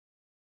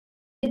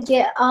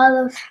get out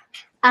of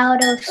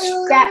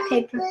scrap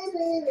paper.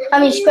 I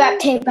mean scrap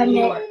tape. I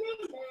meant.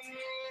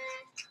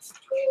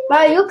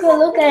 Ma, you can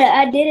look at it.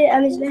 I did it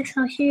at Miss Beck's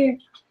house here.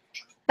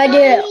 I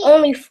did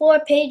only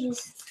 4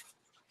 pages.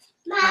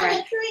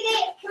 Right.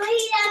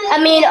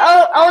 I mean,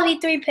 only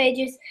 3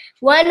 pages.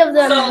 One of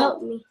them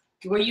helped me.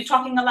 Were you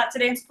talking a lot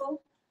today in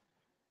school?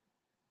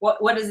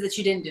 What is it that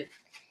you didn't do?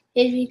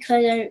 It's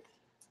because I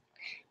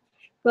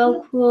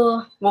wrote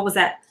rule. What was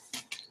that?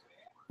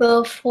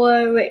 Rule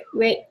 4,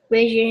 raise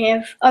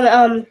your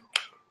hand.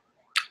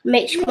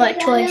 Make smart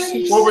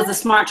choices. What was the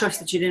smart choice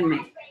that you didn't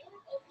make?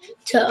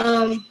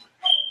 To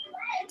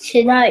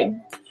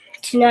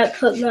not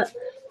put my.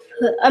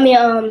 Wait.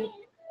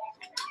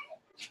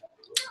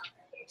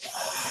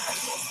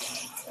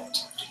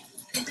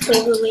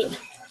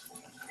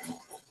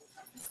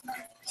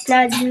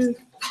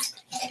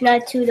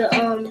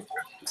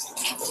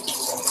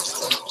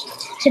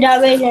 To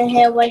not raise her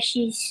hand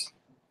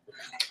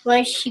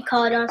when she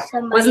called on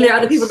somebody. Wasn't there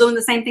other people doing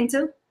the same thing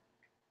too?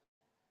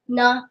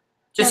 No.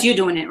 Just you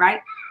doing it,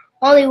 right?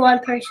 Only one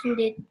person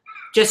did.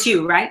 Just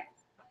you, right?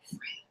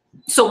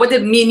 So what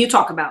did me and you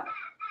talk about?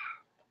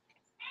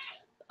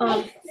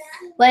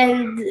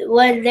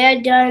 When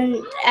they're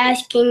done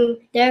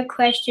asking their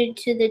question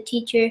to the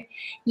teacher,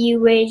 you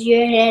raise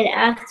your hand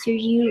after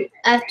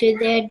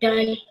they're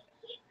done.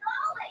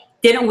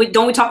 Don't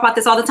we talk about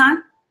this all the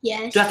time?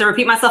 Yes. Do I have to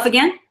repeat myself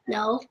again?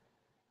 No.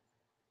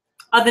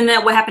 Other than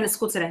that, what happened at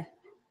school today?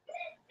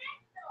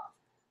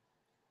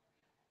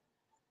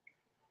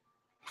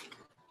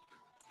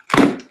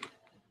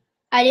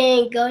 I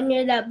didn't go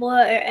near that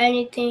board or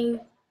anything.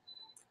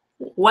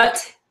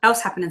 What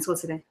else happened in school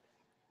today?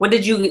 Why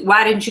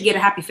didn't you get a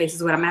happy face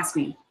is what I'm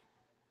asking you.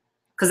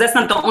 Because that's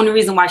not the only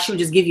reason why she would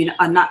just give you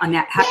a not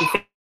happy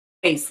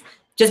face.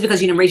 Just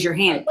because you didn't raise your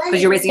hand.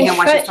 Because you're raising your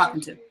hand while she's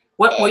talking to.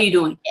 What were you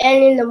doing?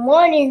 And in the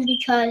morning,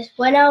 because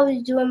when I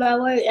was doing my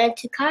work, and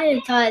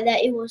Takaya thought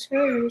that it was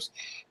hers,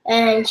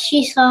 and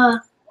she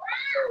thought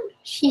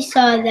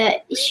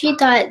that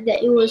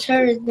it was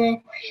hers.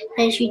 Then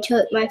she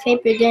took my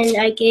paper. Then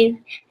I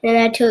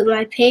took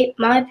my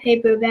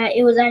paper back.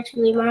 It was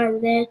actually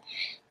mine.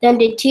 Then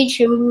the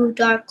teacher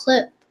moved our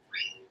clip.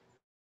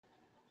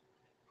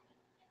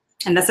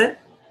 And that's it?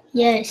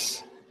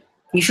 Yes.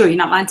 You sure you're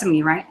not lying to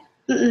me, right?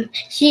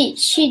 She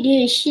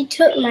did. She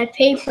took my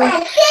paper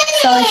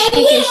so she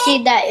could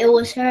see that it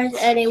was hers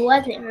and it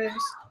wasn't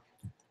hers.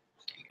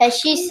 And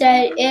she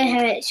said it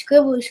had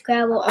scrabble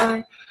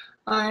on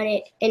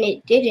it, and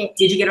it didn't.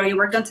 Did you get all your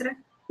work done today?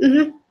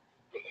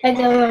 I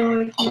got my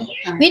work done.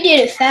 Right. We did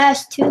it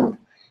fast too,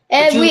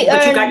 and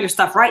but you got your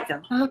stuff right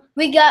though.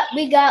 We got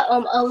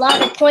a lot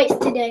of points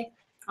today.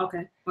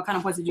 Okay. What kind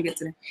of points did you get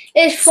today?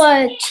 It's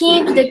for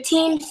teams. The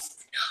teams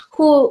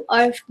who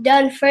are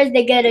done first,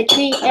 they get a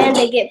treat and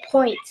they get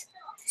points.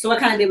 So what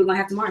kind of day we're gonna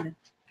have tomorrow then?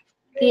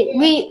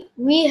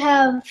 We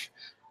have.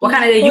 What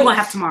kind of day you gonna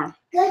have tomorrow?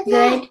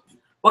 Good.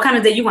 What kind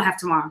of day you gonna have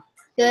tomorrow?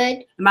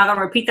 Good. Am I gonna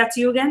repeat that to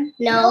you again?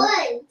 No.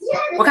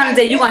 What kind of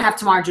day you gonna have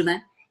tomorrow,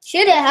 Julian? She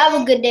didn't have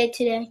a good day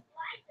today.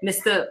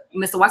 Mr.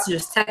 Watson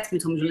just texted me,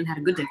 told me Julian had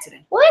a good day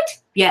today. What?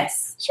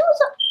 Yes. She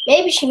was.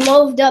 Maybe she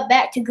moved up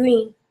back to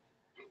green.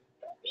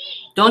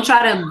 Don't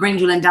try to bring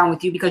Julian down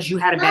with you because you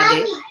had a bad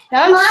day.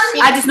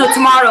 I just know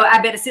tomorrow I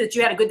better see that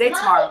you had a good day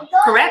tomorrow.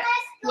 Correct?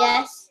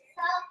 Yes.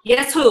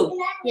 Yes,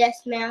 who?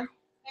 Yes, ma'am.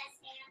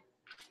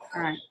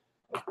 All right.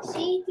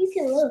 See, you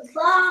can look.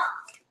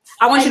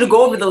 I want you to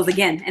go over those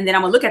again, and then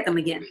I'm gonna look at them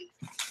again.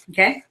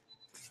 Okay?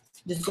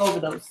 Just go over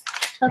those.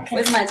 Okay.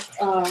 Where's my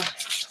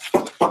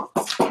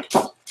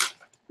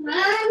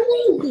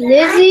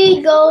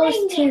Lizzie goes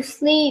to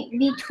sleep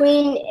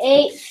between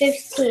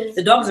 8:15.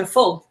 The dogs are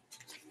full.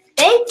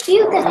 Thank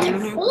you.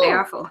 Full. They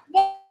are full.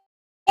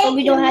 So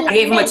we don't have. I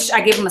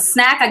gave him a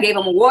snack. I gave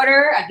him a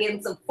water. I gave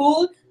him some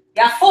food.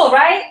 Y'all full,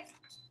 right?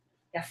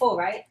 Y'all full,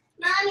 right?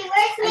 Mommy,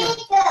 where's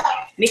Miko?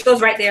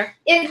 Miko's right there.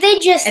 If they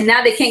just. And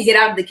now they can't get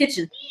out of the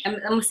kitchen. I'm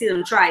gonna see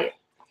them try it.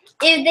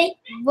 If they.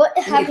 What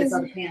happens? Get this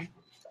on the pan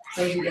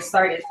so we can get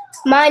started.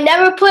 Mine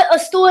never put a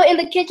stool in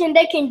the kitchen.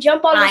 They can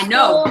jump on the stool. I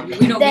know.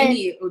 We know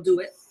Mimi will do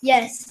it.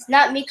 Yes,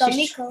 not Miko.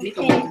 Miko.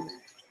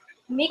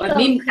 Miko. But I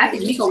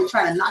think Miko was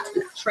trying to knock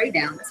the tray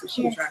down. That's what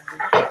she was trying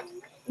to do.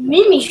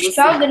 Mimi's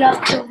strong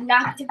enough to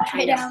knock the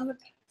tray down.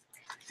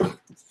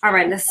 All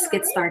right, let's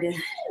get started.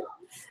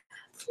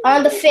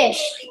 On the fish.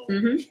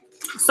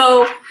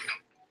 So,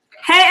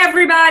 hey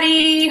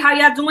everybody, how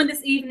y'all doing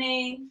this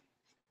evening?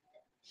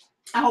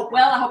 I hope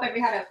well. I hope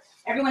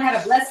everyone had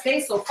a blessed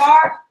day so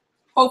far.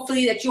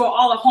 Hopefully that you are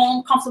all at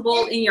home,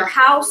 comfortable in your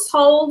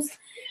households.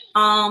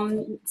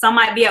 Some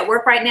might be at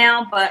work right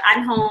now, but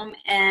I'm home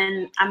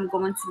and I'm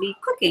going to be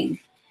cooking.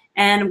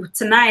 And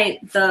tonight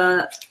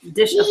the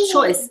dish of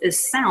choice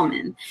is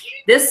salmon.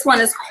 This one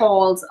is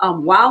called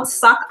wild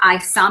sockeye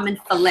salmon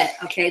fillet.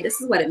 Okay,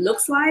 this is what it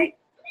looks like.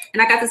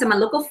 And I got this in my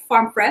local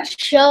farm fresh.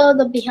 Show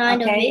the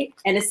behind of it.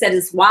 And it says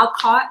it's wild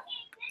caught.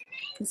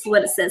 This is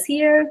what it says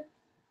here.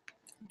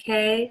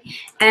 Okay.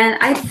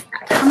 And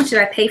how much did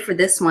I pay for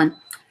this one?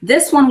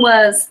 This one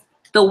was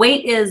The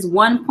weight is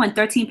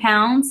 1.13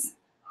 pounds.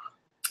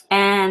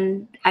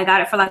 And I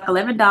got it for like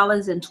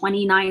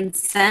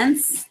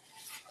 $11.29.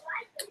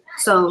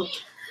 So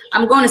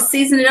I'm going to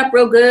season it up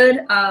real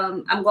good.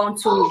 I'm going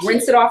to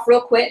rinse it off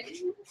real quick.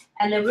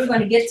 And then we're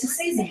going to get to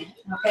seasoning,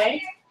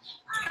 okay?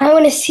 I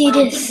want to see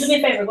this. Do me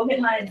a favor. Go get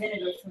my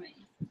vinegar for me.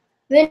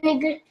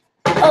 Vinegar?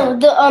 Oh,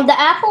 the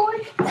apple one?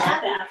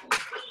 Not the apple.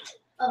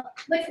 Oh,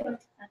 which one?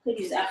 I could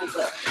use apple,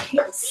 but I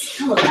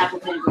love apple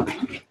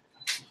vinegar.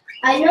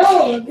 I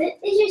know. It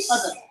I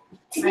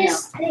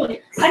just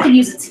stinks. I could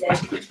use it today.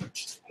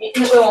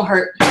 It won't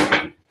hurt.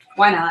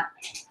 Why not?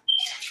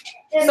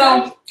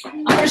 So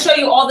I'm going to show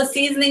you all the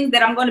seasonings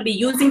that I'm going to be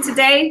using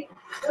today.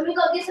 Let me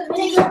go get some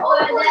vinegar or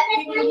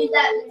that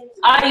vinegar.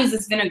 I'll use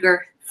this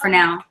vinegar for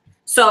now.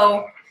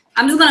 So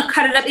I'm just going to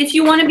cut it up. If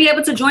you want to be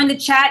able to join the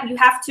chat, you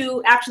have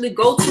to actually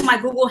go to my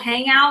Google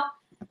Hangout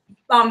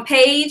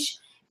page,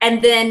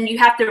 and then you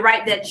have to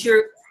write that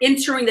you're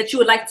entering that you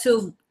would like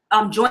to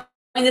join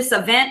this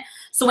event.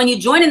 So when you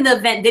join in the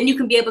event, then you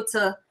can be able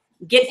to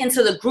get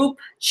into the group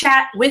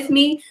chat with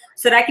me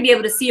so that I can be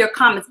able to see your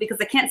comments, because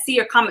I can't see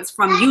your comments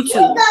from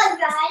YouTube,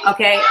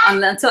 okay,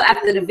 until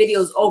after the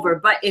video is over.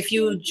 But if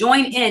you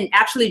join in,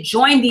 actually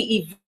join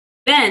the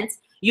event,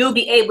 you'll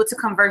be able to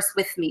converse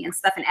with me and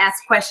stuff and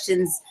ask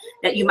questions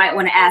that you might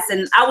want to ask.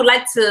 And I would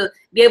like to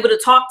be able to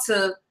talk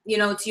to,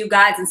 to you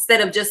guys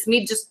instead of just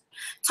me just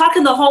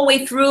talking the whole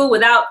way through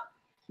without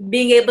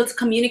being able to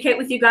communicate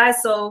with you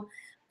guys. So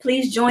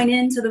please join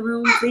into the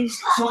room. Please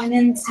join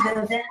into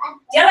the event.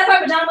 Do you like my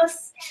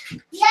pajamas?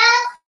 Yeah.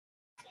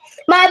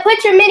 Ma,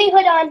 put your mini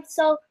hood on,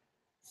 so.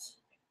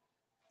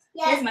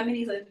 Here's my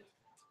mini hood.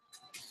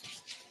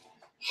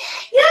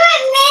 You're a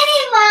mini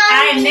mom.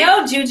 I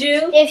know,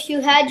 Juju. If you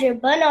had your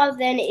bun off,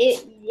 then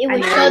it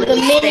would I show know. the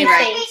mini Stay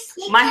right.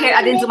 face. My hair,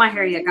 I didn't do my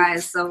hair yet,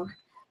 guys. So,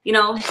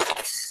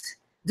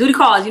 duty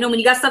calls. When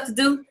you got stuff to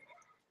do,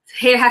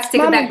 hair has to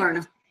take a back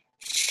burner.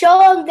 Show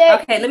them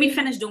that. Okay, let me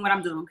finish doing what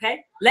I'm doing,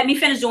 okay? Let me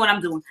finish doing what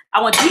I'm doing.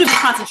 I want you to be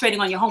concentrating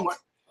on your homework.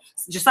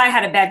 Josiah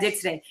had a bad day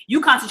today.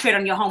 You concentrate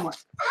on your homework.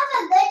 I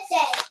have a good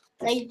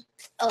day.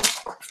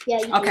 Yeah.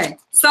 You Okay,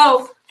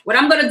 so what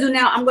I'm going to do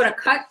now, I'm going to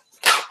cut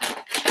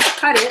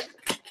it.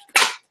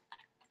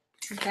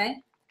 Okay,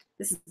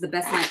 this is the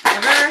best knife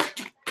ever.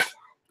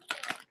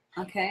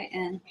 Okay,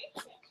 and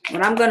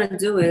what I'm going to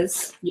do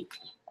is,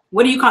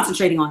 what are you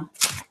concentrating on?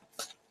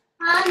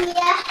 Mom, you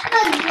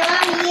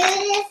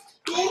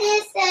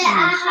just said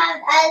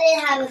I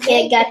didn't have a good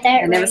Yeah, got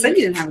that. I never right. said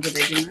you didn't have a good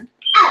day, didn't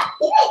I?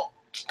 Oh,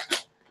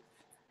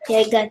 you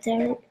Yeah, got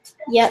that.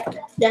 Yep,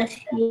 that's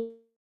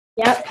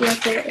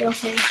it.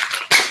 Okay.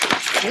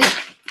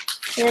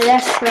 Yeah,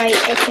 that's right.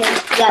 Okay,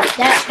 got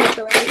that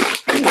paper right.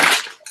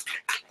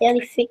 Let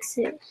me fix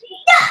it.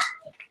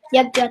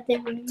 Yep, got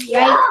that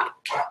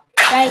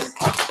right.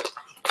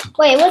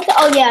 Wait, what's the?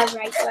 Oh yeah,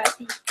 right.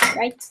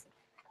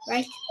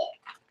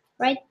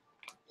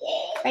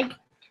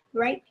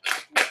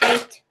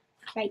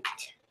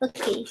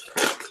 Okay.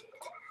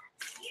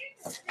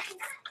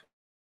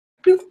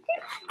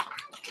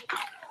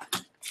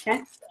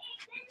 Okay.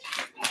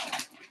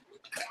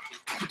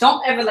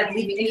 Don't ever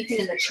leave anything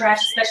in the trash,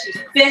 especially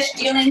fish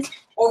dealings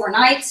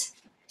overnight.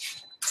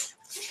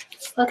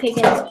 Okay,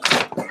 good.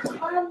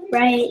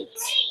 Right.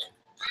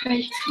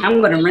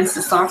 I'm gonna rinse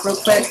this off real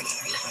quick.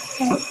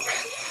 Okay.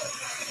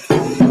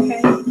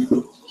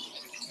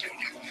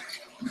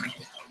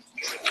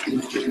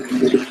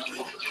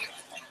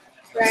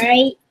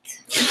 Right.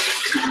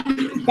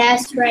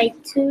 That's right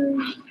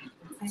too.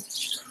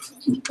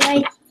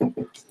 Right.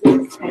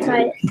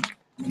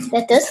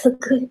 That does look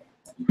good.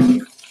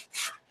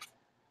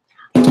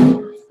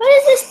 What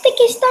is this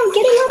sticky stuff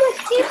getting on my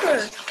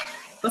paper?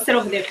 Go sit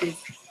over there, please.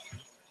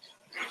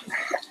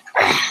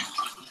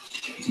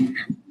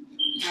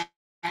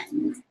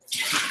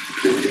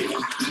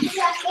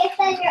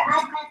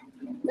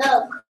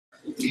 No.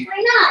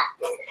 Why not?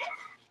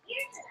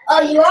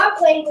 Oh, you are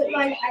playing with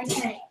my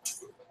iPad.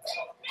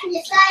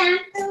 Yes, I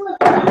am.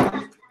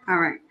 All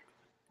right.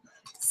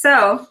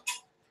 So,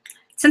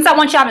 since I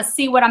want y'all to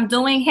see what I'm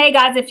doing, hey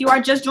guys, if you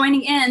are just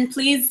joining in,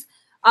 please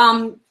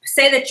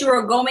say that you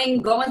are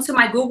going to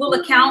my Google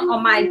account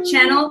on my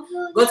channel.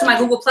 Go to my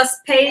Google Plus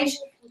page.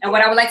 And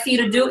what I would like for you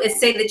to do is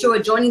say that you are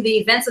joining the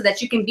event so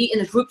that you can be in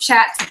the group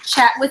chat to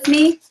chat with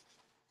me.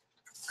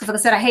 Because like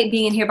I said, I hate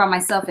being in here by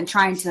myself and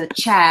trying to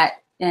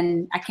chat.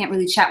 And I can't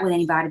really chat with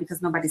anybody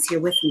because nobody's here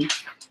with me.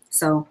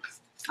 So,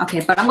 okay,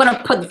 but I'm going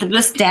to put the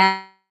list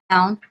down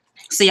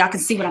so y'all can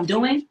see what I'm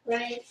doing.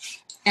 Right.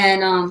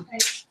 And I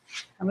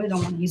really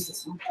don't want to use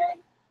this one. I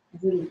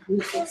really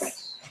use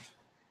this.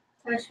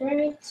 That's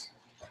right.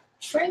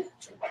 Right.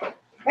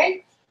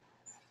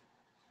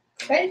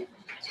 All right.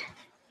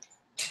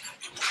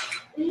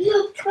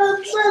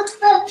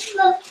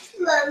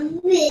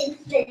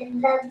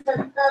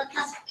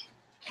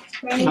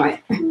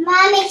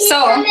 Mommy,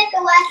 So, can you make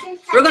the Western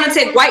We're going to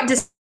take white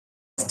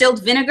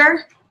distilled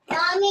vinegar.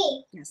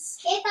 Mommy, Yes.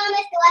 if I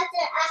make the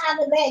Western, I have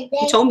a great day.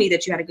 You told me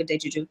that you had a good day,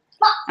 Juju.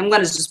 I'm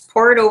going to just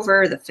pour it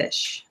over the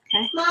fish.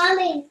 Okay.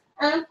 Mommy,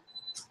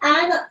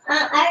 I'm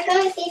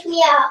gonna give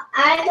me a.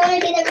 I'm gonna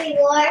get a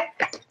reward.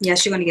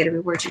 Yes, you're gonna get a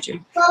reward, Juju.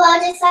 What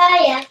about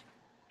Josiah?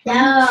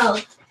 No.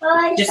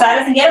 Josiah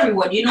doesn't get a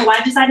reward. You know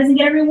why Josiah doesn't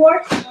get a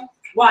reward?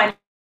 Why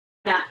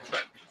not?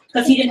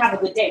 Because he didn't have a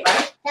good day,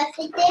 right? That's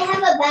if they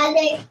have a bad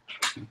day.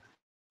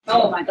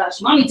 Oh my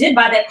gosh, Mommy did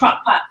buy that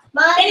crock pot.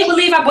 Mommy. Can you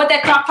believe I bought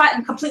that crock pot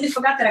and completely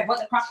forgot that I bought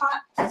the crock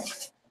pot?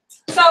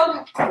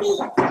 So,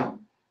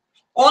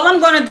 all I'm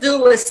gonna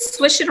do is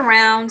swish it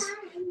around,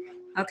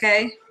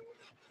 okay?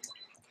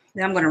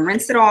 Then I'm gonna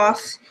rinse it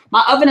off.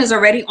 My oven is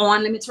already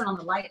on. Let me turn on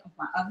the light of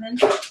my oven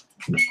because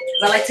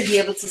I like to be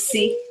able to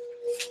see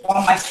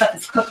while my stuff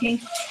is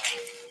cooking.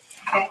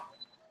 Okay.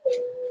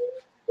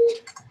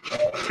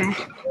 Okay.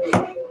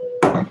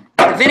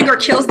 The vinegar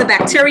kills the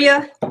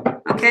bacteria,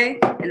 okay?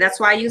 And that's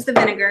why I use the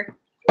vinegar.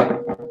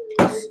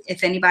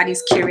 If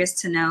anybody's curious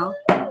to know.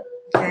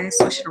 Okay,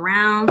 swish it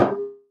around.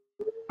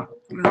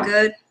 Real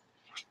good.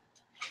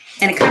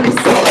 And it kind of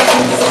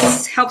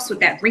helps with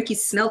that rinky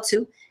smell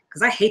too,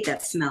 because I hate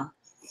that smell.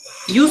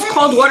 Use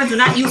cold water. Do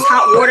not use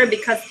hot water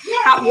because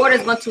hot water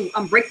is going to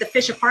break the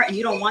fish apart and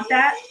you don't want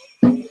that.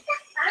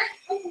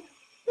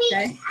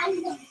 Okay.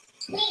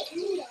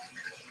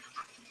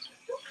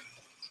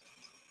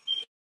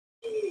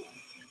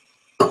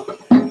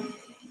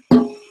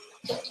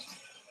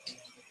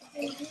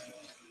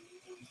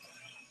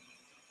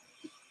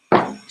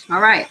 All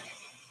right.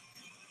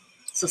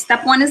 So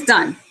step one is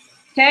done.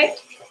 Okay.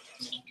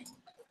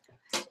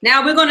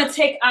 Now we're going to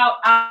take out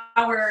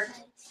our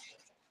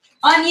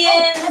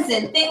onions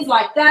and things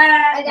like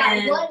that. I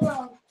got one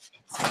more.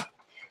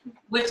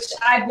 Which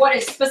I bought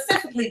it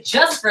specifically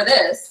just for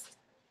this.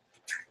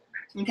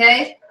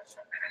 Okay.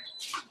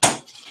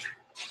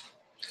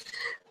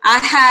 I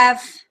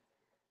have,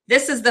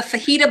 this is the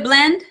fajita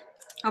blend.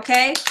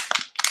 Okay.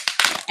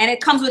 And it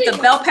comes with the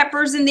bell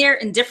peppers in there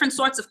in different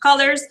sorts of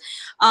colors.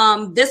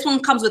 This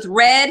one comes with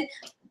red,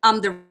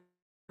 the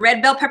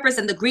red bell peppers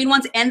and the green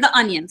ones and the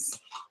onions.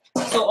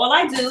 So all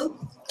I do,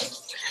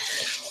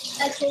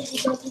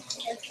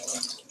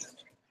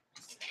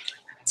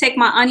 take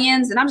my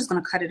onions and I'm just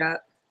gonna cut it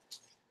up.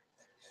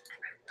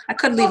 I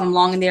could leave them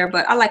long in there,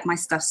 but I like my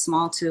stuff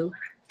small too.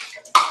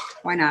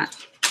 Why not?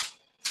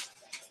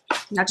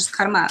 And I just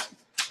cut them up.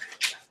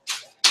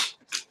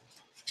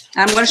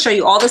 And I'm gonna show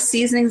you all the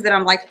seasonings that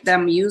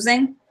I'm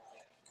using.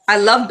 I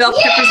love bell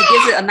peppers. It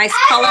gives it a nice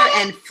color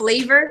and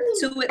flavor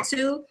to it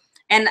too.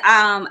 And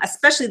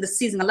especially the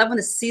seasoning. I love when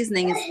the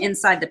seasoning is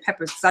inside the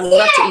peppers because I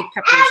love to eat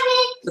peppers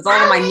with all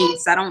of my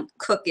meats. I don't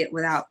cook it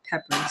without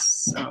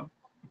peppers. So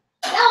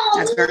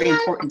that's very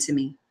important to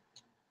me.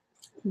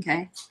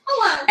 Okay.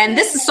 And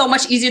this is so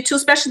much easier too,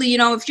 especially, you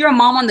know, if you're a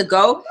mom on the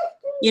go,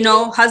 you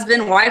know,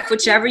 husband, wife,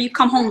 whichever, you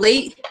come home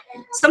late.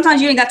 Sometimes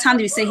you ain't got time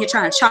to be sitting here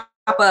trying to chop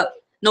up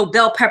no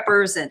bell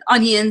peppers and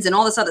onions and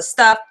all this other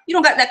stuff. You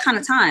don't got that kind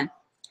of time.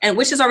 And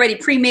which is already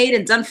pre-made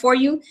and done for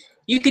you.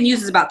 You can use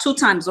this about 2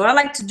 times. What I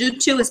like to do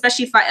too,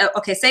 especially if I,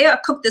 okay, say I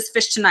cook this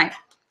fish tonight.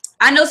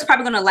 I know it's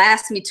probably going to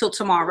last me till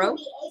tomorrow.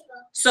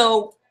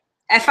 So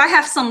if I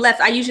have some left,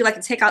 I usually like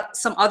to take out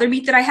some other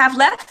meat that I have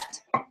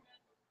left.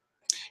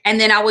 And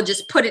then I will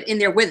just put it in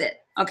there with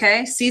it.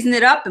 Okay. Season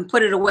it up and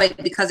put it away.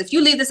 Because if you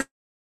leave this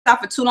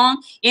out for too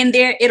long in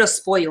there, it'll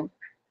spoil.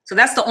 So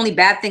that's the only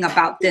bad thing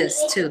about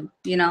this too.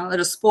 You know,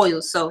 it'll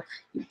spoil. So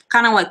you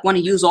kind of like want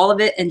to use all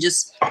of it and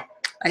just,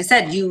 like I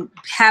said, you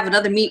have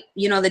another meat,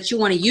 you know, that you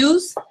want to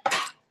use,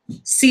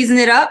 season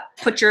it up,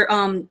 put your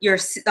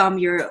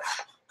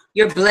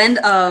blend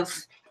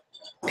of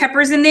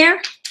peppers in there,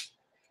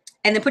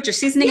 and then put your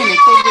seasoning and then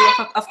close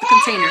it off the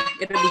container.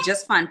 It'll be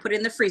just fine. Put it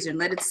in the freezer and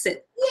let it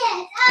sit.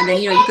 And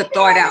then, you know, you could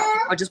thaw it out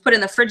or just put it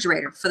in the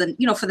refrigerator for the,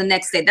 you know, for the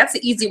next day. That's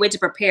an easy way to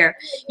prepare,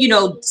 you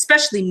know,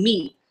 especially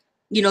meat,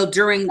 you know,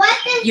 during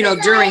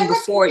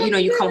before, you know,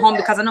 you come home,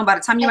 because I know by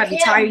the time you might be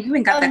tired, you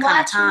ain't got that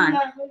kind of time.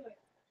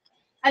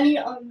 I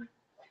mean,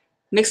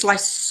 makes life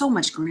so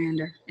much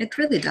grander. It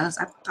really does.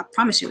 I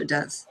promise you it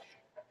does.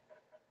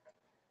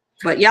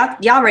 But y'all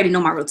already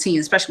know my routine,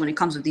 especially when it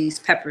comes with these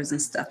peppers and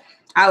stuff.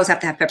 I always have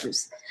to have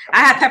peppers.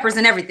 I have peppers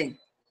in everything.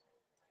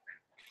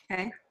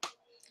 Okay.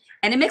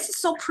 And it makes it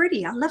so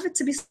pretty. I love it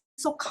to be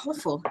so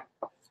colorful.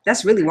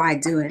 That's really why I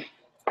do it.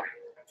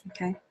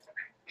 Okay.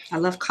 I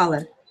love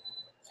color.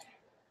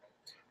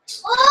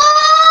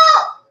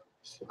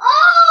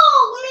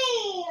 Oh,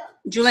 me.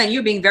 Julian,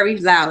 you're being very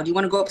loud. You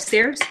want to go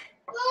upstairs?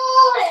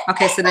 No.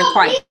 Okay, so then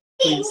quiet,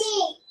 please.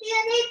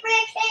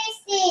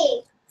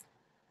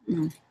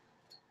 Mm.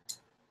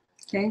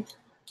 Okay.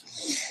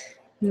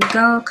 Here we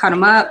go. Cut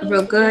them up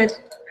real good.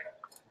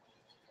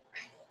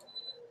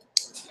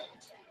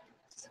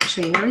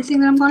 Show you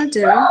everything that I'm going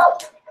to do.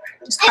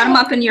 Just cut them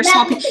up in your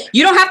small pieces.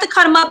 You don't have to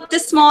cut them up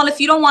this small if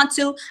you don't want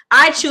to.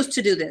 I choose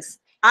to do this.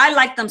 I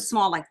like them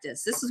small like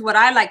this. This is what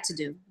I like to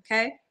do.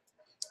 Okay.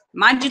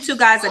 Mind you too,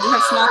 guys, I do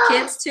have small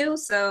kids too.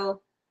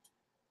 So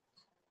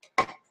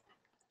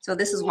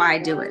this is why I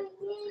do it.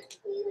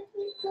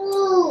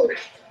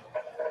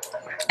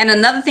 And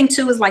another thing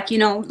too is, like, you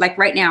know, like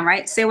right now,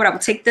 right? Say what I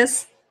would take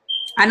this.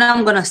 I know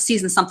I'm going to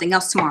season something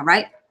else tomorrow,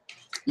 right?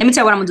 Let me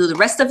tell you what I'm gonna do. The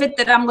rest of it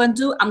that I'm gonna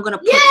do, I'm gonna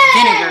put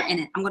vinegar in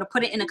it. I'm gonna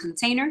put it in a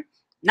container.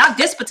 Not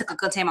this particular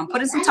container. I'm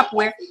putting some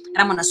Tupperware and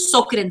I'm gonna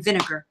soak it in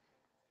vinegar.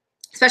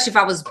 Especially if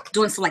I was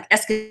doing some like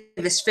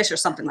escovitch fish or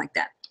something like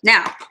that.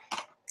 Now,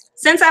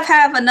 since I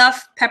have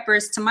enough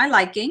peppers to my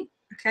liking,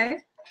 okay,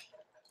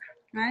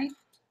 right?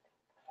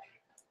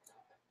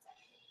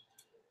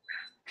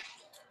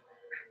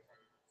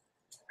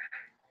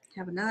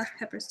 Have enough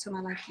peppers to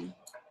my liking.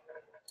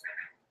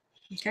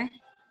 Okay.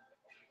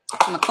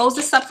 I'm gonna close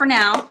this up for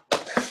now.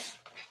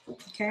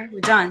 Okay,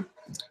 we're done.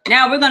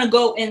 Now we're gonna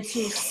go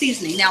into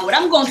seasoning. Now what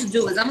I'm going to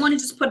do is I'm going to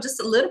just put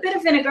just a little bit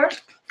of vinegar.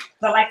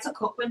 I like to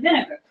cook with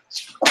vinegar.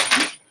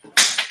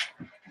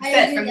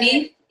 But for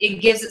me,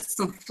 it gives it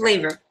some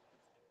flavor.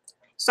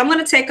 So I'm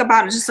gonna take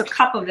about just a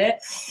cup of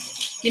it,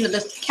 you know,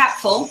 the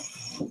capful,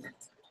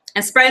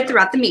 and spread it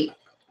throughout the meat.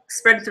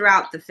 Spread it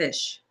throughout the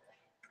fish.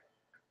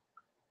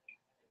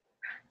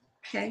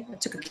 Okay, I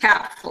took a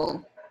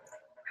capful.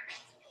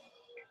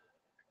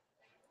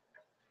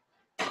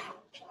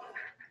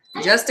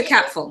 Just a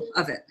capful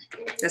of it.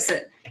 That's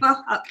it.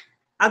 Well,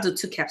 I'll do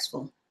 2 caps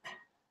full.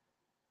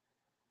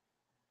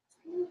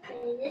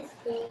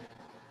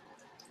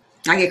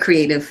 I get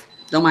creative.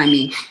 Don't mind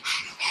me.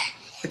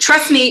 But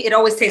trust me, it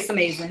always tastes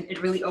amazing.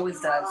 It really always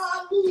does.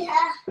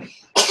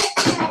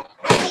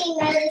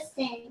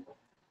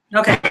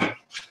 Okay.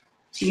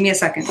 Give me a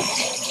second.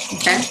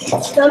 Okay.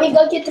 Let me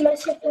go get the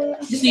second.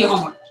 Just do your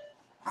homework.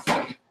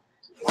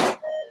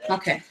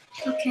 Okay.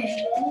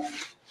 Okay.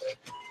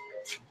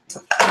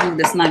 I need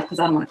this knife because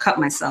I don't want to cut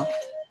myself.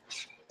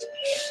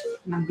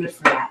 And I'm good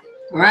for that.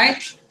 All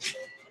right.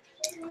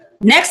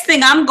 Next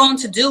thing I'm going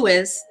to do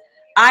is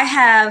I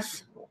have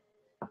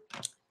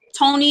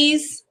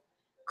Tony's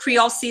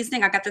Creole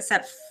seasoning. I got this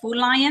at Food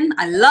Lion.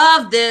 I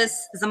love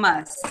this. It's a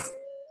must.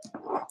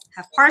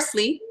 Have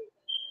parsley.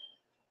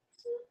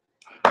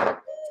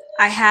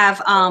 I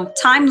have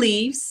thyme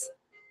leaves.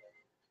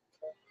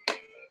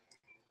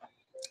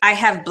 I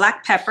have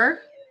black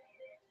pepper.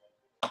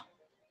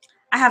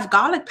 I have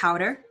garlic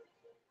powder.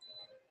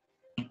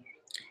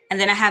 And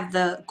then I have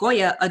the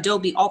Goya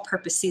Adobe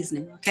all-purpose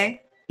seasoning,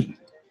 okay?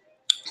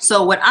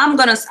 So what I'm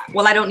gonna,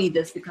 well, I don't need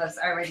this because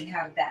I already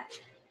have that.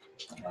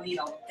 I don't need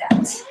all of that.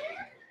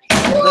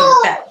 I'm good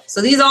with that.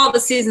 So these are all the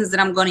seasons that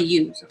I'm gonna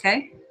use,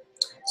 okay?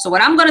 So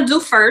what I'm gonna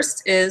do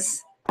first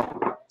is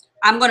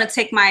I'm gonna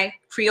take my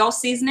Creole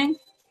seasoning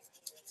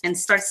and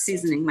start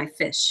seasoning my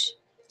fish.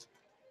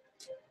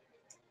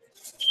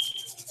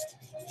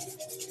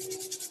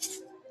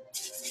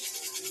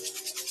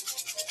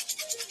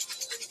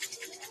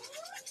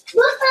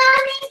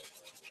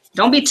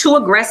 Don't be too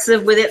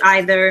aggressive with it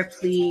either,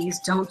 please.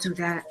 Don't do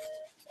that.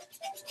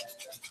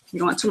 You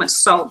don't want too much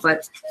salt,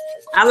 but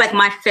I like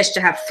my fish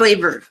to have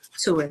flavor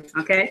to it,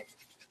 okay?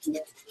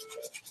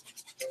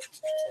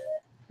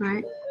 All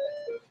right.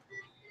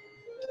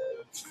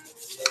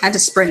 I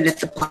just spread it at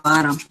the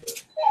bottom.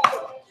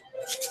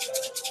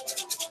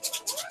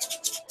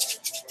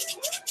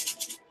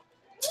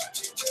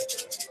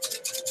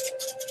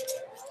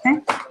 Okay,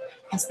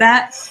 that's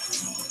that.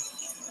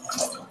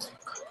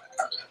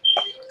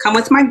 Come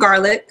with my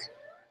garlic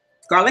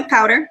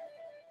powder.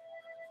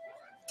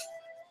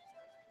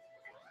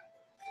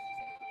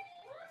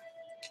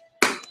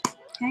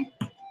 Okay.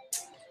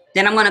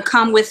 Then I'm gonna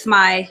come with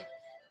my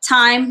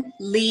thyme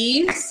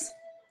leaves.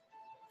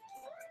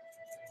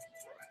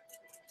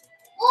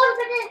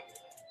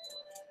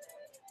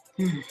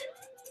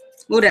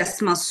 Oh, that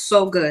smells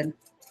so good.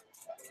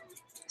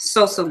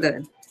 So, so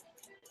good.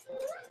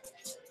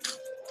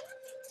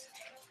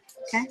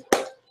 Okay.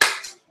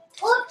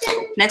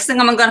 Next thing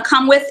I'm gonna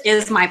come with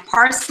is my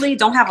parsley.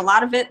 Don't have a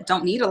lot of it.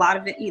 Don't need a lot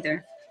of it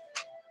either.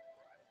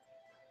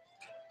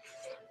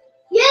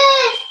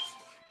 Yes.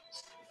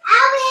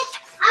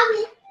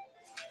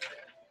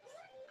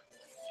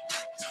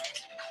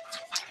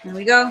 There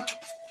we go.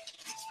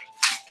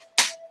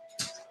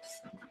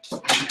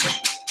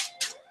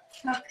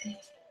 Okay.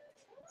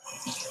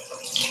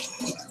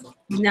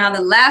 Now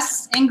the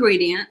last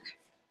ingredient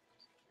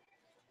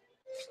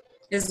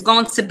is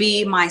going to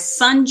be my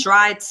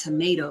sun-dried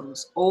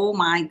tomatoes. Oh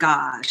my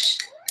gosh.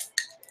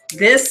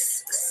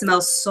 This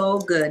smells so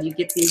good. You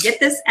get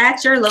this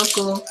at your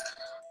local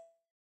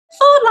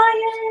Food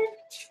Lion.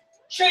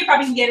 Sure, you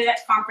probably can get it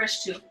at Farm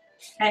Fresh too.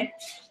 Okay.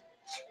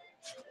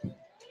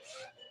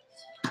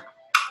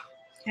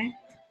 Okay.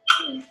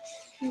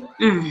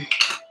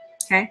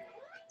 Okay.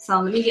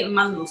 So let me get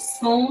my little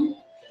spoon.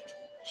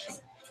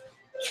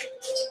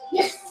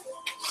 Yes.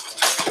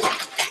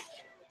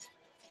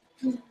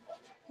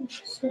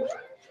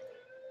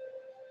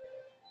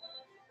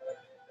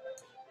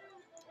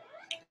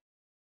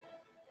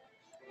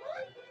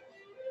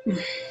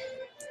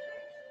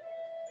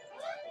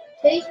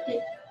 Taste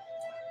it.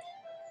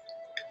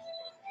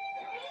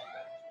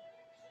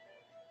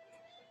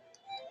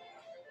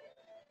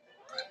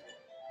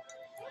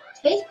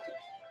 Taste it.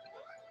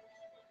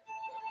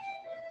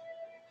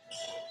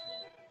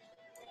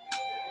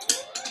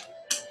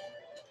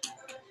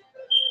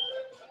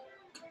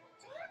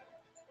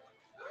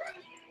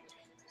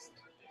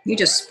 You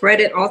just spread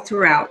it all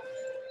throughout.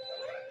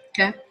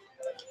 Okay.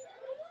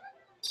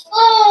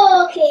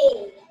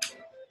 Okay.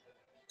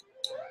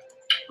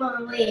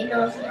 Oh, wait,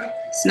 no.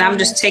 So now I'm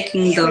just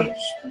taking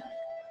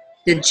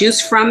the juice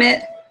from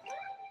it,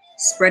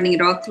 spreading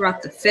it all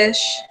throughout the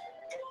fish.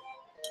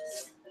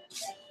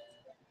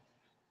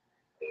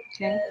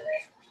 Okay.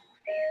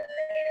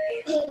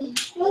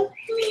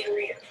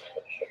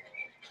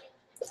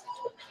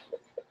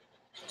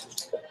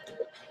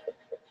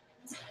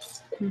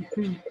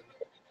 Mm-hmm.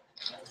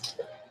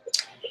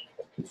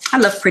 I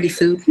love pretty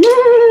food.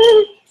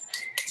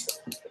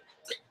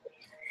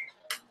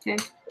 Okay.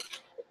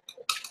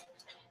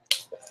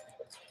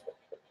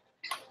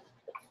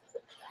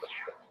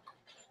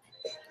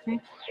 Okay.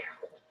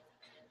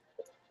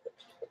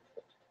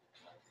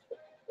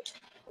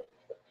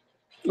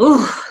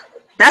 Ooh,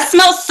 that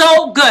smells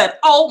so good.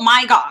 Oh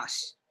my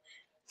gosh.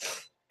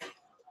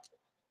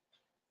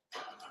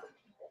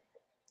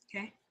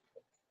 Okay.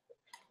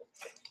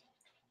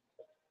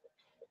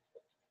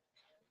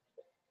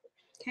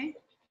 Okay.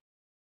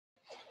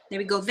 There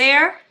we go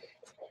there.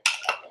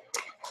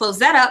 Close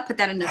that up, put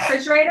that in the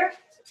refrigerator.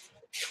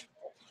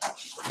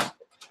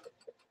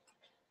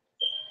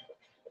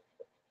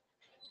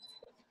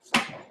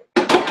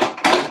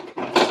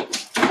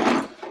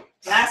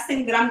 Last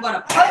thing that I'm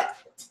gonna put,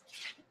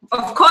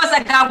 of course,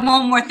 I got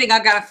one more thing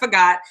I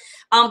forgot.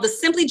 The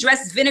Simply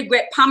Dressed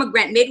Vinaigrette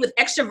Pomegranate made with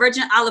extra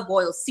virgin olive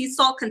oil. Sea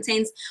salt,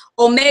 contains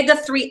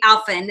omega-3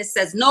 alpha, and it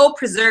says no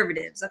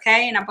preservatives,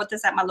 okay? And I bought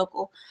this at my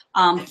local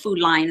Food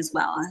Lion as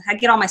well. I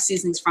get all my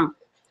seasonings from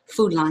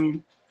Food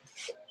Lion.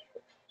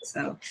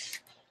 So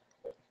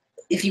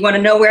if you want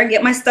to know where I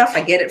get my stuff,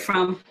 I get it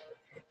from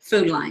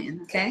Food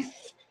Lion, okay?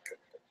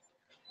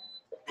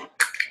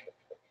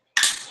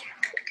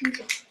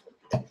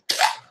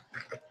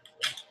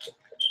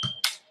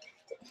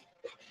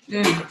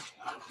 Mm.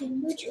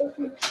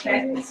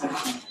 Okay.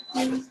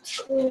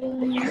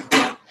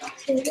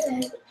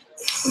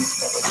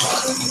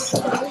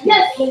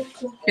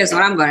 Here's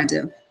what I'm going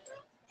to do.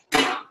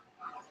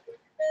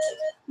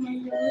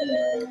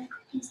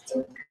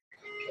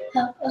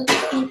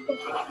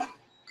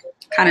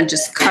 Kind of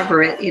just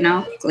cover it, you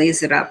know,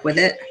 glaze it up with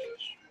it.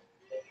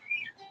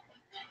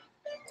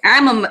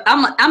 I'm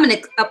an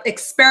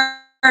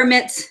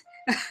experiment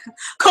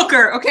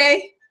cooker,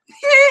 okay?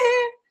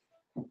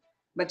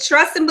 But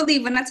trust and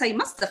believe when I tell you,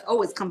 my stuff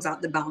always comes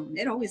out the bone.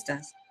 It always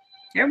does.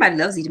 Everybody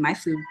loves eating my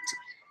food,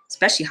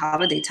 especially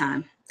holiday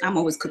time. I'm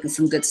always cooking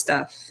some good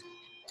stuff.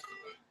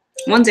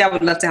 One day I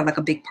would love to have like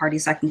a big party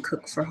so I can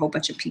cook for a whole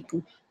bunch of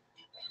people.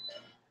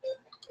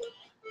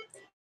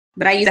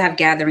 But I used to have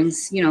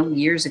gatherings, you know,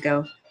 years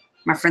ago.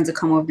 My friends would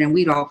come over and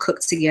we'd all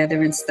cook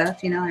together and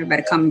stuff, you know.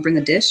 Everybody come and bring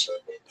a dish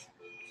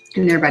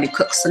and everybody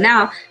cooks. So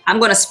now I'm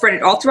going to spread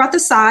it all throughout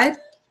the side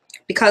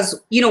because,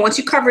 you know, once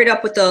you cover it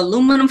up with the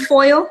aluminum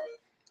foil,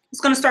 it's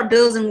going to start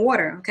building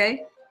water,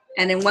 okay?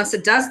 And then once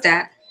it does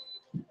that,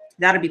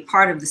 that'll be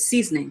part of the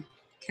seasoning,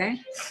 okay?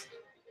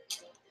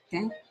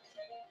 Okay.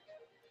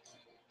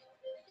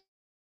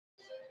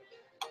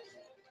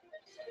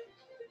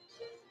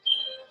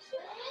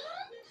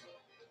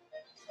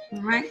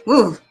 All right.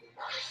 Ooh.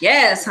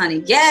 Yes,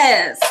 honey.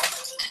 Yes.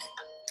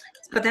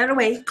 Let's put that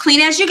away.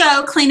 Clean as you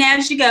go. Clean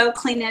as you go.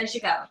 Clean as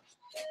you go.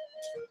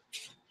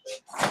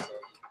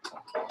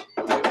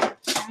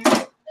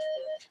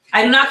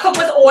 I do not cook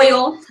with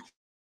oil.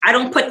 I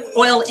don't put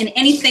oil in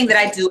anything that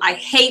I do. I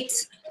hate,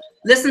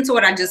 listen to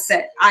what I just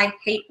said. I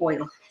hate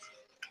oil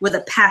with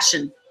a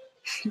passion.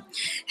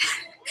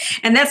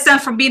 And that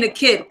stems from being a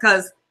kid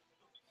because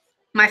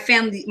my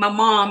family, my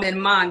mom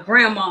and my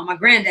grandma, my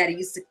granddaddy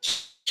used to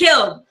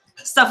kill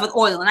stuff with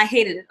oil and I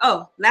hated it.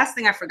 Oh, last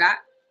thing I forgot.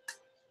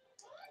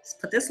 Let's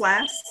put this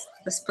last.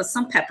 Let's put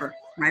some pepper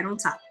right on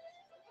top.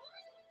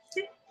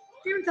 See?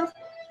 There we go.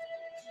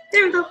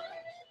 There we go.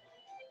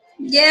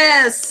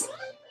 Yes.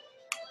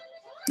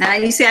 Now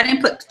you see I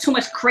didn't put too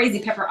much crazy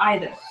pepper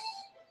either.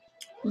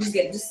 Just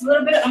get just a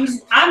little bit.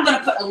 I'm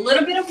gonna put a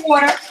little bit of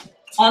water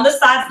on the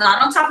sides,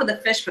 not on top of the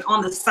fish, but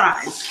on the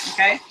sides.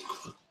 Okay.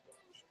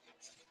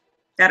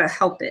 That'll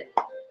help it.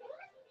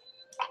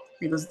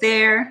 It goes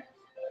there.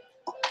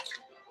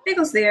 It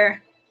goes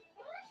there.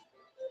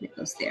 It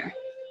goes there.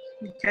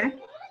 Okay.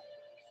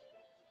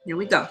 There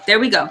we go. There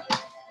we go.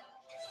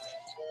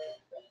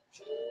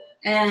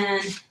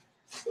 And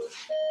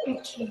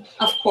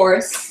of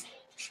course,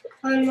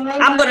 I'm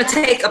going to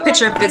take a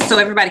picture of it so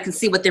everybody can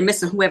see what they're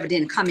missing, whoever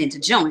didn't come in to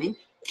join.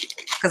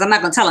 Because I'm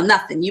not going to tell them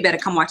nothing. You better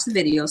come watch the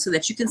video so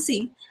that you can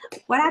see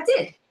what I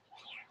did.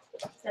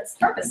 That's the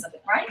purpose of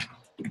it, right?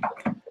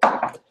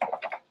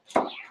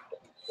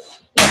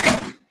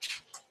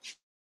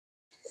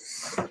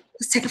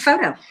 Let's take a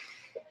photo.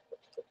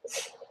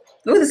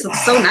 Oh, this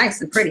looks so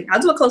nice and pretty.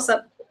 I'll do a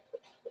close-up.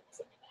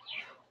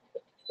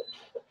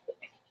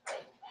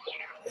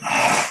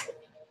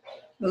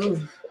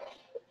 Ooh.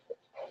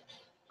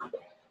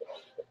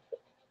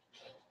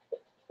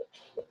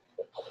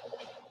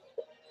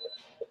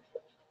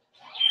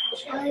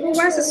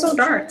 Why is it so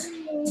dark?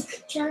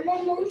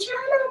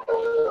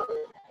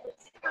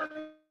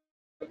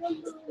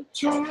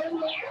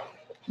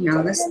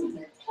 No, let's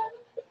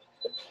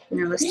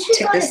You should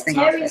take go this to thing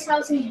off. Terry's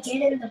house and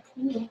get in the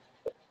pool.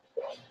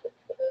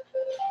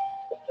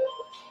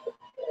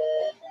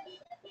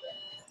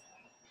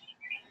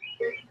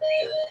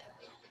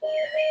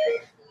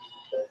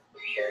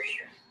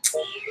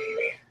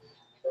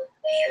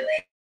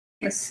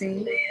 Let's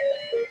see.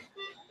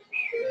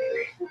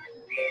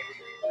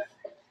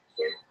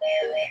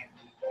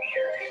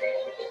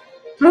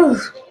 Ooh,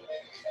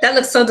 that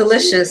looks so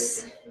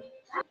delicious.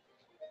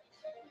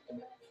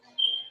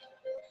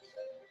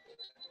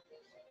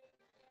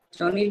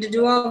 Don't need to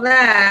do all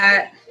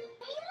that.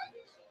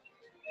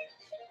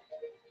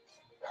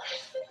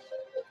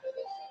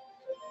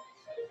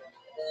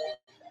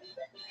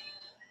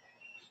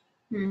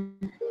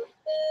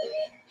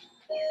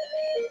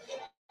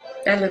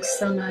 That looks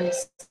so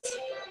nice.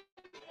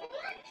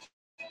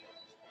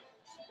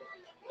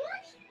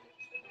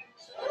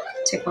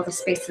 Take all the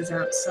spaces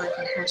out so I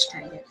can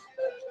hashtag it.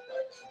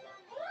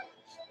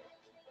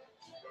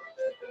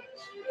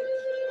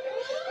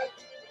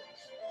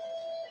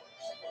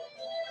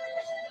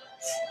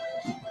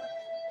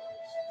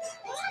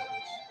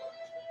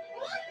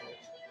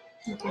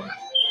 Okay.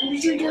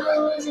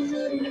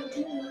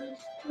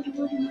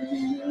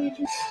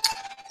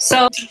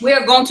 So we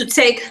are going to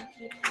take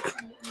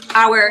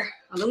our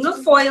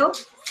aluminum foil,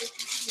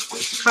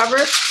 cover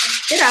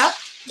it up.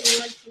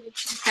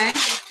 Okay.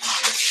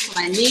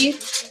 I need.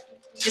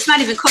 It's not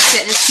even cooked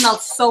yet. It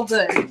smells so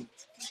good.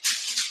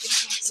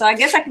 So I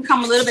guess I can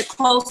come a little bit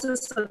closer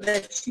so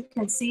that you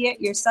can see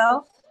it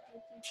yourself.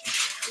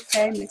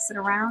 Okay, mix it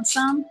around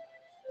some.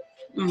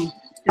 It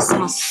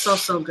smells so,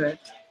 so good.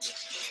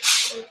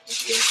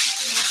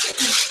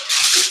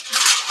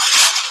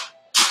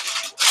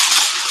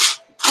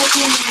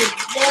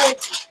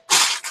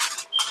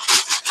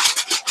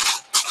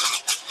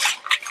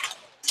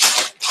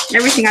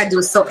 Everything I do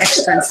is so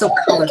extra and so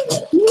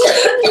colorful.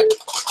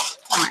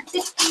 All right.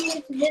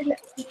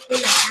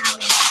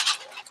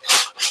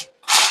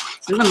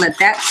 So I'm gonna let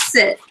that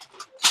sit.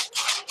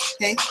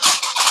 Okay.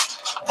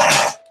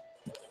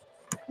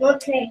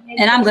 Okay.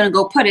 And I'm gonna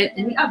go put it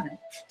in the oven.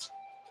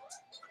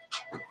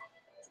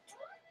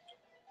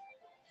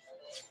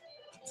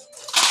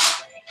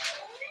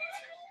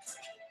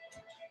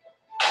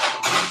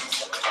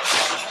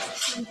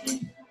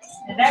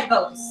 And that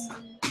goes.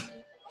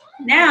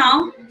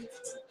 Now,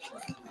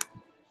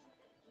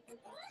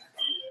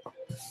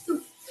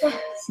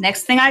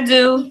 next thing I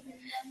do,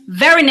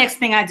 very next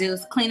thing I do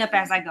is clean up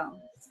as I go.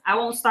 I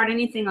won't start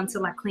anything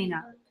until I clean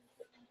up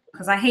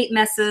because I hate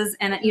messes.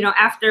 And, you know,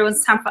 after it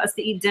was time for us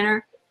to eat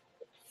dinner,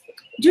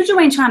 Juju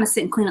ain't trying to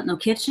sit and clean up no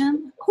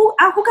kitchen. Who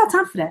got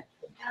time for that?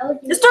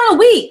 It's during the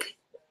week.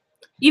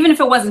 Even if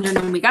it wasn't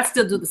during the week, I'd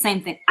still do the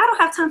same thing. I don't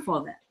have time for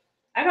all that.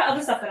 I got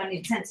other stuff that I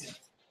need to tend to.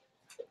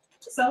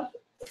 So,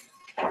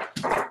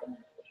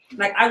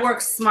 like, I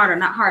work smarter,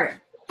 not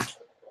harder.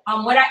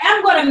 What I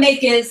am going to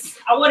make is,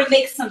 I want to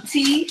make some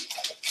tea.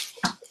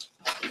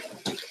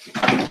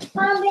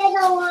 Let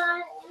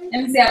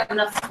me see if I have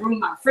enough room in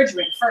my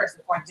refrigerator first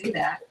before I do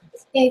that.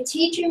 The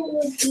teacher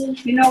would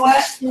be. You know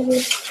what?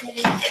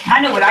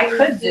 I know what I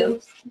could do.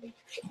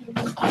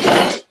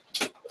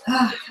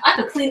 I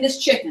could clean this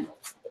chicken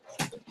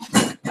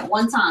at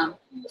one time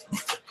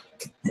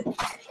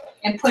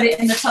and put it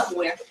in the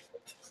Tupperware.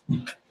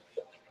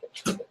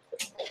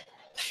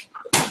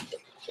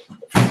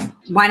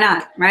 Why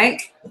not,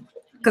 right?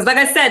 Because like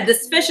I said,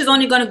 this fish is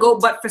only going to go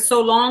but for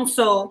so long.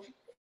 So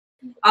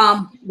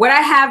what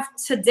I have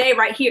today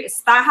right here is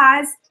thigh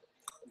highs.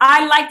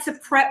 I like to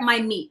prep my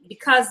meat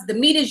because the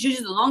meat is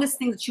usually the longest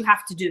thing that you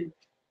have to do.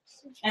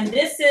 And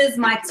this is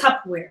my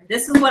Tupperware.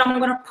 This is what I'm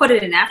going to put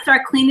it in. After I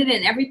clean it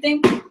and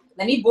everything,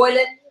 let me boil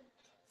it.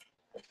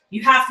 We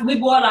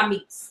boil our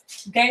meats,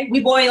 okay? We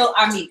boil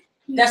our meat.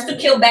 That's to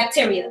kill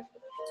bacteria.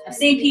 I've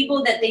seen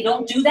people that they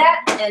don't do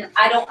that, and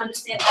I don't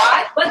understand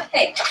why. But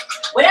hey,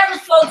 whatever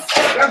floats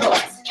your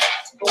boat.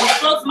 But what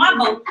floats my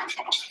boat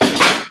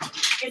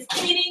is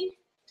cleaning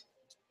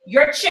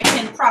your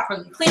chicken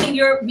properly, cleaning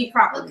your meat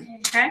properly,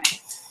 okay?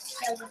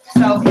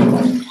 So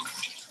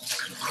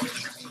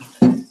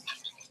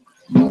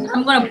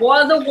I'm gonna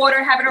boil the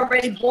water, have it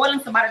already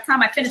boiling, so by the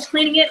time I finish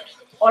cleaning it,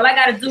 all I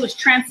gotta do is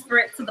transfer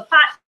it to the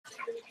pot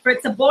for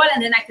it to boil,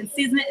 and then I can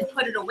season it and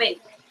put it away,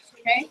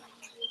 okay?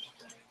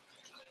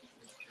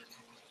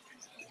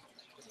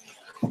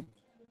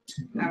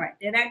 All right,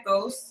 there that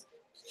goes.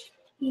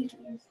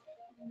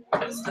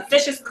 The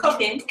fish is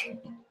cooking.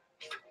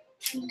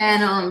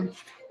 And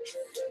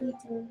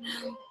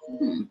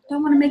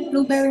don't want to make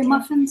blueberry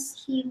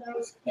muffins.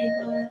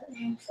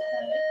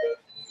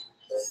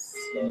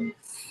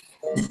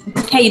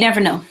 Hey, you never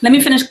know. Let me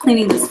finish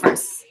cleaning this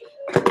first.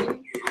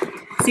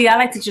 See, I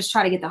like to just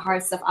try to get the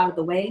hard stuff out of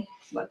the way,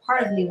 but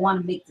part of me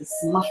want to make this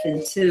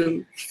muffin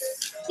too.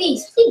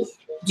 Please, please.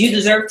 Do you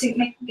deserve to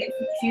get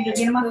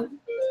a muffin?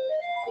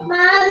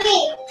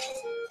 Mommy.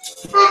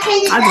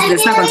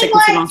 It's not going to take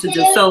me too long to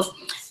do. So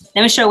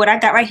let me show you what I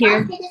got right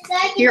here.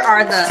 Here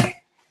are the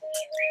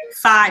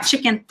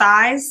chicken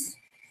thighs.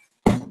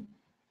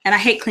 And I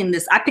hate cleaning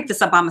this. I picked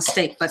this up by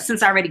mistake, but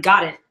since I already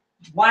got it,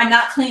 why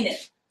not clean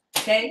it?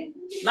 Okay?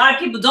 A lot of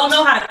people don't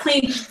know how to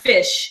clean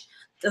fish.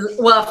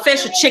 Well,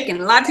 fish or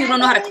chicken. A lot of people don't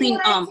know how to clean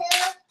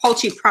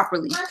poultry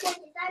properly.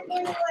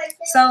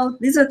 So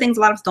these are things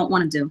a lot of us don't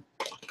want to do.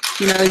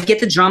 You know, you get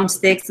the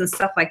drumsticks and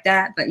stuff like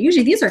that. But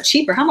usually these are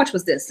cheaper. How much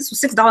was this? This was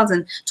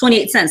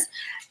 $6.28.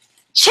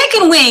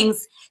 Chicken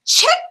wings.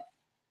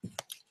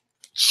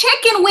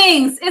 Chicken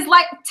wings is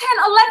like $10, $11,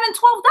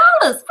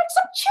 $12 for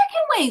some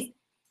chicken wings.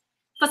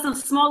 For some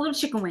small little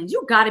chicken wings.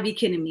 You gotta be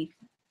kidding me.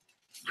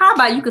 How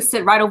about you could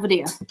sit right over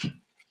there?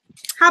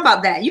 How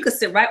about that? You could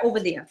sit right over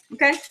there.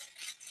 Okay.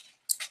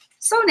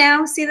 So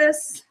now, see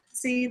this?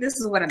 See, this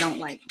is what I don't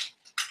like.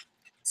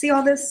 See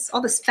all this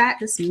fat,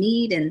 this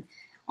meat, and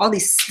all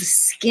this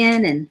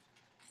skin, and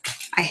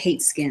I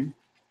hate skin.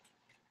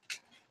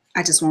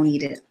 I just won't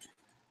eat it.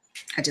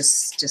 I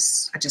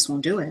just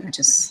won't do it.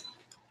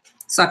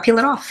 So I peel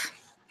it off.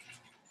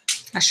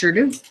 I sure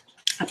do.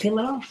 I peel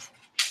it off.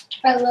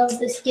 I love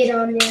the skin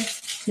on there.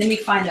 Let me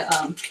find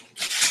a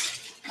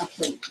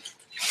plate.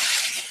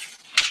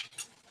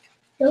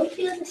 Don't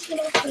peel the skin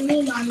off for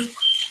me, Mommy.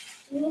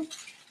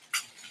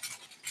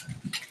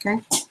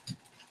 Okay.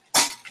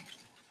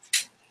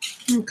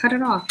 Cut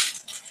it off.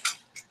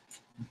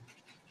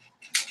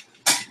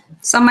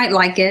 Some might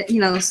like it, you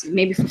know,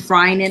 maybe for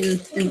frying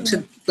it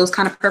into those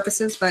kind of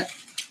purposes, but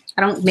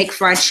I don't make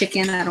fried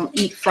chicken. I don't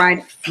eat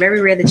fried.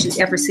 Very rare that you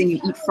ever see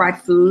me eat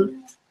fried food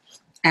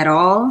at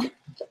all.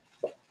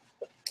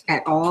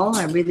 At all.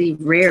 I really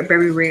rare,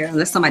 very rare,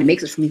 unless somebody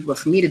makes it for me. But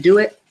for me to do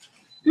it,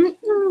 you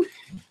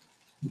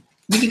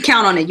can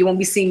count on it. You won't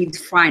be seeing me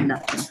frying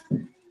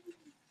nothing.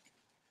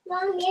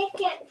 Mom, you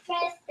can't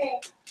press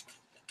it.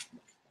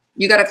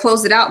 You got to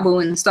close it out, boo,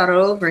 and start it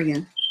over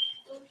again.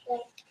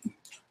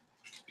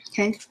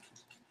 Okay.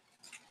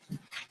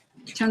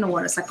 Turn the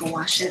water so I can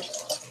wash it.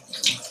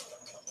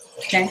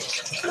 Okay.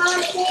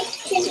 Mom,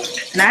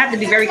 and I have to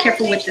be very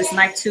careful with this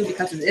knife too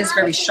because it is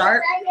very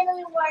sharp.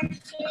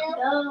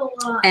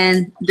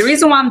 And the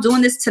reason why I'm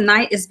doing this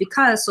tonight is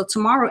because so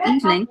tomorrow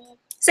evening,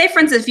 say for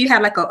instance, if you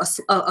had like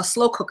a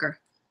slow cooker,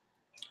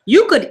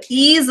 you could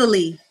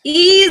easily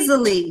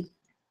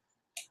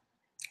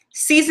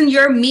season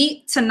your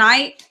meat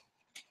tonight.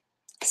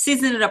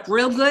 Season it up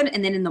real good,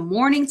 and then in the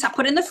morning time,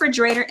 put it in the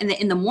refrigerator, and then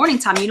in the morning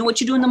time, you know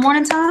what you do in the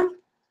morning time?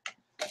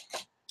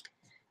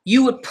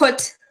 You would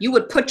put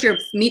your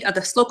meat at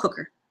the slow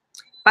cooker.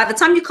 By the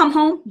time you come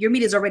home, your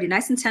meat is already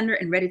nice and tender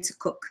and ready to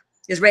cook.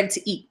 It's ready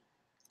to eat.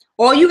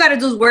 All you got to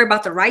do is worry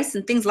about the rice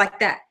and things like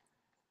that.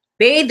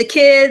 Bathe the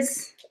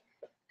kids,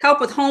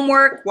 help with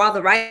homework while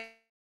the rice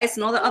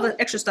and all the other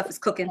extra stuff is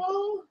cooking,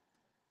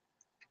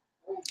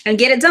 and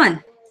get it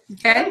done.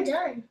 Okay? I'm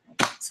done.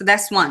 So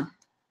that's one.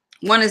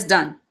 One is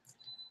done.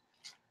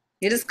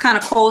 It is kind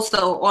of cold,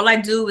 so all I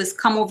do is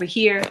come over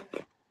here,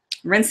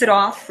 rinse it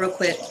off real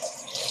quick.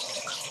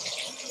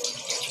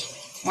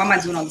 Why am I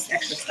doing all this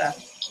extra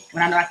stuff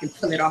when I know I can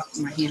pull it off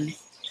with my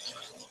hands?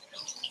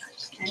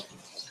 Okay.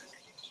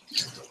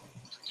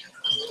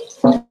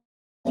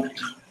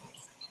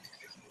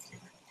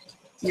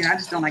 Yeah, I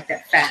just don't like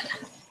that fat.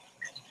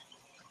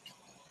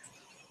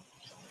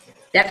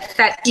 That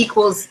fat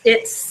equals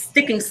it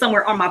sticking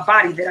somewhere on my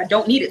body that I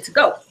don't need it to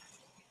go.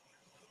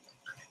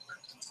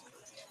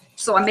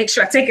 So I make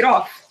sure I take it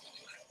off.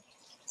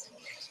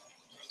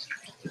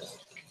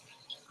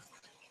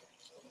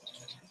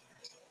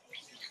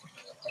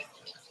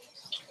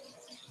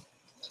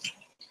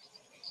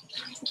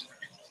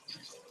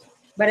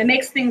 But it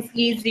makes things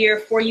easier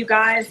for you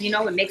guys. You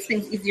know, it makes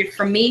things easier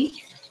for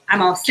me.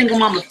 I'm a single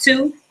mom of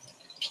 2,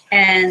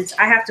 and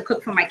I have to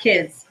cook for my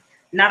kids.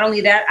 Not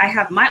only that, I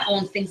have my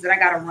own things that I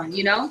got to run,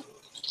 you know.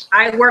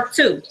 I work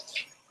too.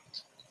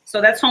 So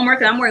that's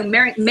homework, and I'm wearing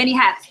many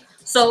hats.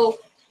 So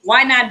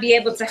why not be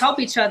able to help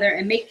each other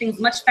and make things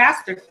much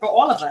faster for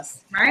all of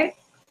us, right?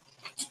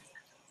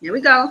 Here we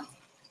go.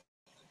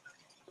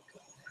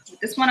 Put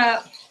this one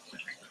up.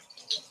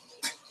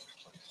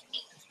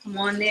 Come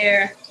on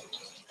there.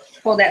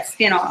 Pull that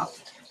skin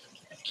off.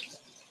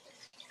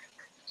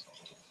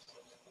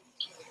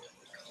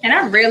 And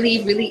I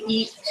really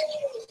eat,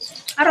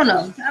 I don't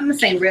know, I'm not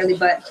saying really,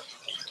 but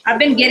I've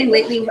been getting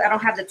lately, I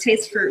don't have the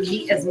taste for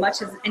meat as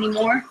much as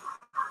anymore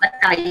like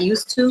I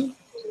used to.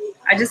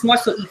 I just more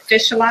so eat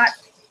fish a lot,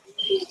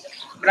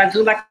 but I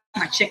do like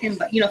my chicken.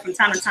 But you know, from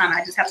time to time,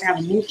 I just have to have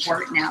a mood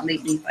for it now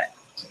lately. But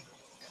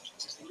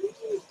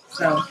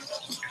so,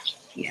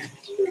 yeah.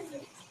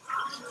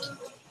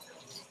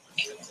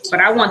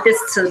 But I want this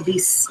to be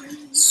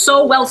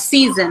so well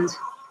seasoned.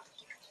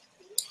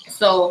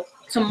 So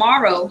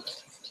tomorrow,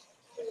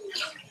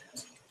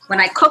 when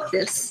I cook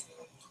this,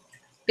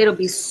 it'll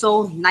be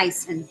so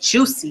nice and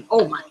juicy.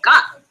 Oh my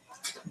God!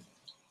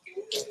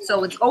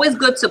 So it's always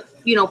good to,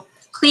 you know,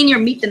 clean your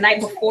meat the night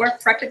before,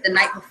 prep it the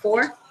night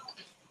before,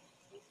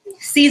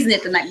 season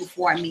it the night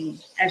before, I mean,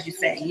 as you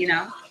say, you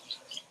know.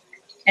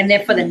 And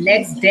then for the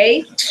next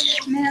day,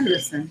 man,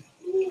 listen.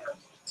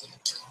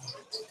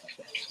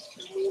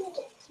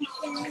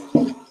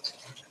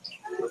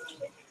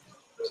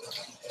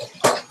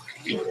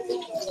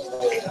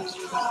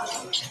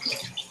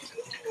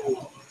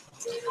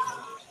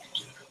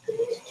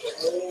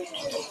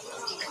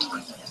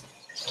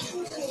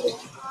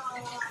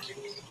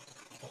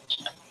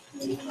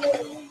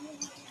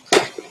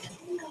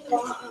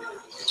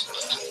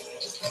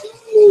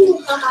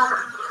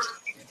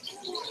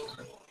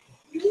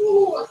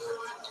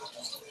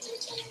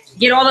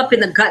 Get all up in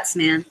the guts,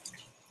 man.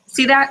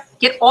 See that?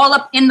 Get all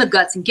up in the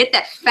guts and get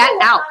that fat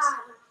out.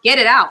 Get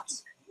it out.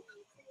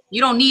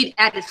 You don't need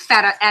added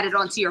fat added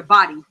onto your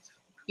body.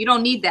 You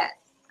don't need that.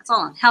 That's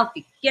all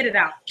unhealthy. Get it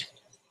out.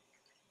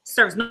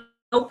 Serves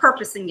no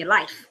purpose in your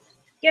life.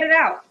 Get it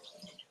out.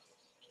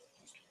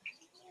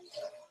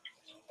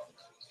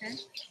 Okay.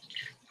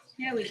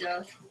 Here we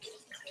go.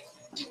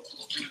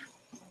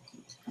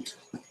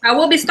 I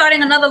will be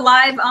starting another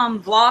live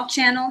vlog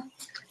channel.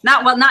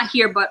 Not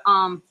here, but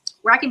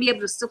where I can be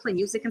able to still play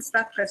music and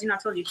stuff, because, you know, I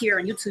told you here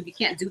on YouTube you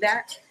can't do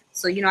that.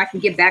 So, you know, I can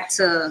get back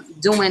to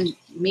doing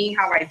me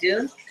how I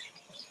do.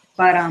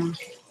 But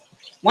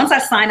once I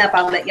sign up,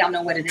 I'll let y'all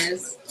know what it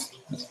is,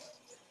 so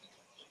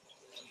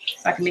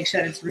I can make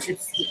sure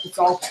it's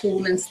all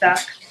cool and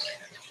stuff.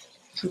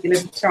 We can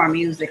listen to our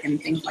music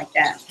and things like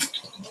that.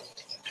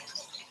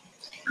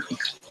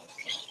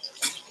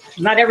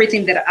 Not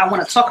everything that I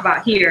want to talk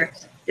about here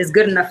is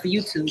good enough for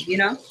YouTube, you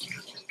know?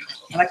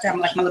 I like to have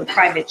like my little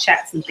private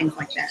chats and things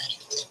like that.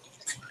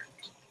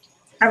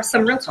 Have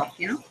some real talk,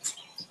 you know?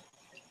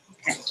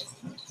 Okay.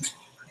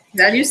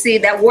 As you see,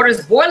 that water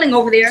is boiling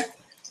over there.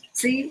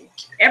 See,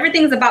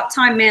 everything's about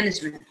time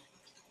management.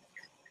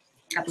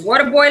 Got the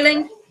water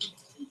boiling,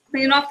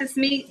 cleaning off this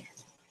meat.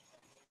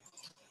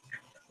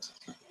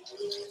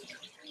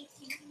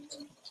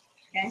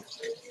 Okay.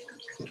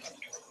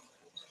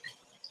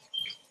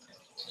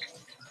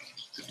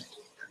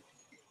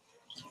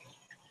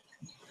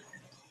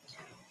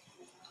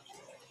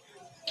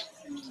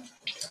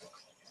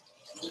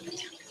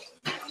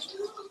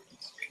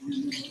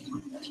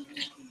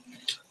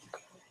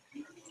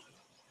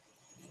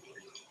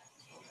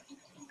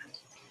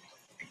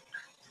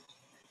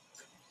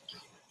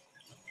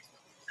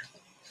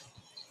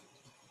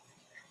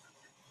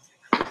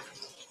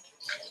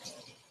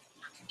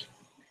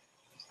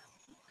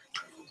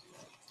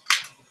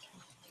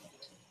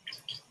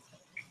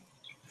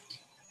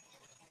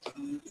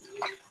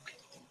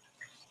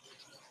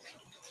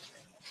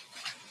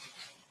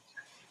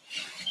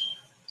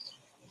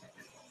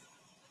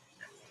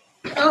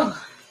 Oh,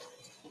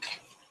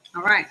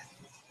 all right.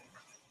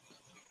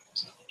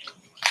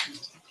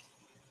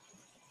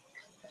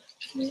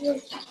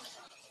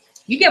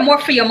 You get more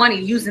for your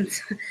money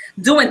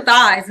doing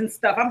thighs and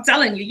stuff. I'm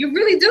telling you, you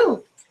really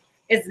do.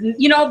 It's,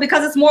 you know,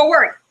 because it's more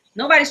work.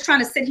 Nobody's trying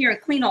to sit here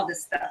and clean all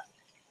this stuff.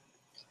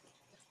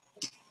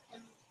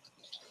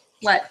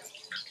 What?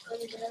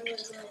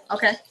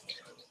 Okay.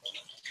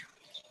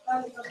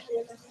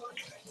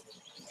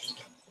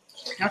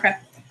 Okay.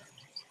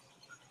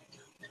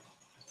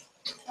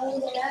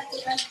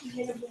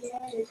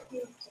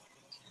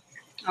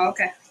 Oh,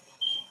 okay.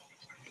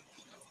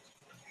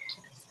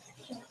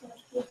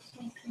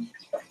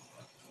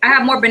 I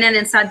have more banana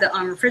inside the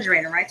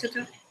refrigerator, right,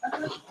 Tutu?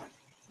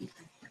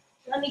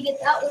 Let me get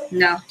that one.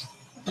 No.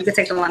 You can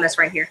take the one that's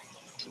right here.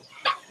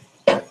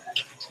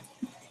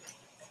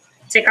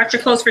 Take out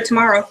your clothes for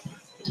tomorrow.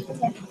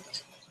 Okay.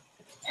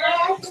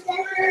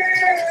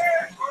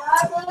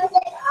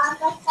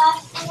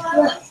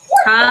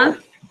 Huh?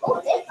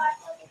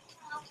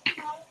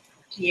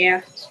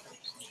 Yeah.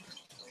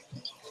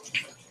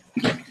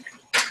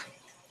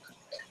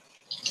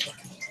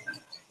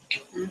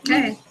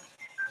 Okay.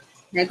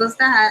 There goes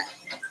that.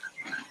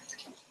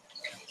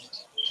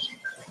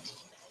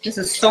 This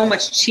is so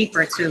much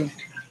cheaper too.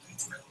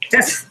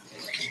 Just,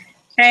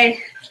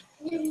 hey,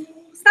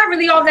 it's not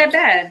really all that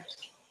bad.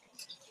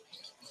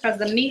 Because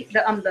the meat,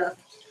 the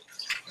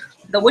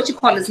what you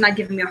call it is not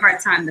giving me a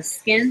hard time. The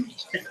skin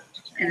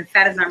and the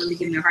fat is not really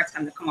giving me a hard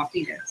time to come off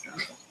either. So.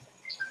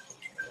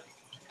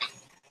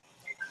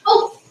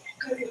 Oh,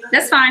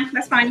 That's fine.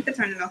 That's fine. You can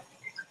turn it off.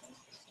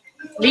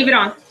 Leave it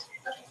on.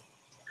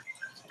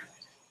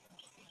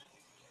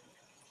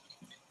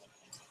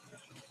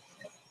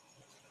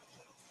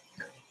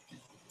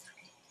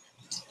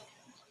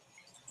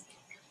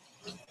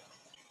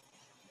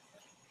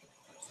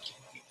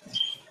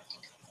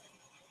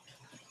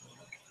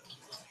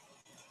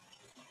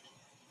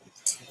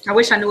 I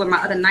wish I knew where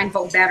my other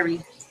 9-volt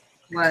battery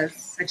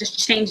was. I just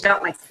changed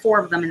out like 4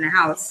 of them in the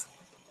house.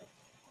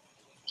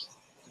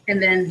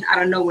 And then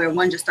out of nowhere,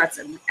 one just starts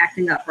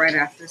acting up right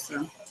after.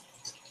 So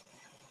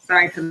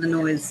sorry for the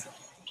noise.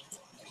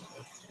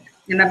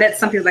 And I bet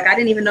some people are like, I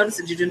didn't even notice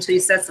it, Juju, until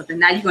you said something.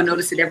 Now you're going to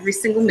notice it every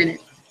single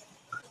minute.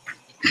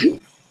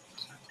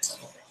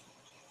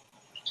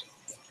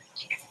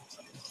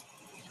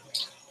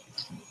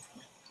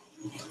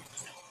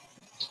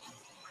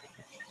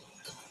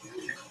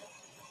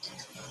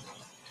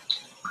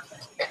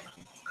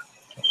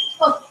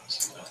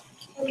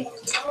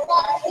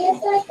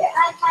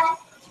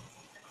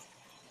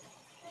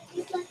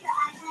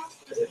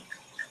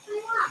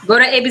 Go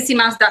to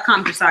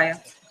abcmouse.com, Josiah.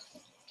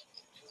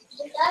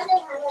 I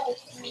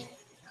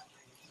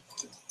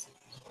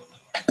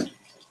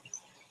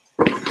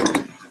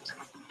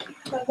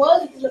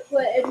was going to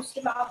put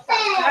ABC Mouse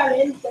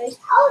in place.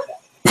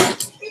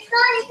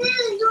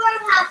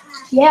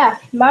 Yeah,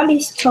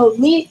 Mommy's told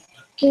me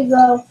to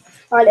go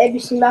on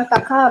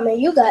abcmouse.com,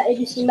 and you got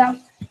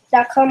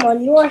abcmouse.com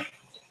on your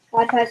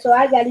iPad, so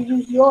I gotta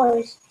use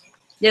yours.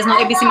 There's no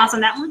ABC Mouse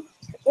on that one?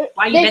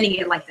 Why are you bending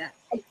it like that?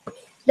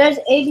 There's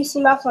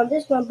ABC Mouse on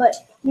this one, but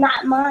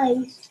not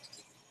mine.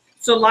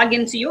 So log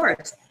into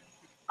yours.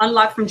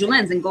 Unlock from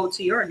Julien's and go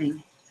to your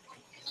name.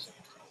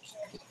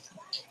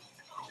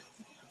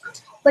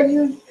 What do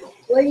you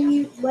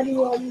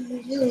want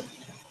me to do?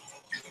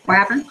 What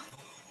happened?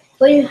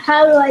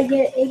 How do I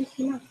get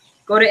ABC Mouse?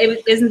 Go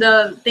to, isn't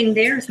the thing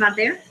there? It's not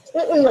there?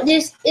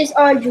 This is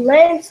on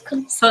Julien's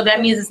computer. So that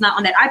means it's not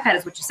on that iPad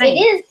is what you're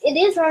saying. It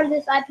is on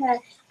this iPad.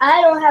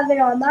 I don't have it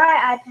on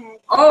my iPad.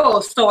 Oh,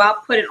 so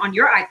I'll put it on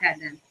your iPad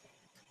then.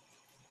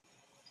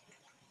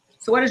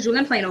 So what is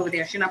Julien playing over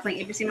there? She's not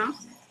playing ABC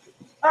Mouse?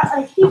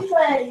 She's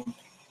playing.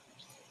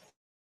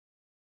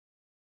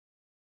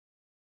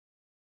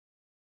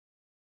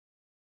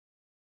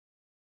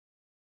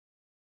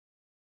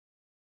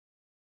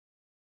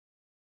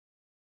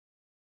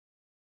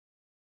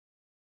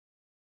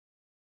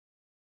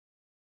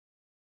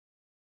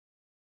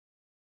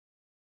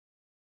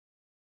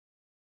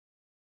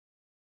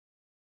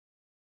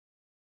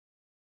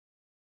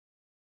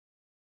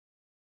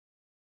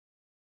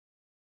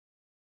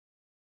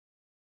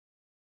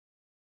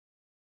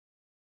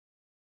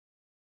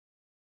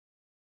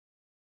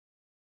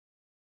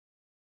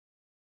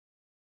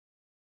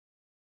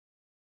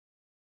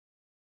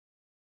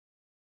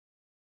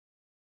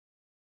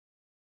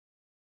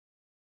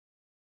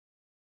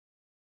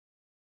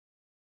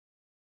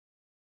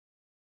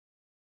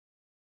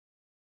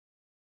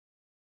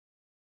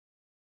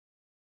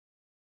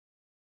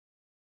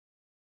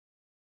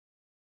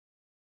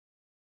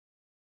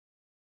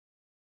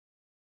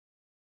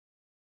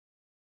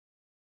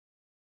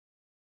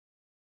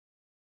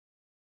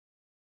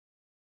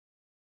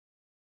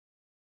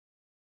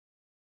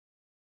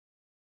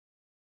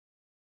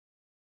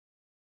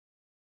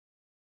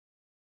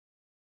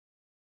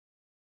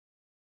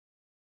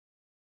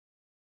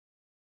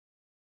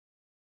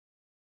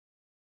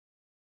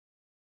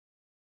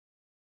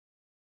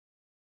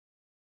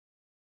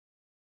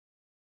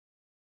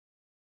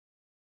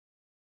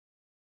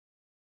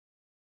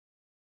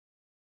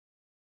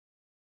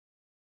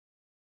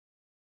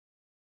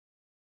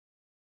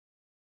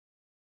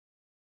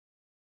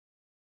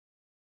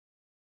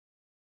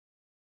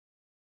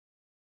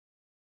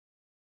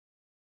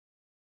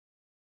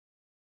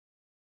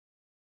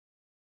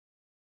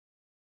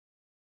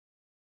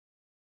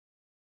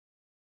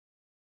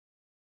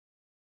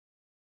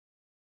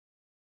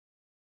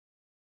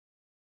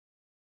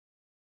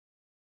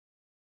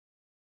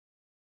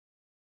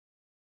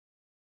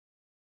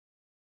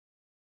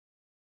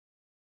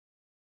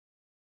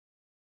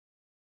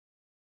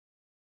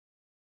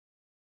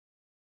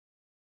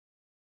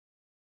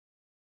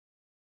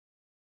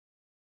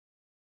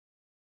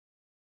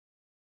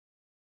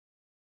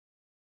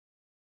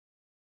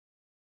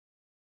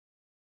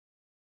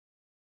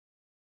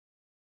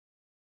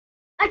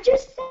 I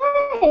just said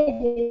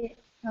it.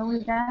 Are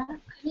we back?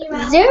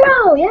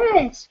 0,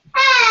 yes.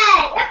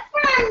 Hey, that's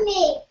from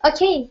me.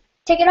 Okay,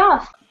 take it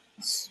off.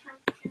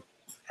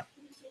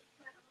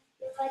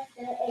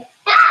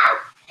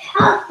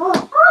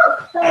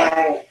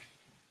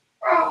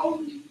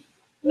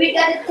 We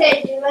gotta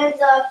take the lens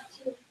off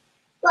too.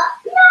 What?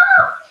 No.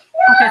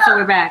 Okay, so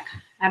we're back.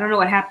 I don't know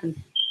what happened.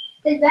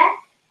 Is that?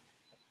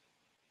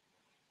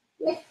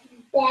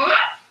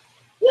 That?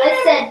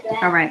 I said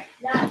that. All right.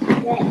 Not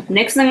that.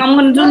 Next thing I'm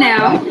going to do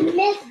now,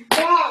 Miss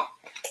that.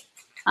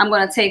 I'm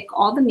going to take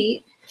all the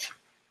meat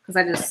because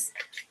I just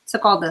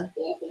took all the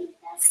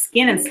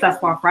skin and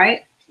stuff off,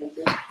 right?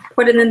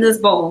 Put it in this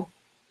bowl.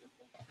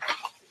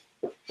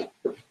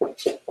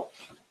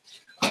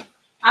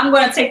 I'm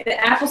going to take the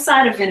apple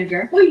cider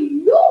vinegar.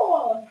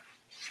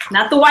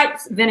 Not the white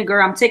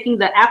vinegar. I'm taking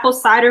the apple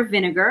cider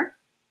vinegar.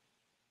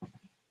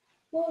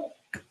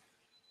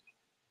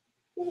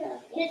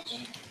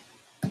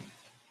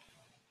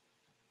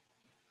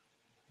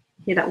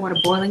 Hear that water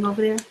boiling over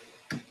there?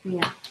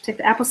 Yeah. Take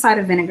the apple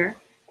cider vinegar.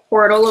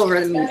 Pour it all over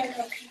the meat.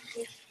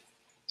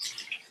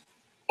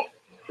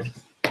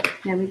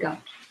 There we go.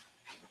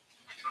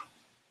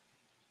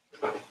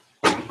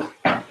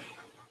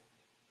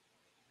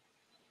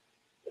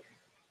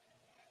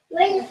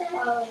 Wait a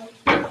second.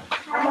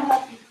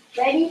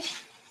 Ready,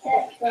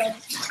 set, go.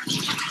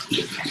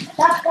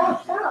 Stop.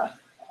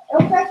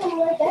 Don't press them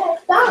like that.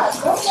 Stop.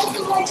 Don't press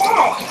them like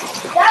that.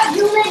 Stop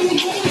doing it. You're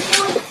getting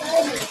too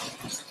excited.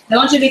 I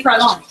want you to be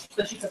prolonged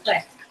so she can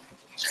play.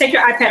 Take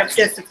your iPad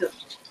upstairs, Tutu.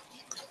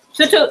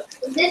 Tutu.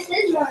 This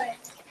is mine.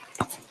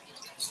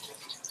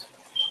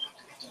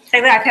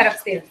 Take the iPad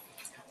upstairs.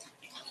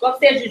 Go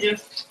upstairs, Juju.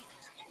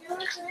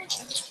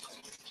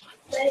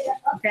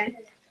 Okay.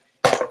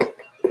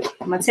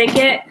 I'm going to take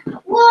it.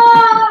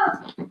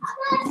 Whoa!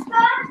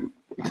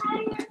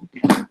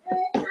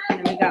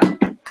 There we go.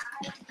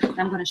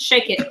 I'm going to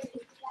shake it.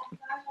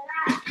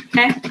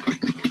 Okay?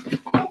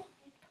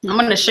 I'm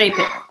going to shape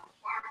it.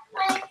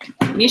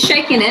 You're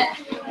shaking it.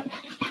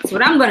 That's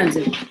what I'm going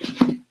to do.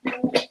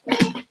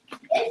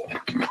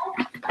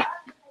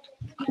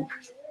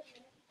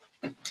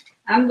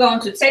 I'm going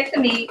to take the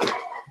meat.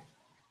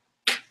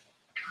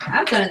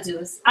 I'm going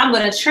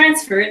to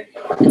transfer it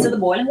into the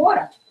boiling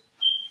water.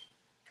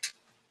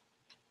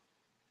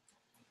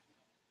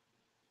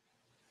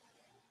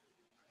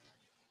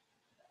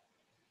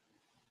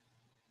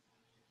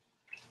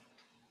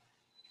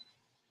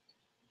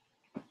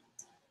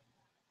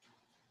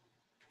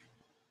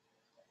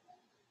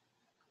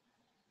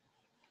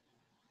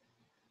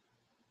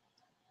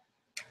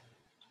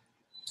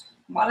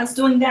 While it's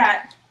doing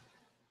that,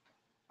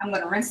 I'm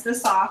going to rinse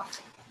this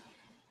off,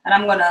 and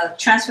I'm going to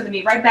transfer the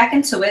meat right back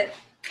into it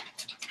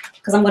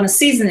because I'm going to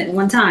season it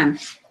one time.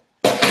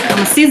 I'm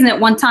going to season it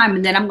one time,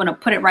 and then I'm going to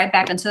put it right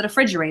back into the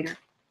refrigerator.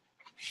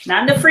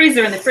 Not in the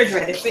freezer, in the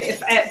refrigerator.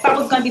 If I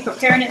was going to be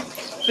preparing it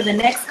for the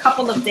next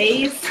couple of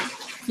days,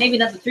 maybe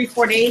another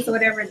 3-4 days or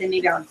whatever, then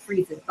maybe I would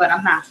freeze it, but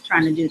I'm not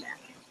trying to do that.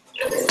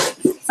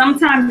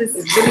 Sometimes this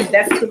is really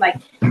best to,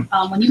 like,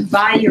 when you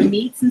buy your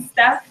meats and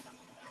stuff,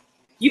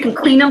 you can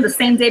clean them the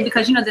same day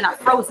because, you know, they're not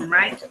frozen,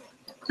 right?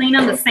 Clean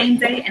them the same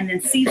day and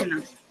then season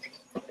them.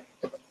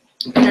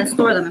 And then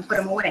store them and put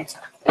them away.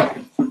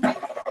 Okay.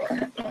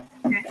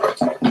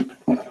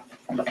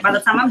 By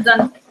the time I'm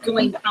done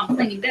doing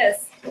cleaning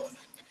this,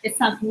 it's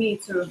time for me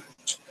to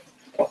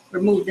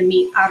remove the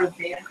meat out of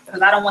there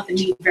because I don't want the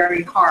meat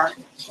very hard.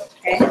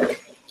 Okay?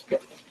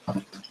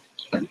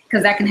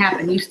 Because that can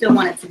happen. You still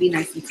want it to be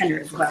nice and tender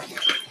as well.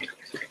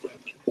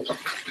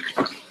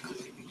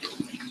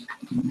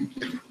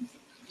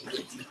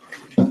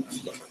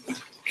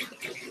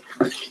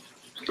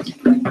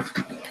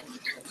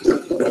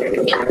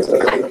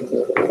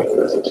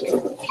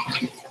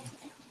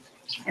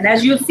 And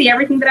as you'll see,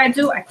 everything that I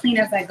do, I clean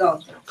as I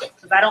go.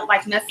 Because I don't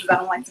like messes. I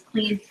don't like to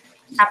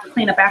have to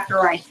clean up after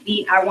I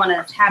eat. I want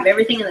to have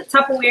everything in the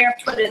Tupperware,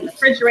 put it in the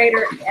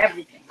refrigerator,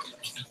 everything.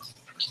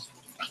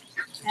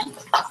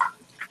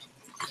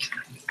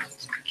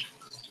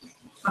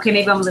 Okay,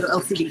 maybe I'm a little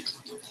OCD.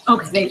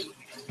 Okay, maybe.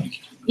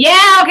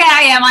 Yeah, okay,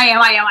 I am.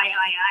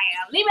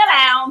 Leave me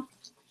alone.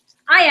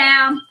 I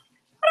am.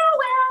 Oh,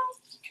 well.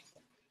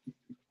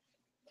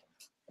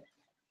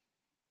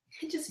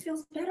 It just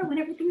feels better when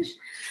everything is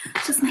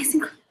just nice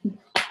and clean.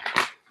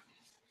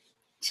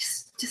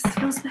 Just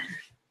feels better.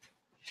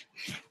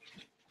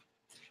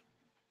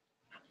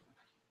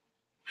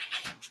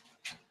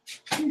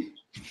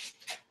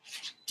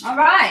 All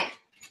right.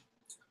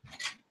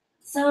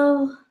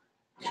 So,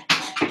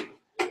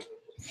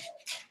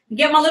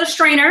 get my little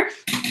strainer,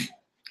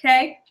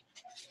 okay?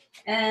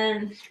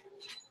 And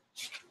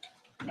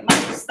get my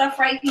little stuff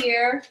right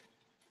here.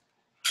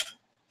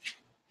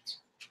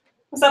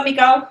 What's up,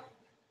 Miko?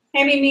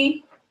 Hey,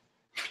 Mimi.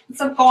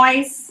 What's up,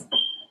 guys?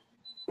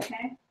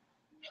 Okay.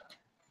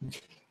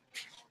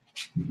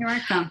 Here I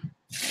come.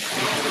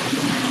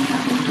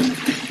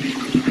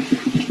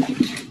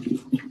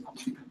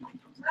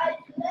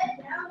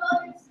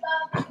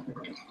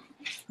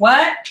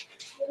 What?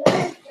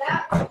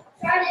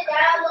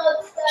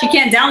 She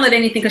can't download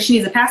anything because she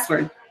needs a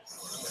password.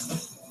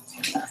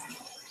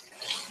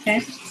 Okay.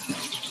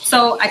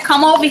 So I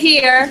come over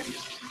here.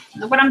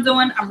 Look what I'm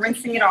doing. I'm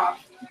rinsing it off.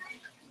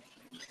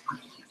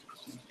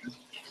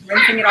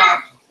 Rinsing it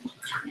off.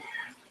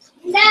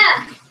 No.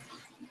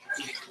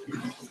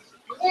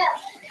 No.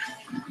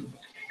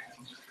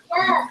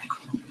 No.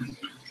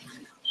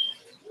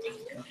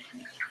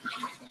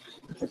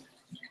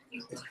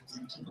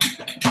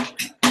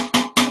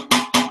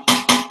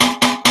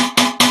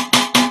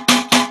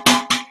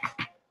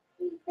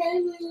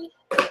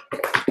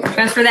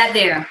 Transfer that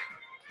there.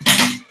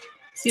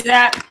 See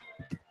that?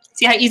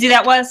 See how easy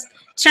that was?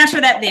 Transfer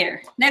that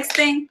there. Next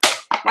thing,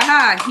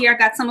 aha, here I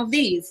got some of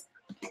these.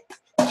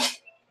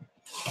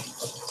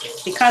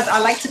 Because I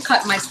like to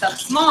cut my stuff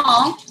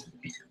small,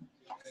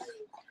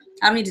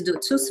 I don't need to do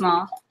it too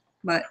small,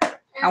 but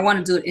I want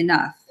to do it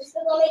enough.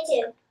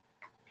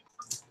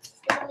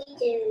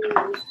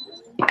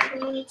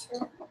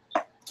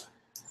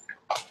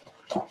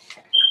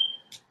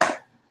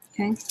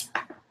 Okay.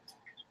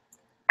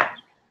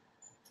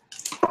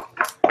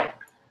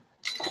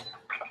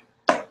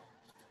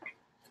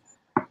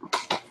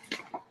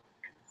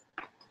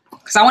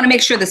 Because I want to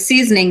make sure the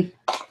seasoning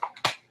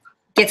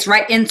gets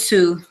right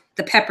into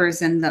the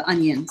peppers and the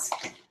onions.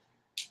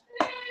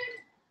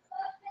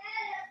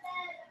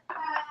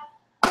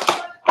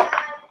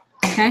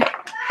 Okay,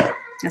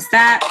 that's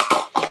that.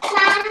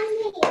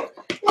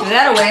 Put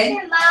that away.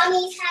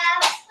 Mommy's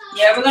house.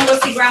 Yeah, we're gonna go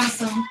see Grandma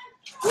soon.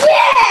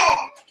 Yeah,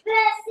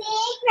 we'll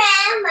see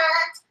Grandma.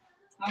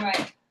 All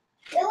right.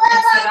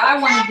 Next that I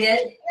want to get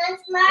is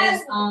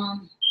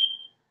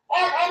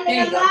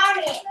there you go.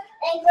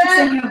 It's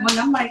in here, but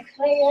I'm like,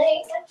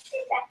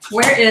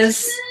 where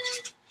is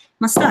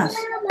my stuff?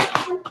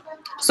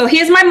 So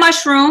here's my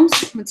mushrooms.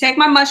 I'm gonna take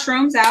my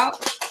mushrooms out.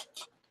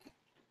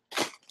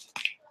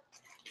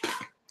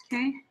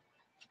 Okay.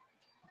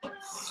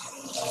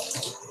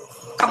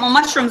 Cut my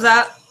mushrooms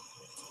up.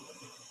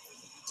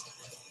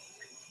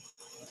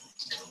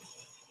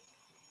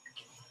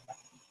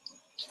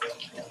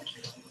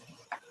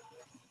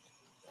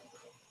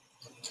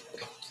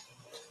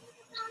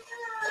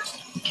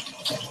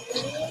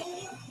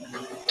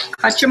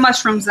 Cut your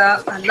mushrooms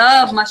up. I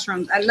love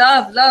mushrooms. I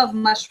love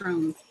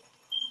mushrooms.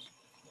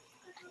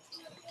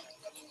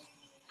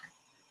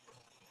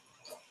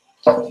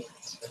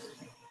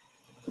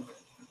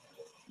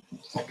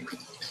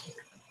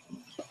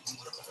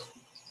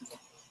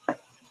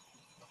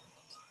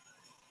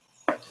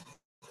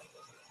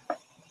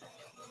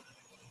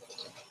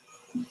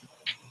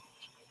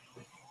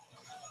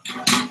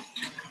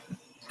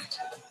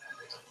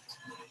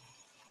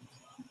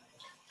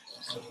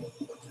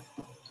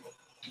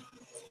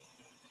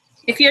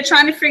 If you're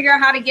trying to figure out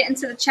how to get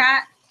into the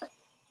chat,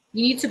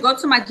 you need to go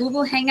to my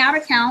Google Hangout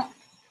account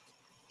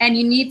and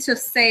you need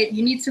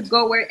to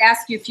go where it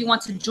asks you if you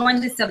want to join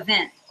this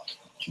event.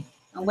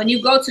 And when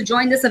you go to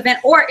join this event,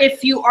 or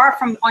if you are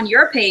on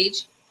your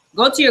page,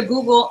 go to your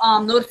Google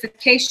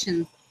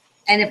notifications.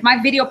 And if my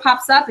video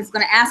pops up, it's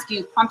going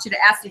to prompt you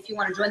to ask you if you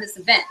want to join this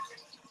event.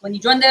 When you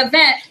join the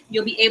event,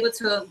 you'll be able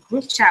to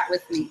group chat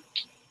with me.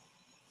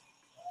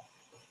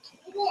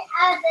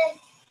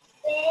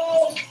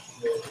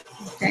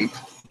 Okay.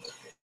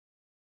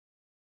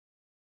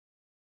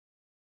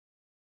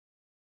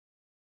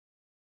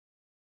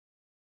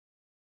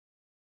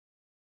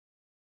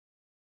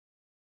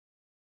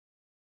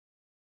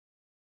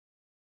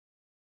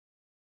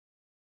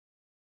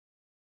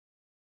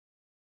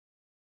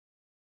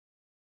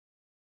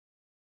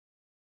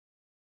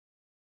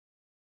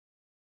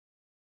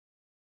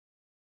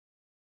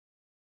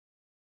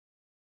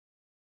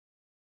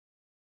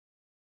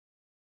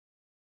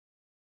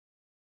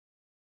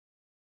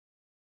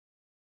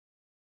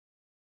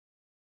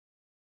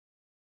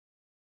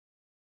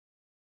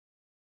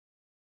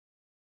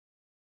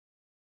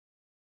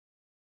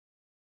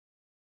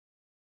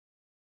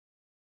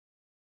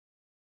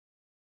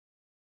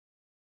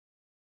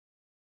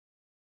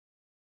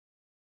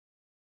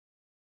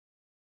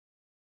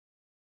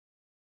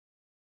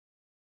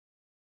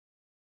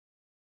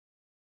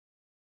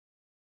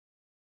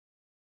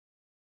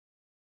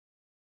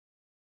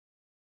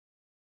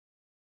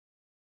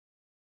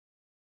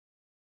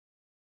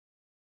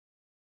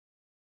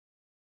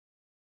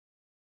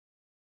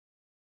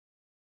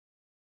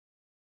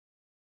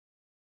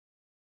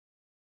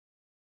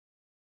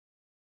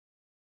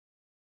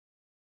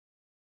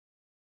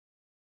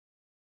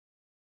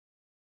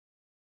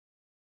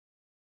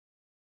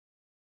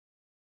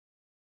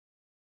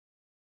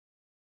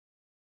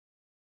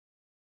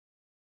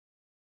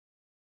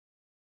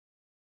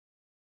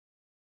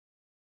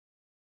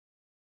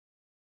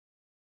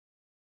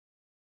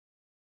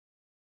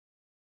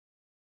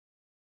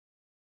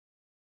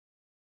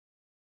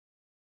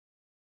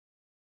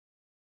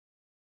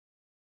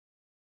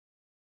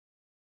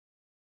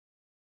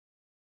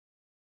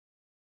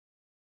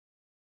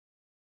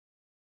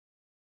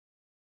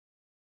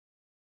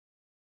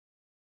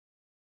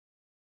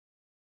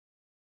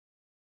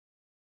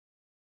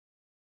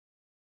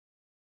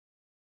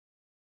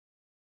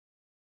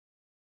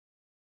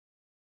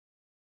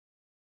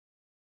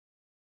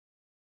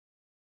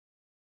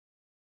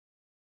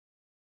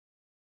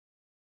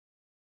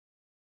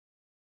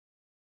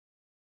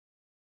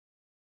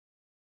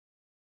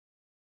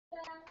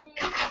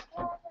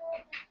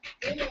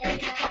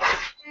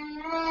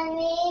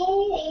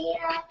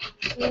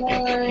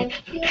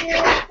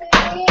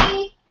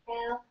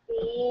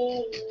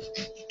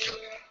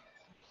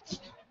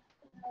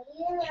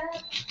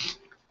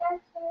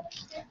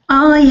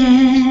 Oh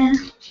yeah.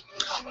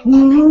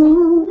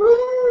 Ooh,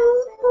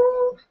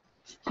 ooh,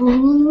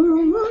 ooh.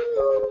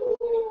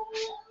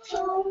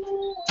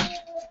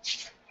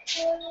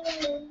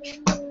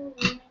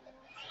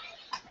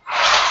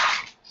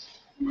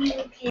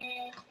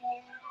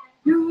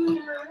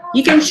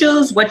 You can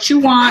choose what you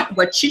want,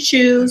 what you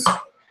choose,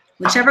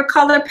 whichever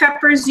color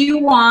peppers you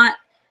want.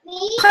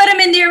 Put them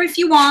in there if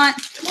you want.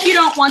 If you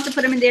don't want to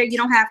put them in there, you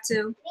don't have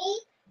to.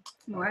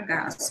 Oh, I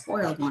got a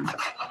spoiled one.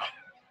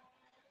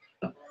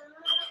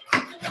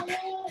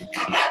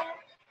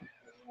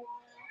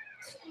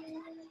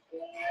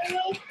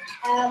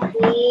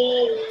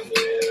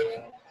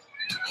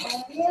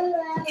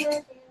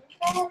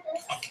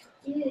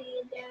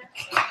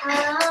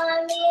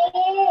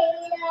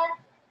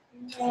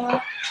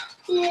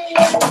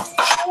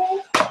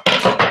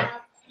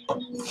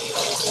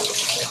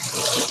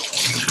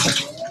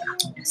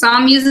 So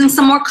I'm using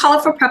some more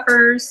colorful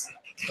peppers.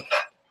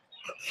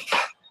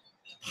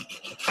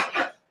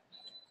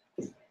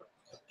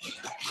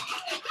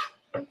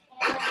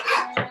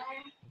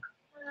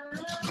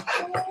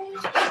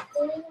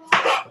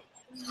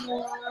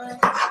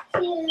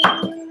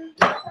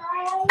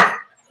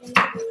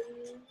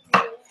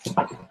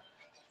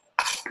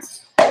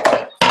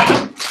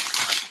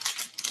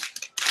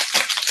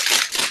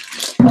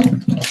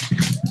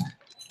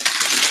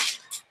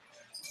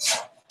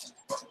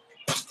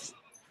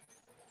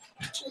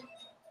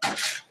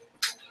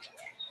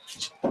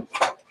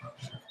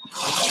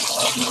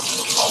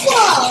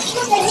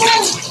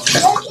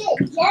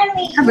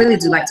 I really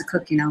do like to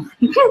cook, you know.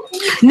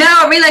 No,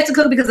 I really like to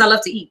cook because I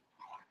love to eat.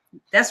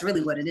 That's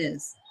really what it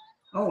is.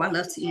 Oh, I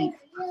love to eat.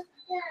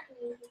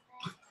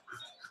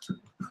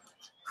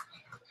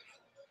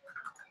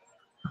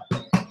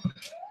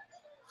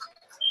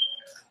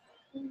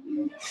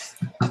 Whoa.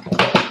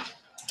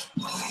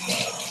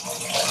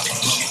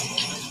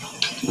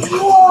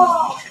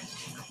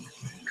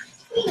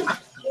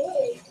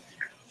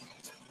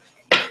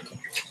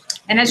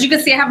 And as you can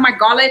see, I have my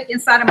garlic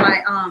inside of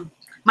my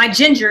my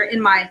ginger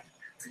in my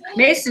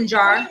mason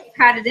jar.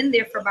 Had it in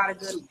there for about a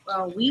good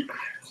week,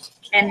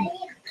 and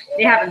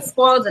they haven't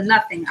spoiled or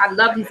nothing. I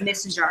love these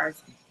mason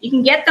jars. You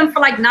can get them for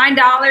like $9, $10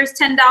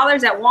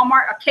 at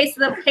Walmart. A case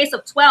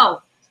of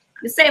 12.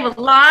 You save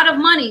a lot of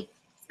money,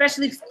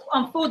 especially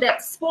on food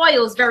that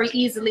spoils very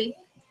easily.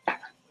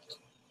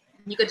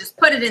 You could just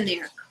put it in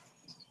there.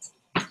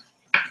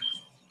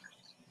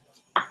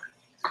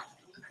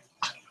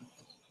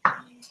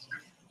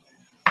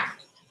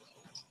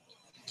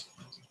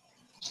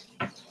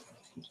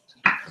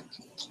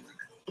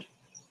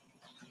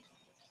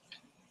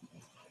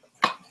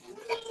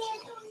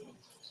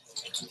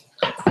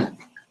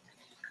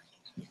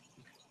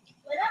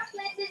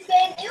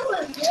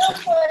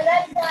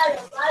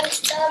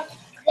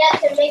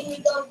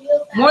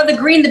 More the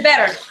green, the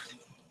better.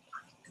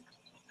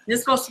 This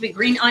is supposed to be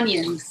green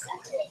onions.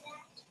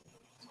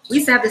 We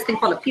used to have this thing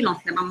called a pilon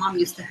that my mom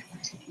used to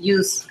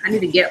use. I need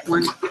to get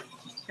one.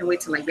 Can't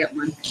wait till I get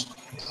one.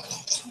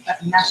 I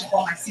can mash up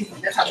all my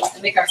seasoning. That's how we used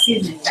to make our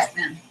seasoning back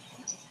then.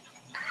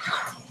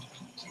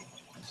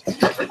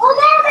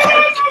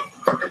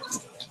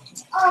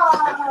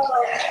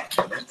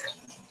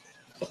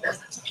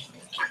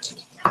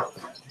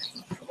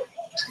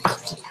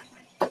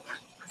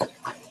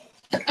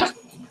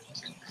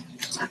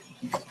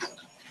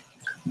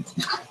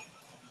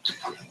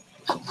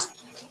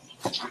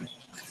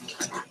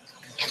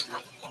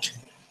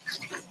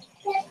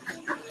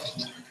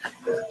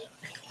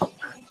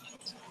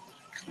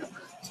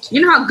 You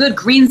know how good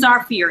greens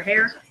are for your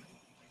hair?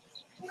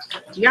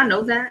 Do y'all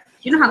know that?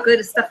 You know how good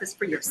this stuff is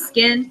for your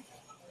skin?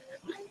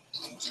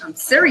 I'm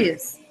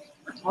serious.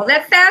 All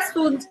that fast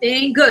food, it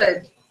ain't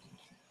good.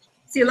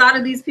 See a lot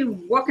of these people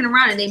walking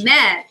around and they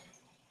mad.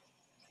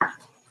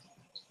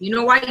 You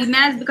know why you're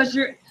mad? It's because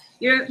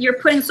you're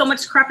putting so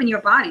much crap in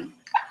your body.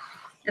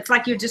 It's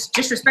like you're just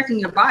disrespecting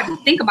your body.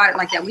 Think about it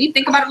like that. When you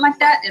think about it like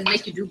that, it'll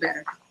make you do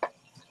better.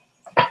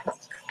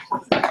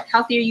 The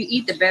healthier you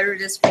eat, the better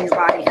it is for your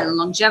body and the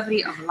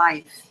longevity of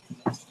life.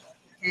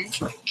 Okay?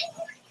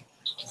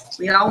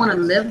 We all want to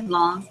live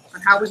long,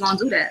 but how are we going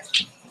to do that?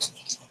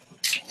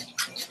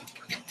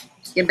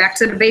 Get back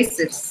to the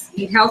basics.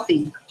 Eat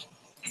healthy.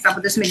 Stop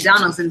with this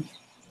McDonald's and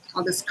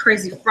all this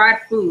crazy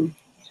fried food.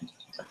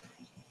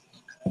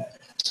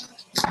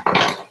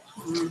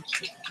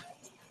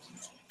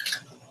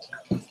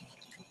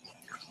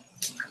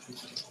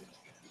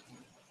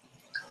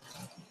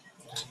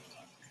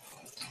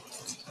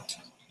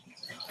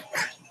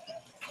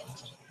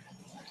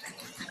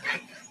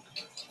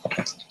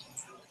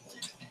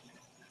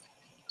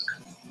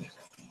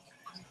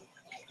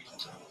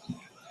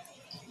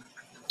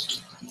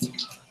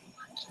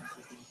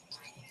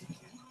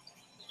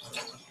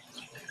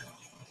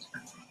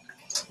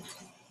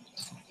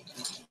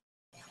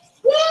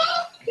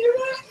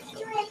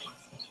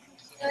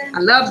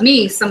 I love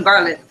me some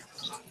garlic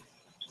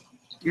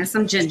and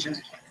some ginger.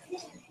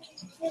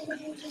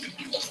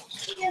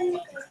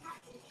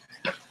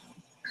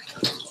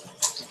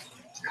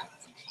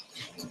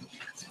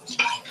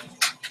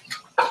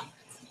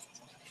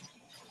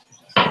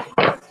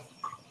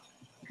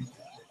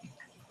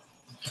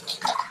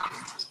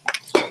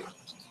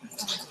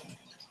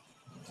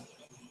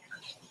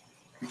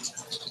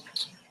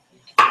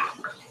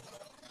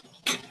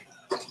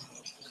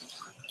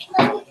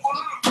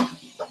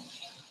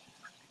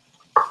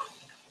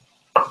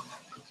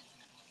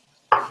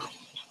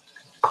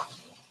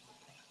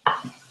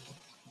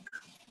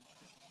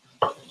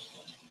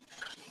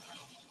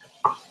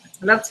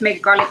 I love to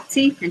make garlic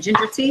tea and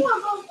ginger tea.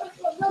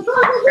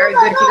 Very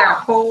good if you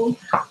got a cold,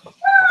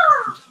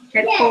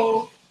 head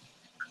cold,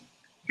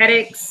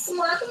 headaches,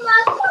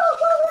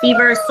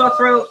 fever, sore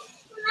throat,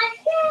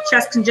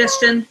 chest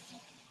congestion.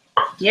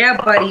 Yeah,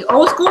 buddy.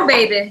 Old school,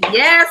 baby.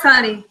 Yes,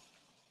 honey.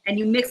 And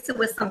you mix it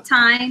with some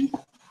thyme,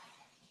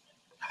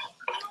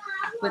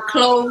 with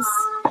cloves.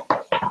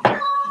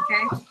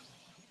 Okay.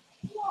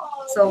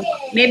 So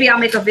maybe I'll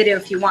make a video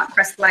if you want.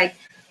 Press like.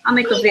 I'll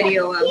make a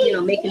video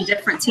of, making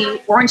different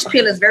tea. Orange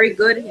peel is very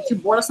good. If you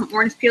boil some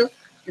orange peel,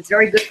 it's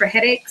very good for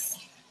headaches.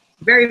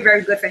 Very,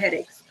 very good for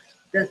headaches.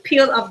 The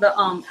peel of the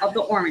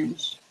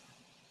orange,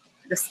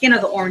 the skin of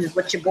the orange is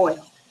what you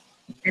boil.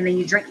 And then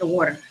you drink the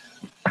water.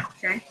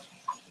 Okay?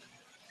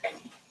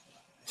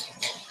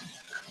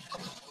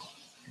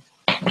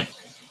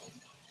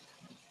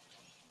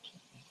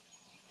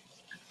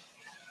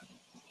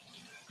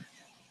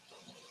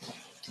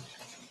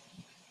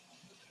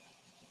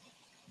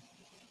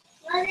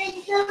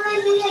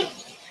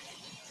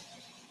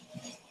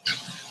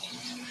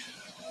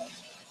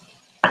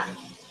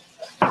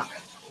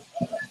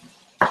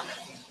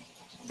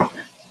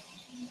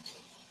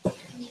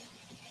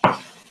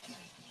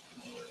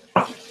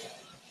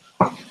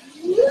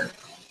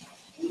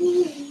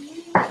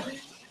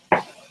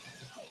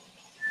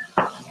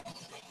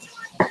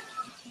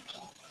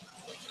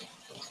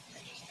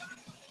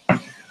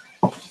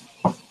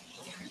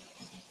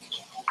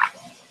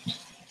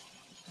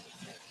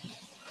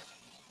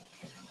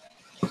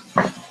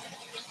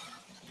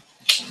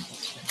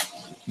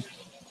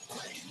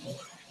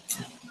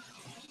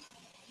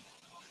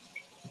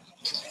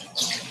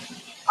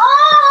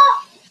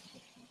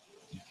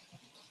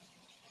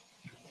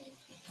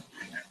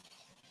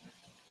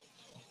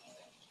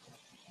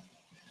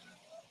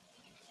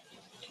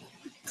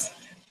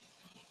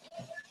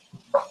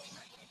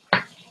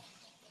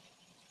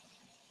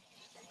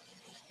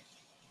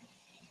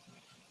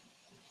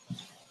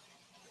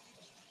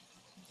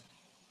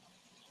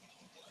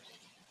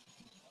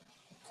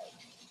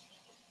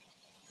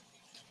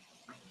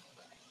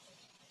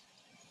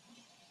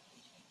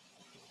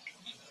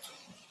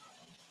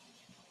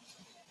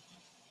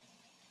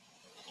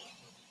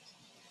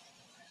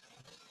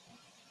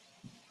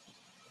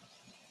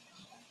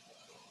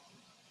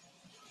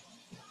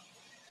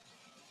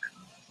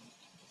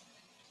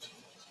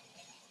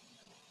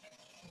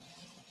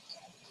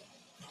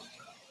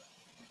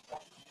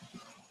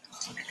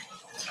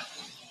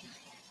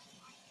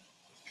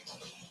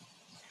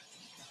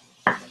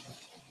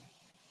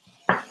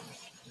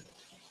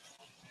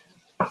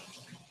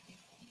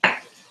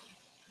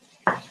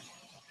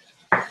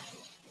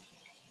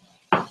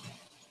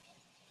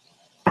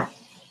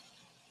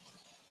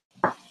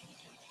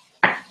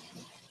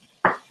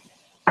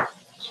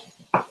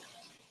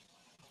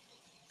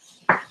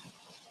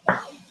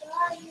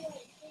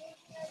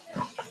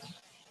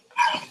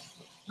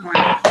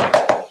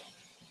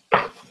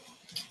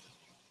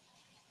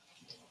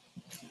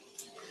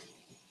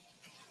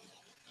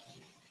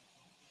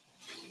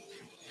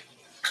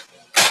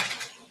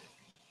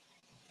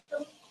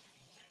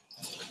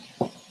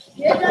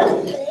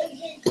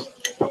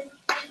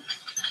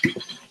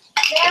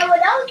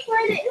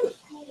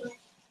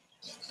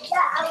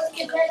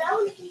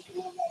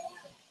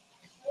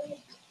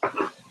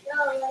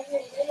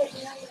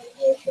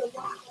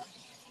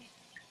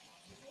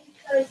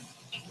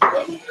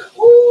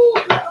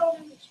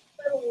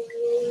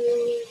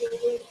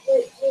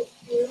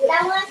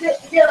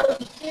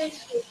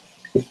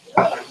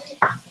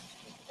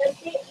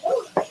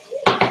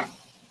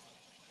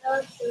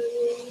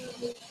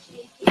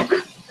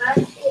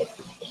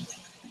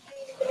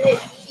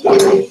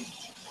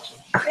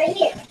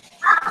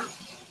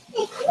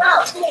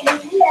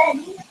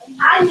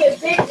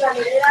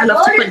 I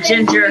love to put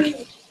ginger in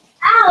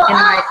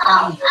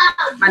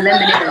my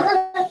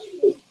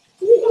lemonade.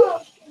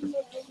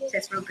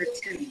 Tastes real good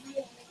too.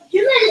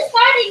 It's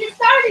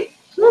starting.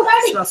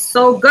 It smells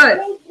so good.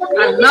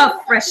 I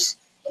love fresh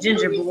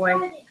ginger,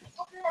 boy.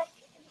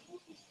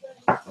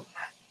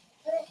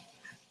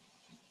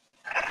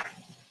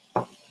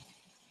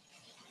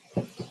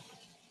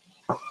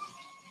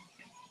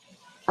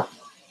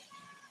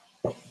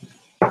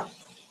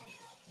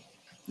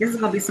 This is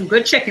gonna be some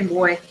good chicken,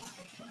 boy.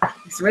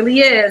 This really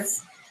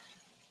is.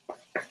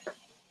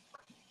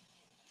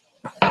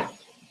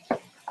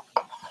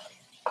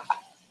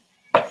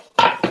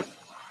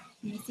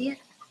 Can you see it?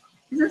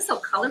 Isn't it so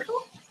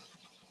colorful?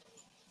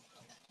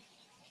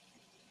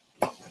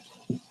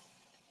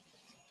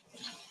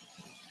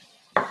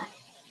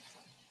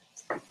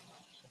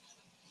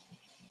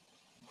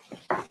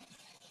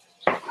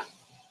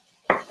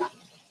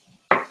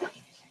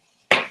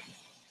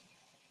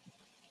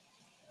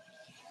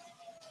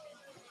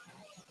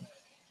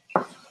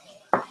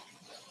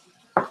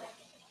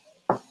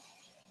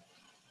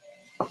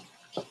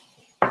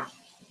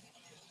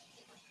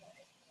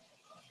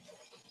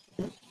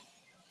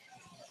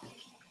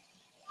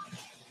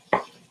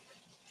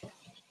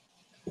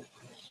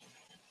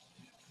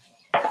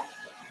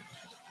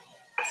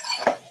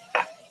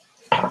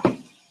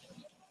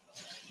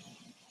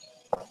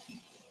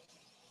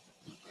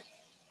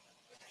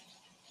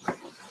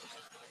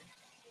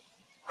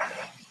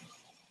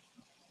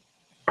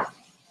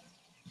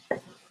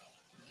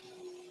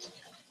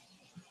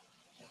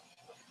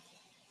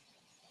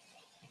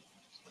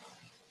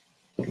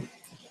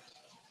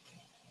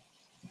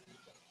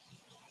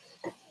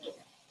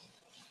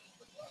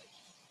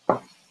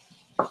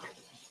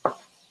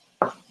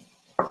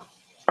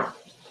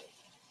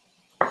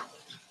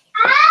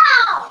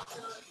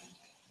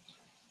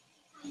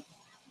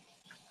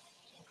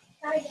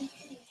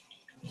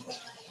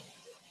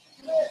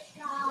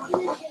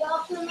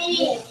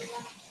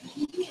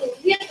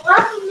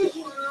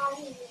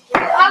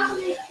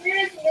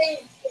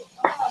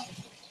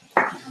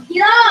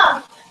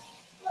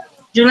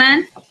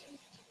 Julian,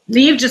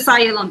 leave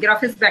Josiah alone. Get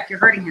off his back. You're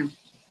hurting him.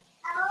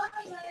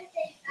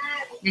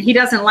 And he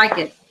doesn't like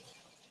it.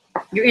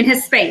 You're in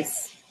his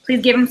space.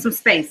 Please give him some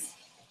space.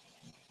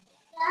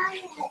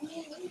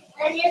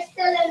 And you're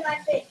still in my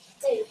face.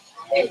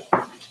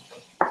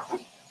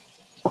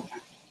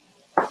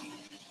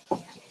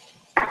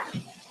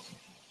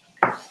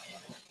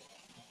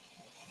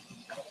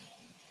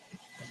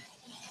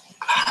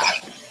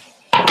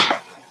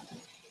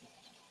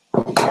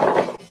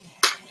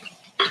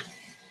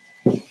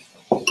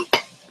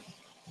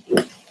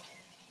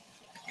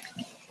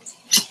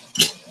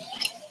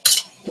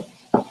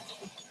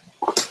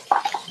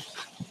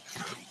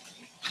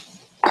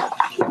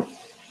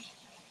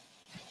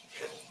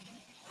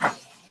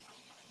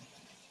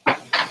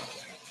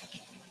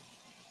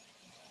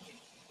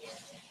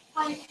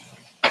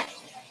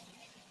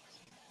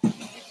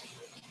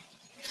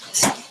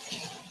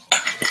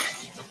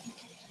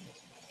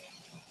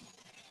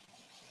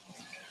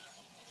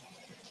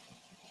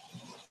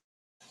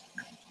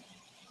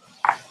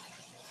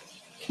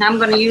 Now I'm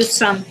going to use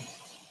some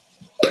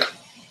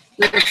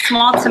little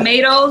small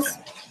tomatoes.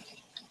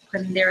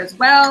 Put in there as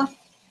well.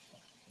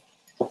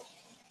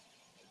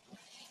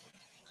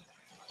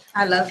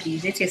 I love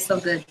these. They taste so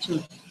good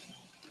too.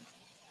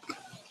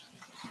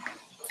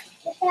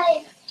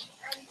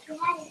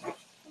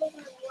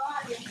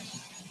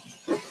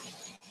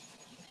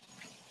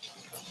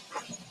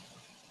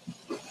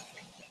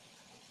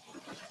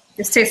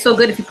 This tastes so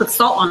good if you put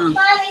salt on them.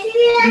 Mommy, do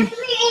we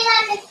actually eat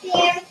on the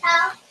stairs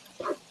house?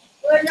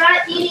 We're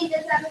not eating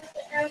this on the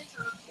stairs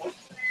house.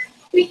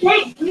 We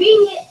can't bring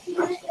it to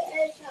the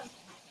stairs house.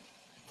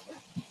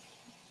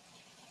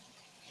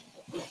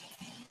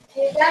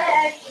 You gotta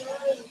actually.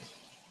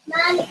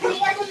 Mom, can we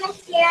get on the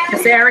stairs?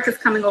 Mr. Eric is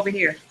coming over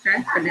here,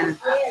 okay, for dinner.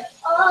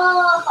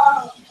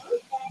 Oh,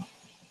 okay.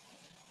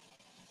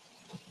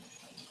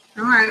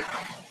 All right.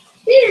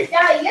 This is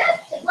not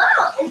yet.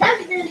 Wow, and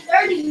that's been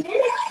 30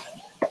 minutes.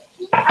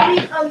 I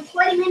mean,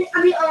 20 minutes. I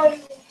mean,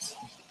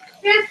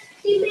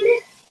 15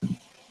 minutes.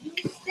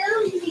 You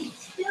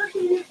still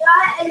can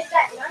die, and it's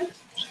at night.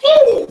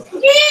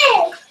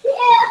 Yeah.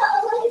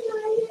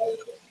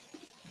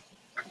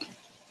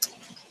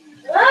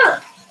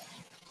 Oh.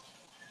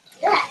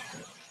 Yeah.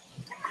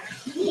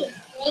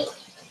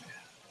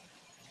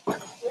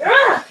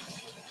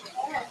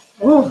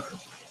 Ooh.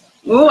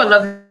 Oh, I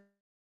love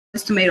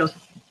this tomatoes.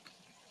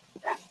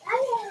 That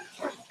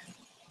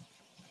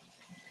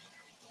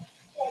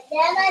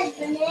like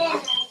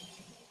banana.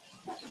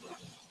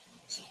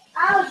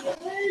 Oh,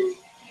 good.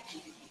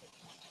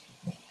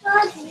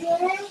 Oh,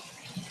 good.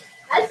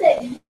 I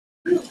said,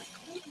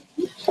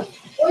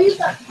 what you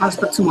got? I'll just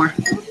put 2 more.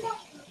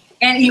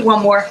 And eat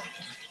 1 more.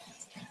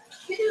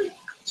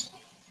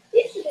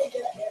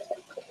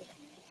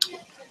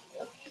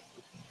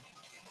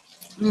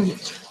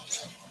 Mm.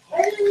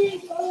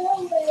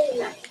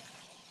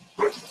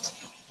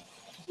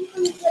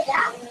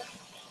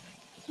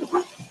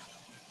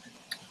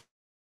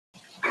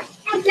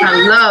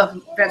 I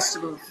love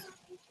vegetables.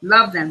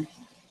 Love them.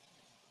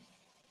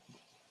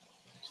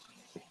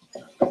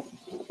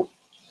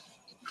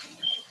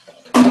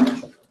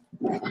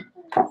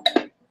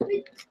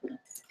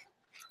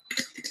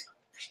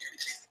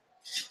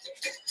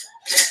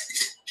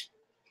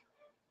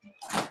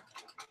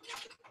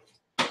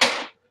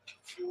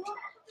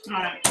 All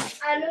right.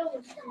 I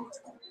know.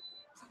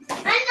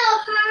 I know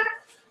her.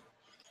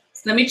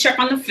 Let me check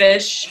on the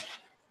fish.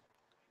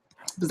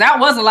 Because that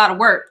was a lot of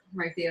work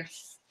right there.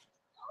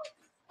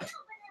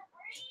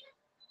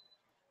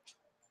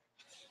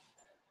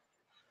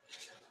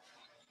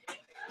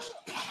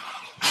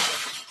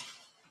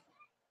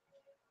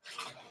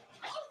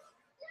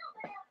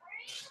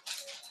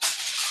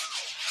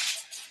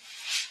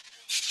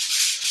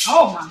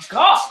 Oh my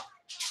God.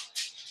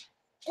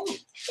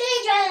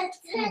 She's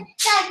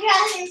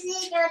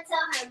gonna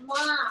tell her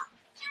mom.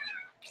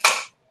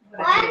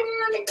 Why do you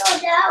want to go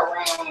that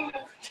way?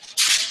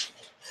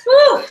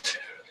 Whew.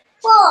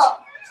 Full.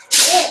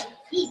 Yeah,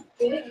 he's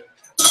big.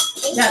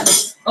 That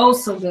looks oh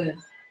so good.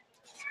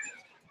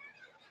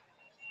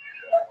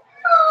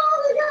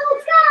 Oh no,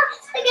 stop!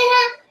 Look at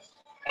her.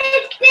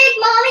 It's big,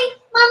 mommy.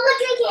 Mom,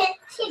 look at it.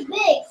 She's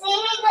big. See,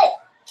 look.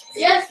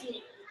 Just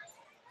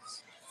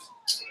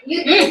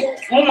you.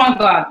 Oh my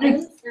God.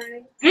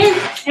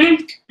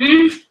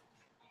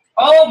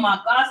 Oh my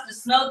gosh, the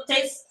smell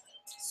tastes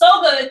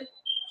so good.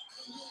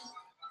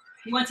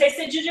 You want to taste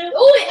it, Juju?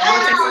 Oh,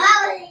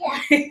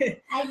 yeah.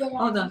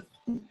 Hold on.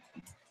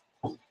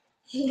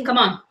 Come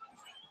on.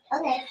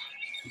 Okay.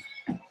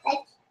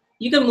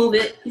 You can move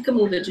it. You can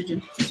move it, Juju.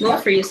 Move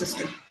it for your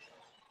sister.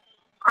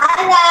 I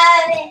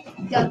got it.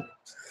 Go.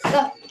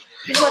 Go.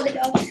 Before the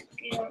dogs.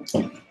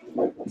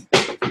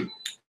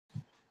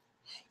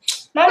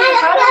 Mommy,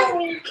 how do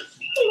we?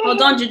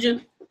 Hold on, Juju.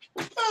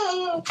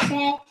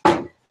 Okay.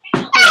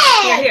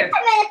 Here. I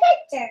made a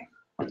picture.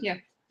 Here.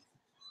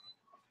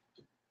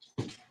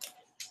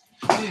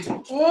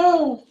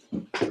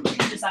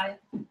 Josiah.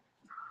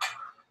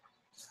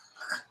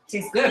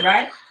 Tastes good,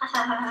 right?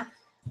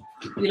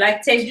 You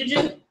like taste,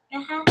 Juju?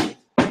 Mom,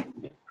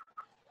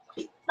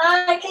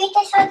 can you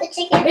just show the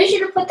chicken? We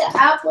should have put the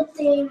apple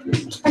thing.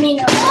 I mean,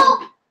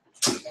 Oh!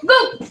 Go!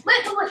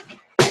 Wait.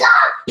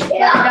 Stop!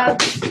 yeah.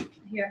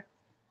 Here.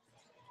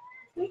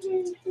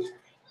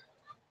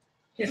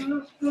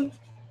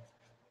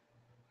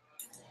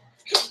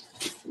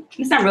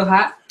 It's not real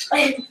hot.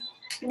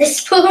 The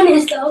spoon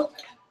is though.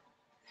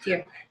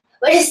 Here.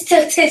 But it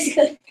still tastes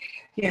good.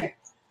 Here.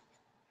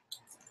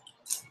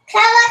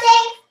 Can I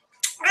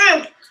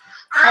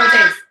How it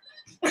taste?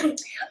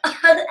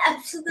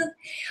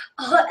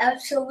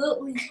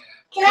 Absolutely.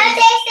 Can I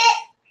taste it?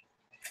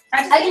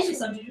 I just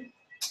some, Juju.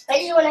 I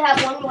just want to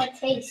have one more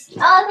taste.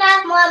 I'll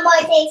have one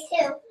more taste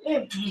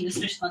too. This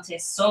fish is gonna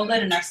taste so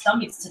good in our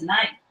stomachs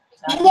tonight.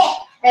 Yeah.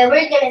 And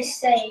we're gonna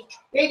say,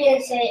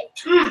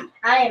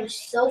 I am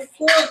so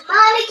full.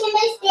 Mommy, can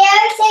Miss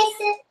Dare taste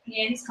it?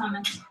 Yeah, he's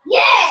coming.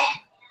 Yeah.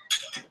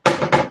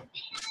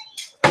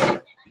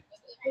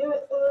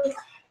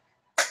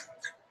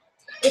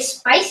 It's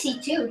spicy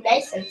too,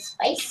 nice and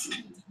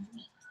spicy.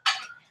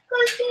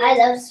 I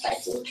love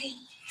spicy.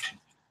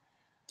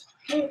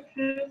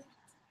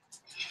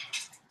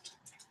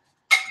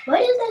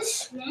 What is that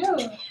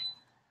smell?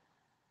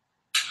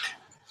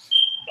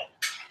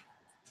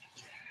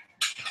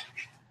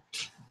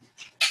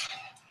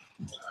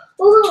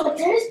 Ooh, a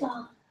tennis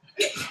ball.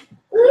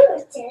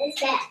 Ooh, tennis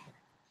bat.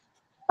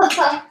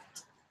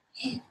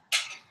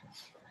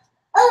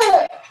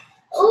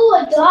 Ooh, a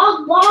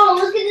dog ball.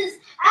 Look at this.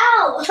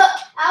 Ow.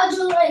 Ow,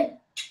 Julian.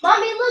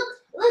 Mommy,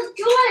 look,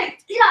 Julian.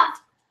 Get up.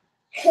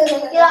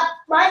 Get up.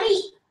 Mommy.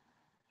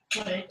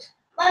 What?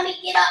 Mommy,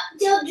 get up.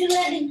 Tell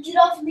Julian to get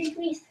off of me,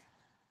 please.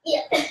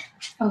 Yeah.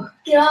 Oh.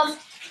 Get off.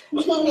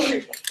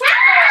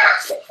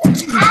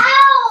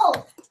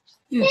 Ow!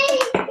 Hey, you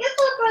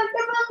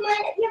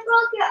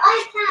broke your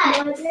iPad. No,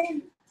 I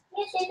didn't.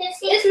 Yes, it is.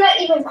 It's not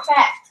even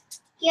cracked.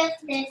 Yes,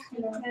 it is.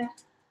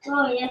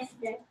 Oh, yes,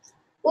 it is.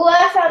 Oh,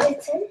 I found a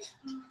tennis.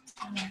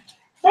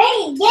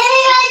 Wait, give me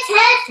my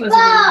tennis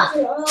ball.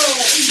 Oh, I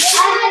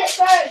had it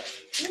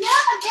first. No,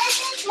 this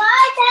is my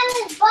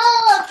tennis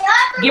ball.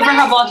 Give her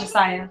her ball,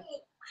 Josiah.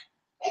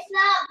 It's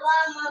not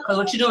ball, Mom. Because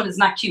what you're doing is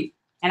not cute.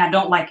 And I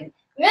don't like it.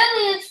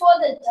 Really, it's for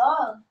the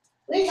dog.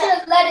 We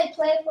should let it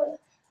play for.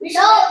 We should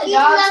No, let the you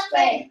dogs left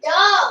play. the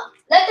dog.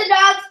 Let the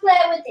dogs play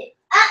with it.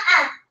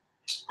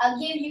 I'll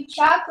give you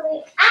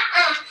chocolate.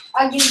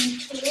 I'll give you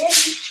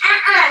candy.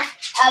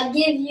 I'll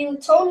give you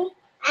Tony.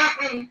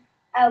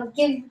 I'll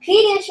give you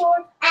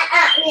Pediasure.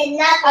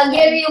 I'll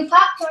give you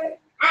Pop-Tart.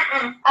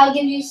 I'll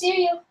give you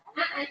cereal.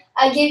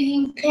 I'll give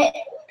you Pete.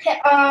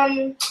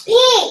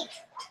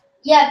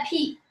 Yeah,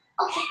 Pete.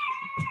 Okay.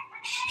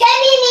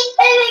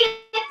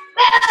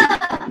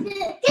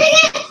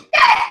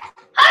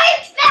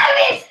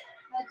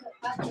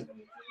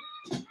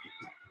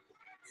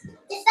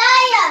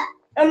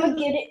 I'm gonna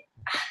get it.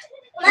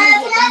 Mom,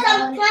 can I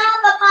have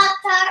a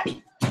Pop-Tart?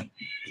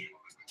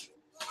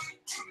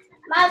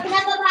 Mom, can I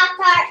have a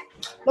Pop-Tart?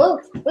 Oh,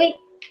 wait.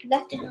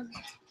 Left it on.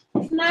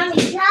 Mommy,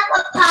 can I have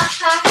a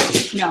Pop-Tart?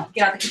 No,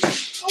 get out the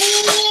kitchen.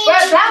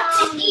 We're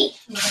about to eat.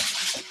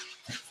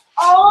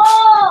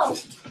 Oh,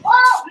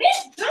 Miss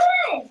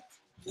Good.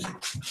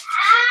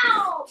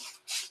 Ow.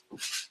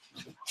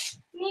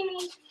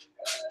 Mimi.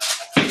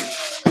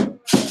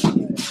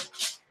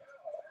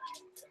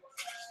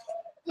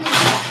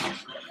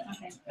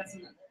 Okay, that's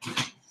enough.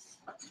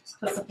 Let's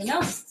put something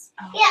else.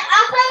 Yeah,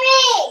 for me.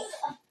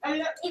 I'm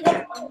not even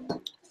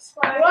on.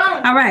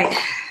 1, All right.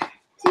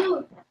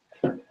 2.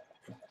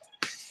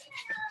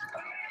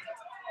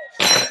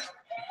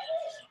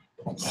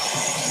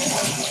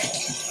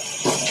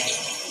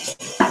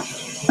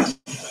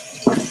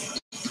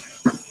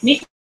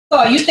 Nico,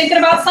 are you thinking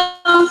about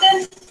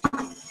something?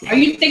 Are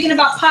you thinking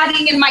about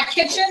pottying in my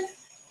kitchen?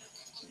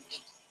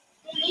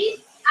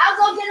 I'll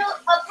go get a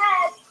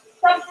pad.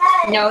 Some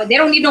pads. No, they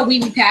don't need no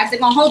wee-wee pads. They're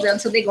going to hold them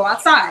until they go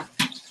outside.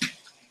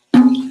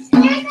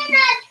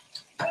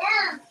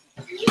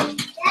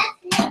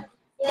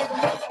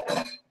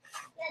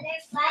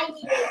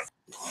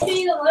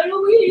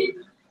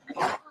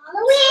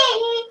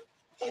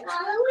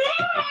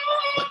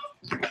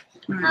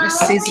 All right, let's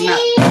season up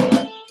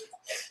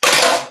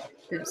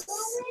this.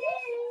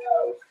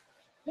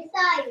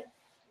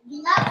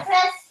 Do not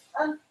press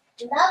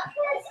do not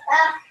press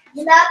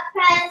do not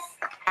press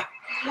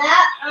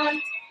that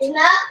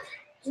do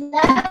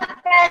not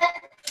press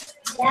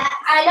that.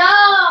 I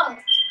know.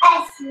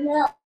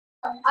 No.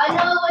 I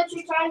know what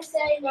you're trying to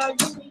say. Now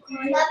just be Do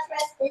quiet. not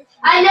press this.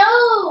 I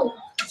know.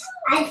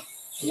 I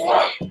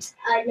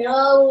I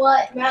know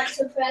what not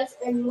to press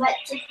and what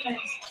to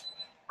press.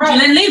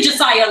 Then leave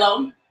Josiah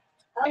alone.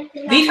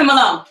 Leave him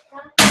alone.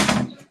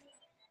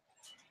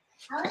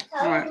 I was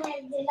telling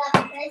him do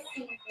not press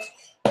anything.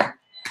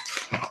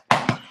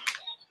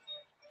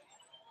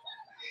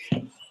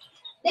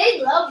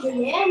 They love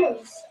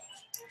bananas.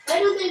 Why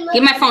do they love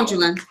Give my phone,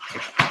 Julian.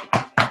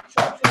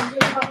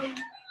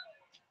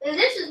 And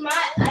this is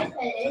my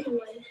iPad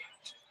anyway.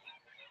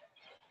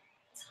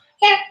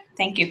 Here,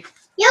 Thank you.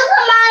 you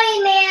come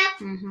mommy,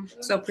 man.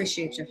 So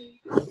appreciate you.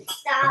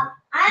 Stop.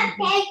 I'm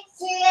picturing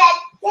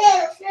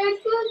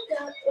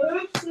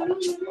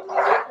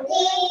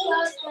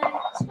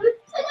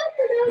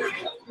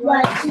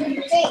One,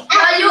 two,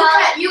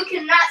 three. You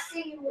cannot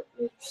sing it with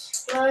me.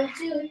 1,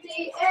 2,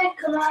 3, and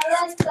come on,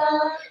 let's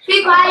go.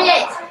 Be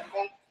quiet.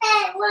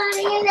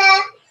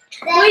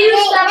 Will you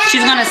stop?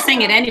 She's going to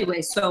sing it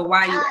anyway, so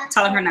why are you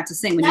telling her not to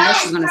sing when you know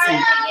she's going to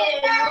sing?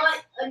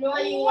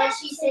 Annoying when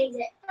she sings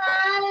it.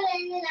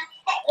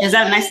 Is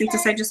that a nice thing to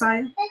say,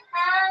 Josiah?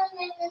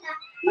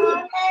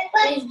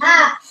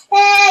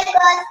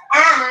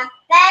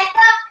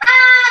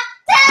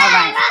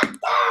 Alright.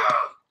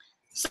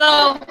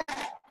 So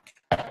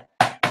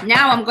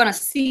now I'm gonna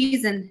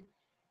season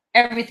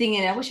everything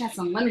in. I wish I had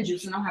some lemon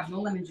juice, and I don't have no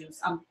lemon juice.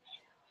 I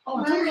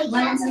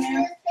lemons in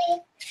there.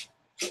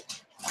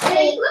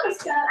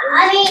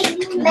 I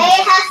mean, may I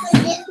have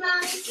some this,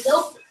 Mommy?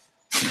 Nope.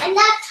 I'm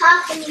not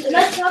talking to you. I'm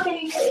not talking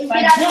to you.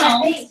 Get out of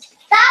my face.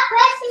 Stop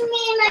pressing me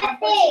in my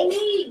face.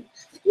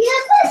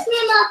 You press me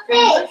in my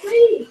face.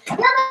 You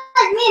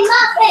press me in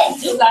my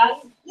face. You got it.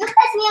 You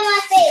press me in my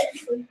face.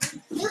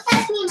 You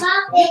press me in my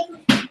face.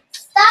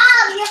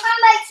 Stop. You're from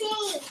my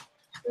team.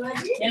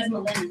 There's my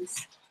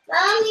lemons.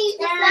 Mommy, it's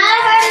not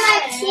hurt my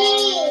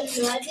teeth.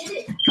 No, I did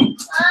it.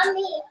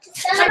 Mommy,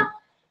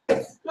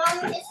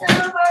 it's not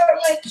hurt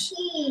my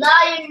teeth. No,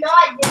 you know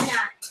I did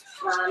not.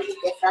 Mommy,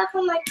 it's not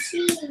hurt my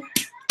teeth.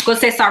 Go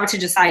say sorry to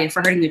Josiah for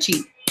hurting your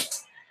cheek.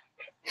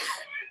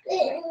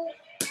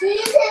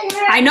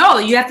 I know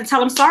you have to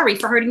tell him sorry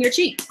for hurting your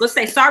cheek. Go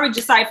say sorry,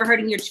 Josiah, for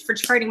hurting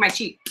my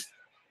cheek.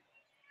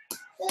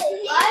 Why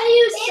are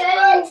you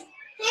saying?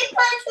 He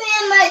punched me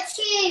in my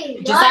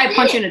cheek. Josiah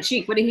punched you in the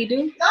cheek. What did he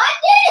do? No, I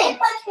didn't. He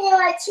punched me in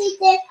my cheek.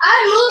 I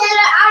moved it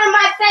out of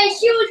my face.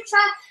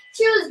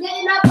 She was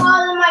getting up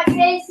all in my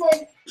face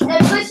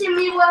and pushing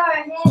me with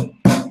her hand.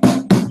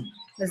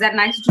 Is that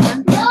nice,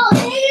 Julian? No, he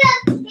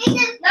just.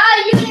 No,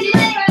 you did it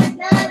first.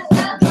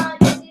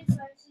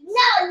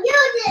 No, you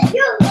did.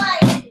 You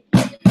lied.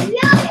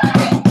 You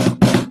lied.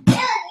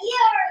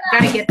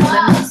 Gotta get the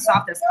lemon as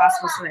soft as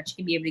possible so that you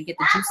can be able to get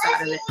the juice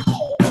out of it.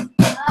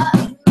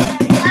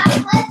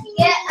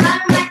 Get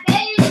out of my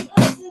face.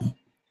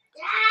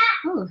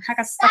 Ooh, I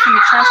got stuff in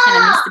the trash can. It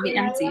needs to be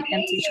empty.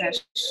 Empty trash.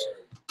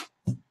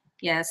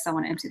 Yes, I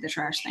want to empty the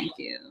trash. Thank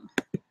you.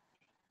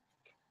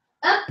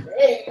 Up and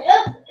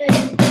up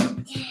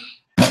and.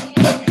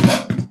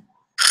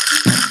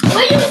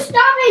 Will you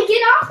stop and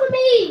get off of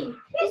me?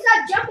 You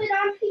stop jumping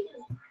on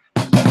people.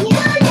 You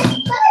just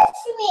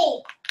push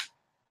me.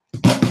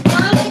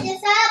 Mommy,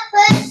 just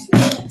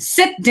push me.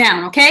 Sit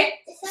down, okay?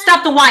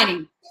 Stop the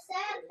whining. Just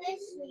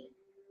push me.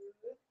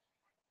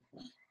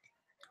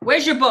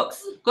 Where's your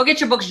books? Go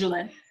get your books,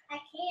 Julian. I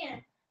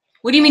can't.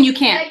 What do you mean you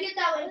can't? Get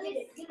that one. Get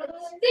it. Get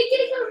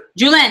it.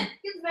 Julian.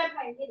 Get the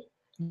vampire. Get it.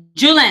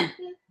 Julian,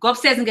 go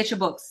upstairs and get your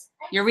books.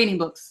 Your reading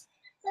books.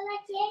 But I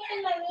can't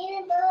get my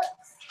reading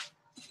books.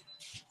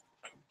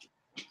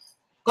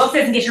 Go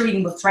upstairs and get your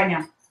reading books right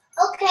now.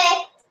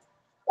 Okay.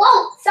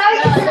 Whoa, sorry.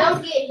 No,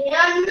 don't get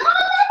him.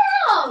 No.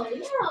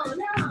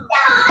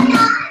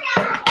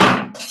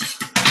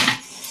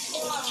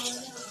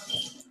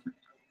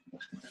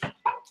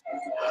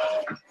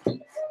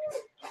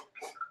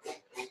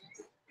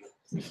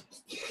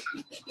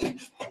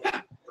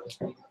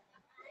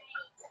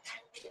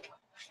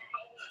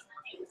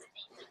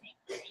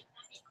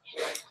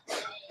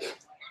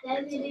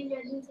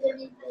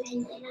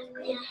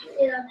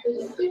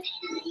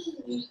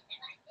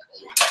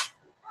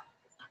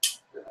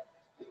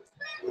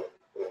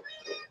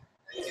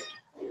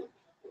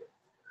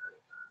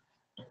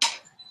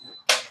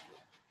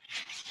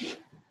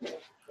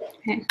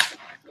 Okay.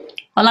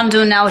 All I'm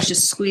doing now is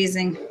just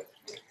squeezing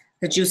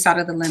the juice out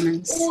of the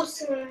lemons. Oh,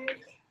 sorry.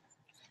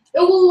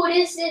 Oh,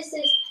 this.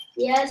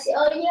 Yes.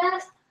 Oh,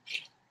 yes.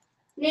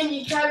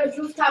 Ninja Turtles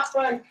Rooftop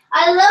Run.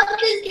 I love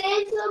this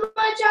game so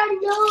much. I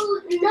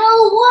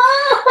know why.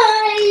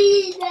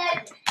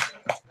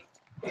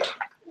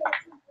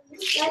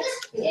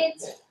 That's it.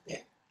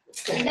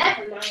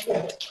 Never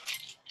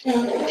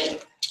mind.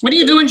 What are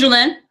you doing,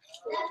 Julian?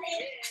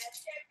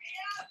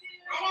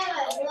 I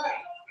got my book.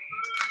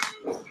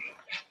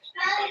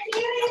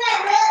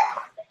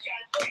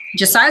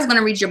 Josiah's going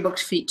to read your book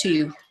to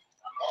you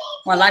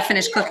while I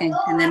finish cooking,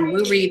 and then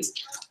we'll read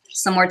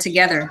some more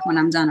together when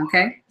I'm done,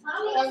 okay?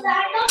 I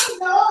don't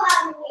know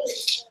how to read.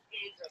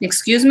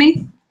 Excuse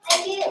me? I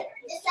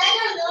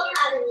don't know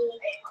how to read.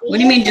 What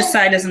do you mean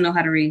Josiah doesn't know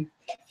how to read?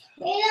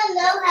 He don't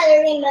know how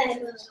to read my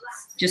books.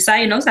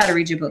 Josiah knows how to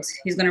read your books.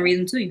 He's going to read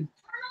them to you.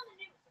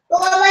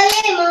 What am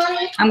I doing,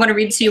 Mommy? I'm going to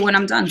read it to you when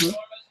I'm done, boo.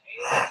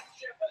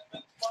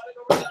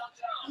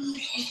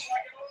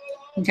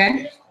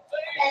 Okay?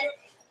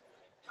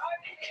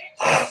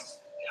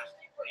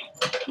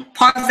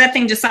 Pause that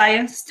thing,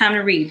 Josiah. It's time to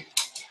read.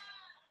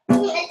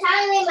 It's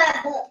time to read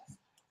my books.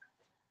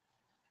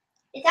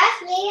 Is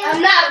that me?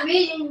 I'm not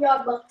reading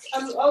your books.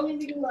 I'm only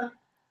reading mine.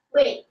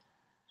 Wait.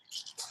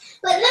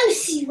 But let me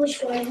see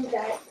which one you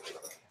got.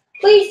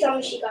 Please tell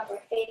me she got her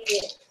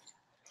favorite.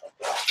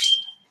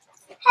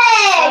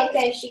 Hey!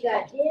 Okay, she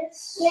got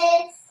this.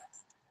 This.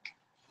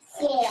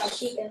 Yeah,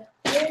 she got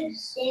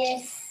this.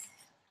 This.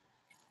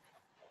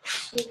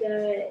 She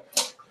got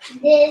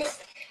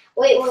this.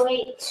 Wait.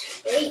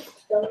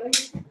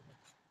 Don't.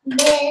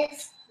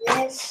 This.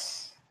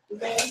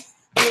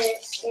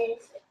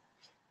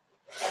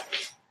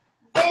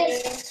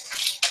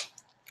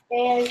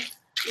 And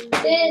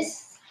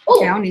this. Oh,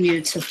 Okay, I only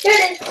needed two. here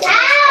it is.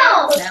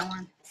 Ow! That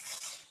one.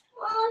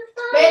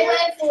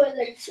 Wait for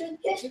the tooth.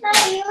 It's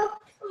not you.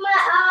 My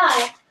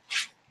eye.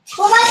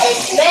 What about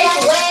this?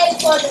 Wait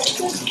for the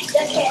tooth.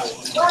 Okay.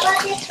 What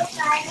about this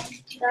beside?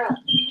 No.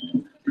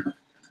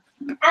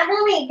 I'm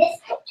gonna read this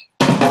book.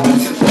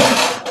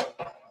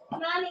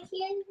 Mommy, can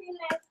you read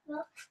my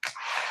book?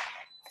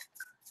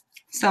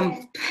 So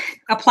I'm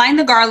applying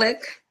the garlic.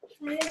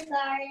 I'm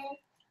sorry.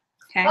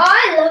 Okay. Oh,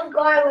 I love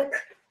garlic.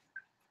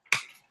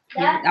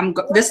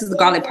 This is the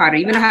garlic powder.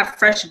 Even though I have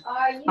fresh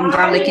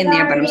garlic in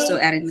there, but I'm still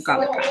adding the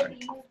garlic powder.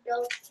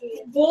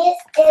 This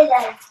is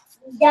a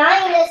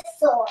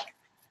dinosaur.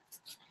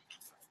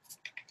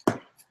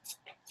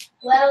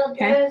 Well,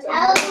 there's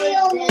about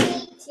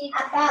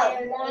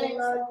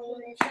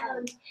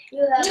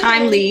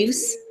Thyme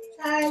leaves.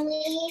 Thyme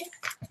leaves.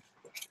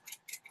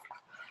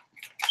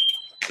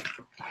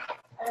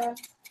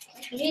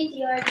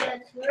 These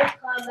yogurts will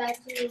come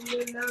back to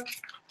your mouth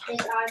is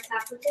our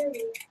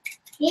cafeteria.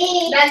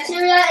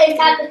 Bacteria and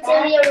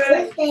cafeteria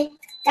room.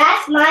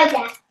 That's my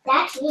dad.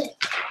 That's me.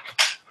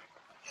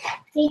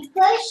 He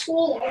pushed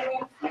me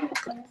and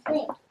then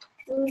he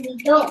when we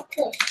don't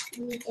push,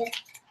 we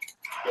just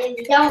if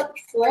we don't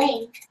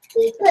flame,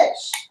 we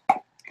push.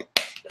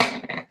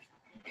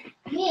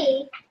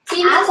 Me,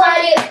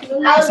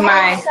 That's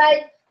my.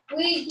 outside,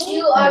 we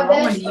do our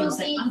best to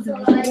be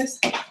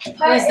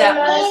Where's that?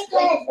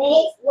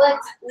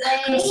 What's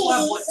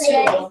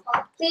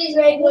please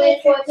make way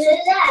for today.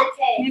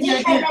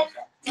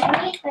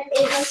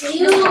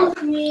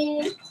 Excuse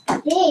me.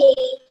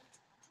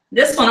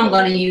 This one I'm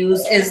going to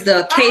use is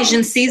the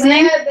Cajun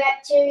seasoning.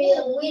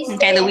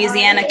 Okay,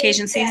 Louisiana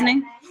Cajun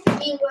seasoning.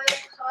 We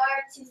work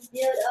hard to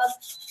build up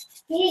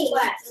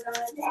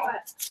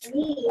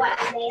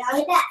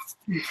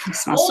It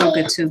smells so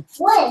good too.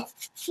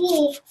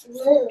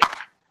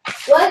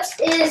 What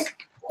is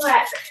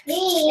quack?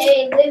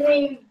 A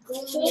living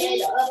goo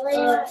made up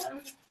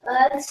of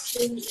us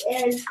and you.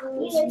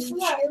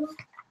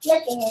 Look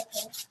at him.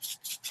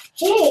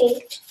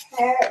 He,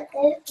 her,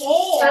 his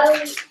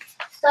hair.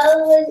 So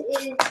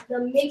is the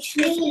mixed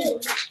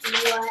meat.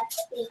 What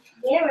is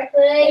their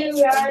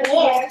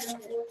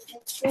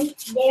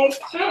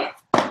tent?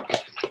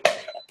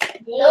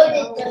 They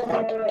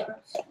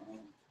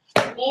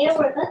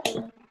were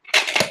cooking.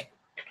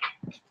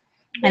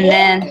 And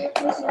then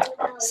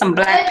some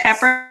black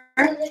pepper.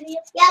 Yeah.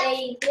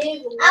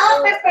 I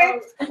want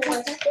pepper.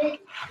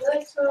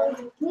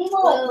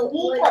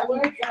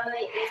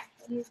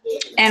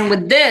 And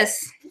with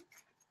this,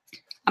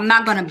 I'm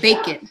not gonna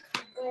bake it.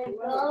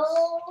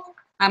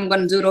 I'm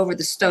gonna do it over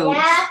the stove.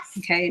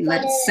 Okay, and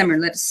let it simmer,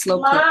 let it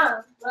slow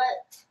cook.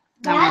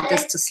 I want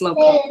this to slow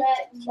cook. I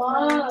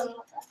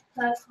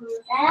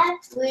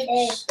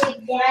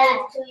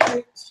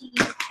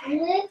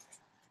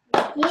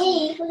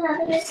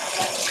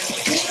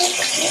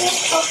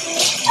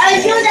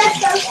know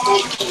that's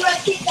something to my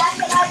teeth. That's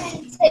what I've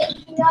been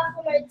taking off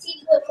of my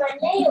teeth with my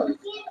nails.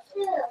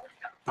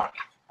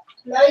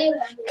 Now you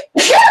have it.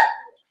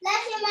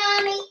 Bless you,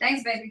 mommy.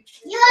 Thanks, baby.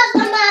 You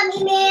welcome,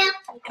 mommy, ma'am.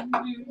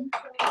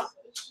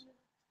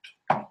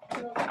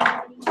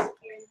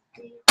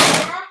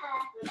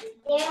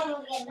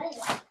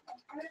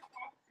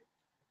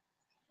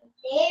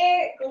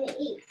 They're gonna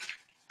eat.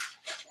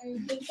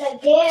 Because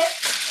their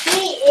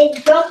feet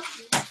is drunk.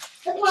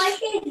 Look, my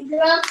feet is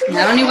drunk.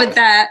 Not only with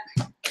that,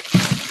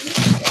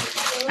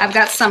 I've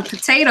got some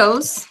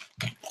potatoes,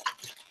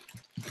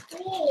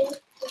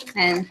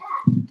 and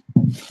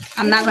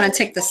I'm not gonna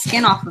take the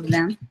skin off of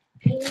them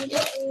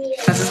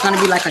because it's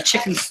gonna be like a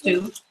chicken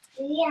stew.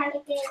 And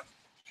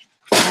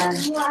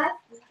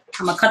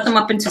I'm gonna cut them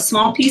up into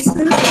small pieces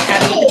and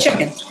add it with the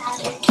chicken. So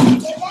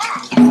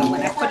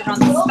when I put it on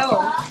the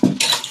stove,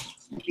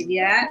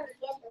 yeah.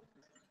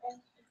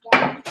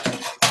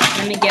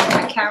 Let me get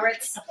my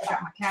carrots. I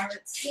got my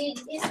carrots. Take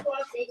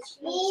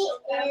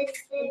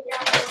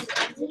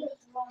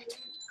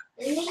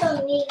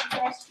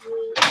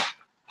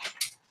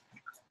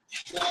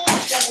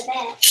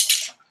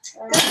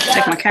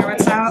my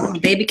carrots out, my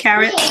baby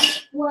carrot.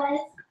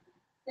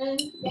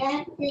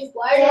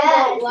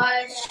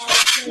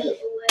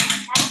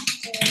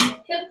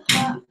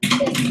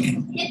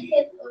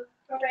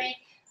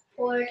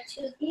 For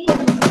 2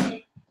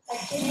 days.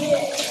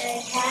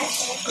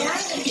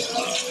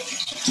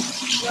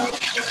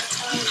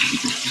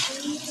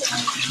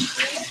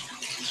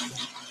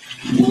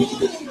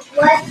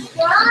 What's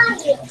wrong?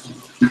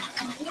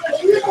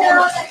 You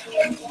know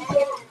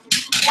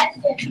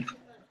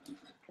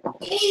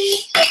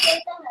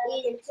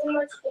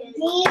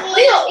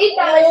we don't eat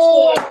that much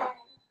candy.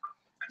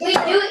 We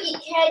do eat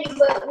candy,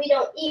 but we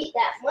don't eat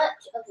that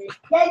much of it.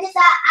 Right,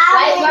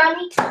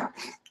 mommy?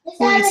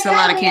 Who eats a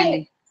lot of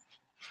candy?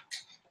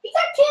 We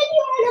got candy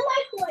on the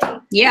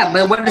microwave. Yeah,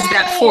 but what is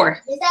that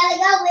for?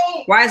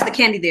 Why is the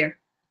candy there?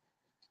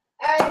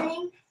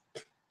 Earning.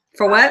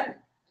 For what?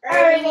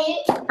 Earning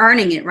it.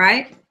 Earning it,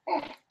 right?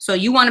 So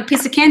you want a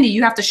piece of candy,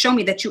 you have to show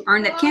me that you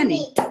earned that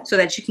candy so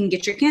that you can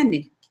get your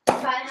candy.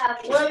 If I have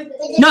one good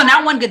day. No,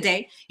 not one good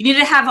day. You need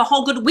to have a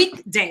whole good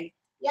week day.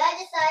 Yeah, I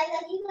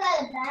decided you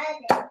had a bad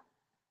day.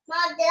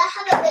 Mom, did I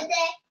have a good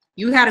day?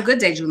 You had a good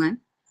day,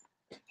 Julian.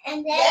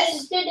 And then,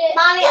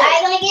 Mommy, are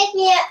you gonna give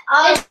me a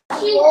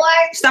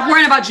reward? Stop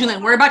worrying about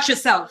Julian. Worry about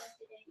yourself.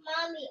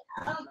 Mommy,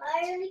 are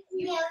you gonna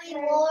give me a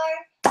reward?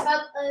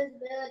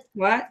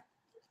 What?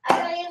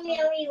 Are you gonna give me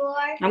a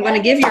reward? I'm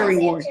gonna give you a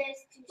reward.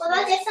 What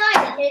about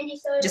Josiah?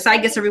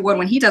 Josiah gets a reward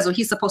when he does what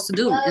he's supposed to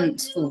do in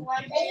school.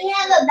 Did he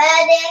have a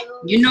bad day?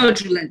 You know,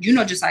 Julian. You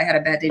know Josiah had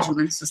a bad day,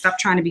 Julian. So stop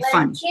trying to be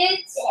funny.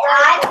 Kids,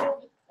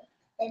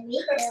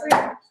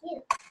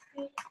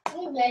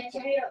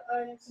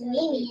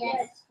 Mimi,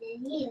 yes.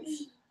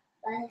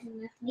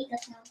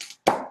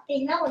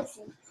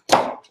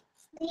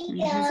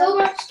 So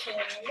much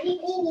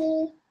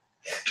candy.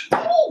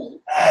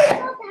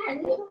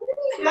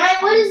 Mine,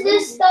 what is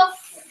this stuff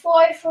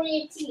for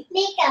your teeth?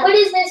 Mika. What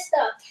is this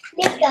stuff?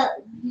 Mika,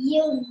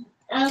 you.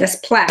 That's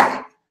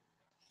plaque.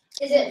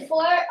 Is it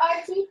for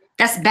our teeth?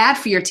 That's bad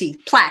for your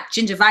teeth. Plaque,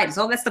 gingivitis,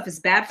 all that stuff is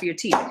bad for your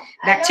teeth.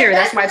 Bacteria.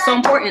 That's why it's so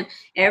important.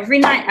 Every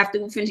night after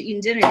we finish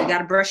eating dinner, you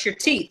gotta brush your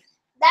teeth.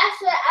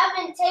 That's what I've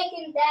been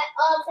taking that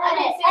off. I've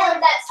been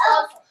feeling that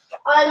stuff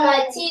on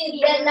my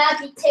teeth, but not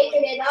be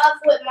taking it off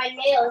with my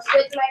nails,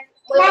 with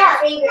my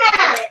fingers in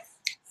it.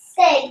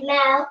 Say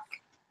now,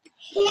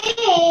 he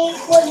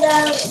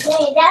was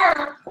laying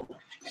down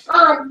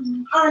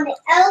on the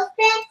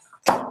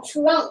elephant's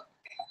trunk.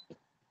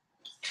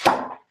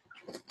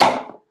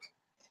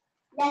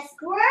 The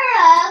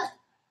squirrel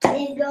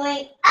is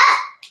going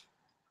up.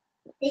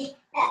 The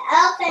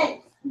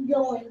elephant's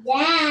going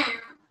down.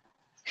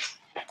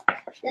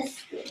 The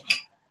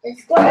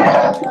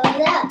squirrel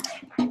goes up.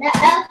 The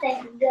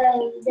elephant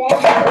goes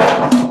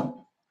down.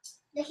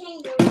 The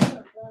kangaroo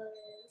goes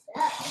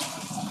up.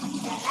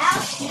 The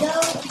mouse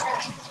goes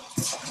up.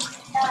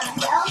 The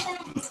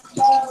elephant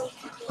goes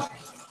down.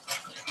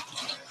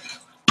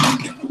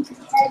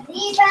 The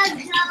zebra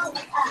goes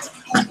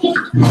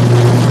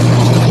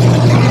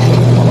up.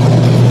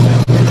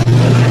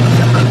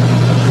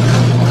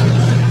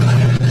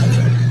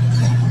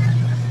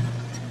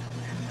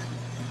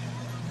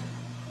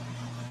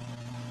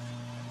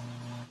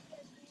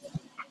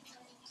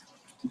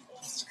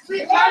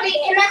 Mommy,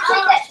 can I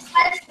take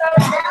that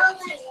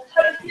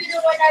computer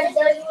when I'm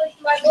done with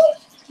my book?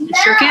 You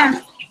sure can. I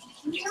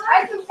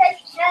can take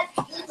that.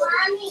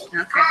 Mommy,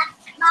 Okay.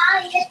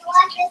 Mommy, just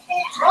watch this.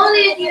 Only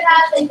if you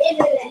have the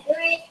internet.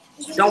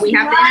 Don't we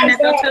have the internet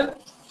though too?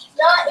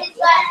 No, it's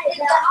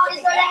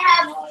gonna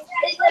have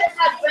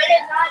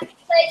Renaissance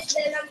place,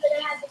 then I'm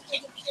gonna have to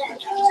take a check.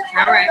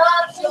 All right.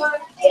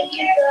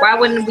 Why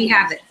wouldn't we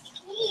have it?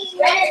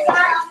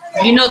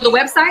 You know the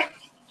website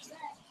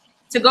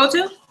to go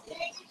to?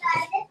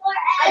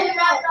 I do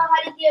not know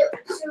how to get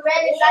to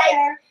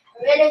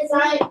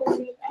Renaissance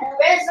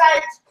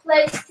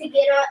place to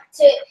get on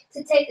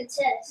to take the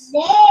test.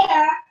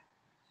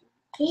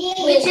 We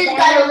just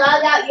gotta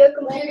log out your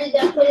computer,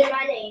 then put in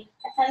my name.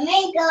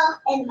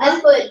 I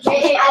put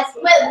J-A-S.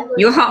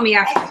 You'll help me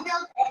after.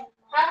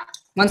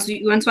 Once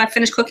I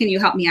finish cooking, you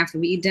help me after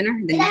we eat dinner.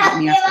 Then you help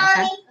me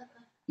after. Okay?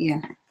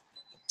 Yeah.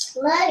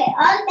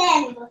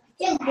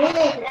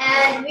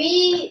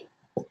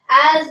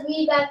 As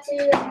we got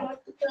to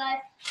multiply,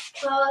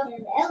 cause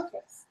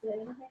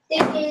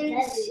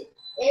thickens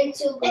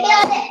into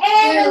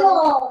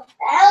animal.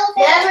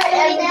 Never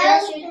ever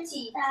brush your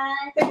teeth.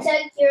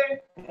 Protect your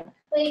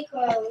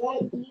playground,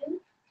 won't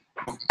you?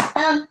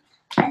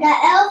 The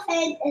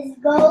elephant is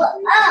go up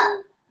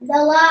the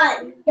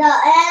line. The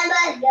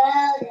animal go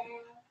down.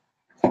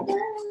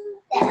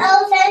 The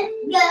elephant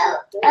go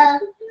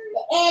up.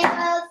 The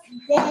animal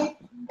then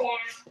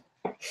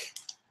down.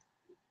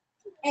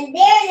 And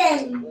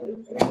there's a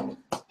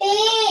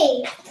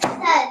big.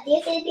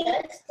 This is the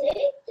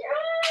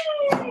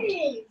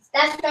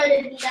That's not a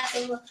bee. That's a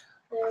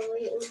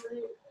wait.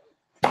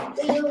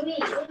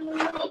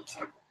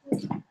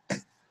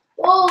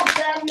 Oh,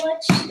 that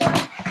much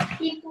stuff.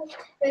 People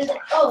and the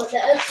stop.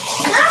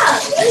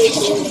 What are you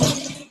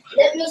doing?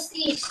 Let me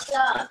see.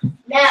 Stop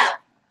now.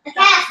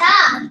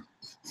 stop.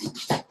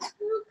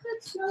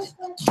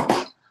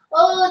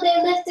 Oh, they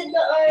lifted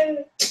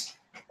the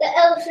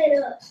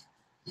elephant up.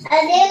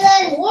 And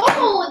then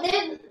Whoa,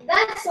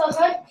 that's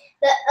 100.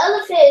 The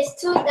elephant is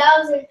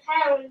 2,000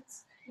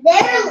 pounds.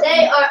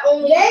 They are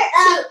only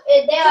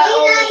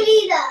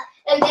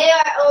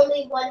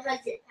only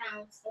 100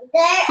 pounds.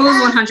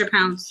 Who's 100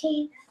 pounds?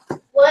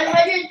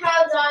 100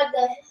 pounds are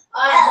the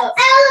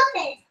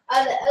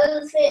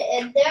elephant,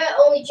 and they're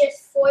only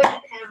just 40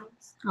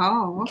 pounds.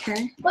 Oh,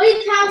 okay.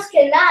 40 pounds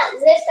cannot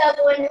lift up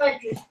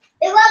 100.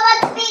 Then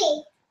what about the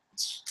bee?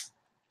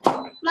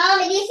 Mom,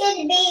 did you see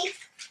the bee?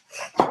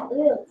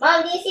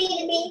 Mom, did you see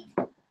the bee?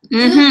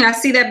 Mm-hmm. I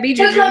see that bee.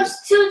 Here comes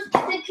tooth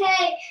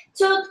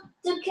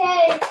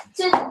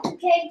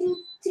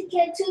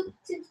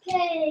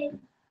decay.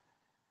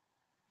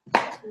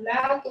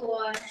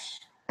 Mouthwash.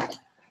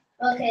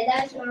 Okay,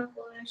 that's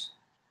mouthwash.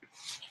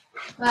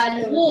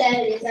 I know what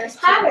that is. That's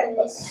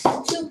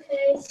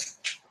toothpaste.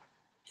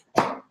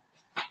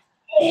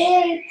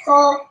 And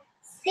put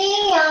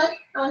sand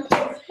on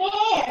his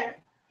hair.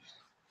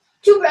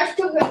 Toothbrush.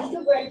 There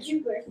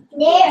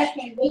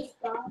can be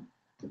some.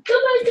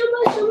 Toothbrush.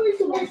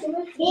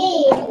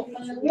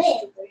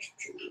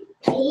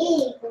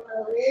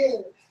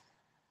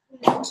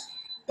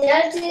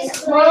 That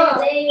is where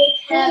they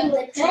have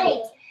the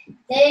train.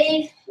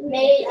 They've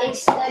made a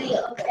study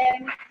of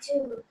every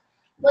tooth.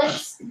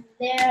 What's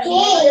their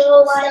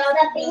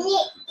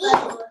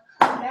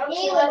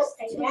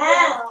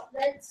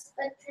Let's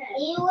attend.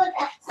 He was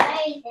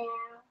upside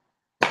down.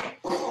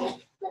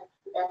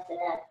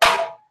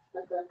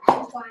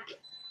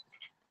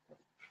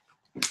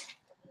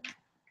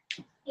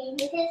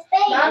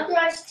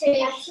 Mouthwash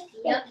tastes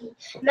yucky.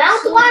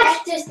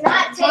 Mouthwash does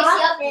not taste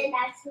yucky.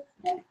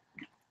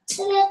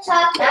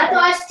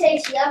 Mouthwash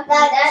tastes yucky.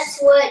 That's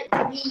what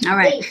we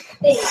think.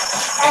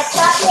 That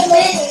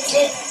chocolate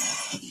is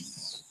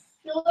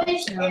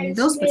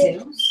those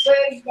potatoes.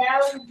 Burns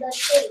down the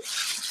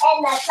taste.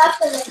 And the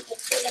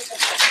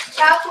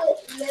chocolate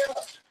milk.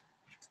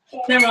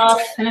 They're all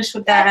finished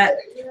with that.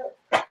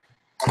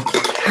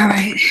 All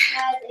right.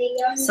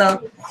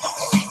 So.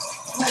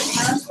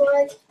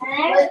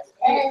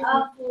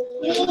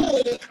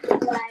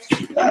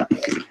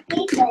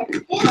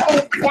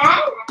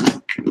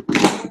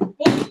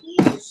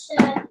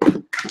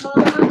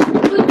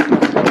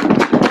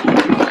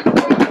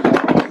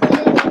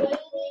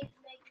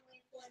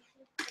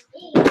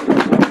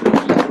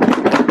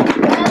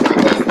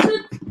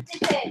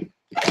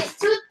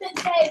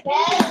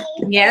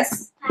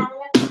 Yes.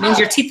 Means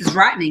your teeth is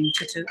rotting,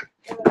 Tutu.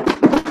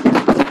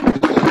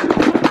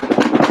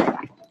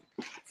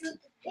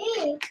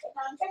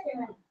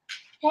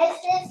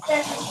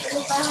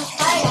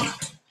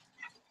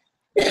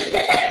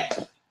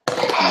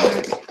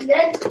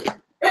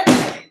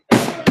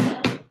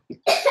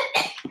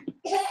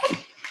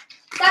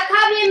 Stop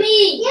copying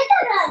me.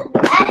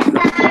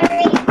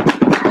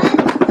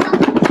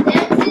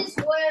 Dentists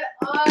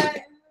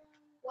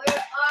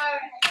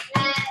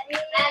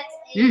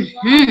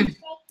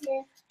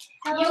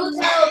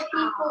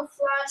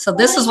So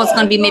this is what's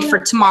going to be made for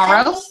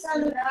tomorrow.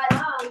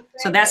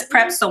 So that's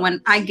prep. So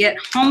when I get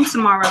home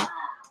tomorrow,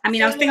 I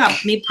mean, I was thinking of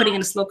maybe putting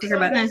in a slow cooker,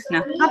 but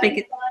no, I'll bake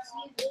it.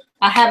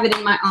 I have it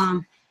in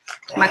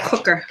my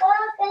cooker.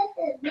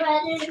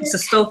 It's a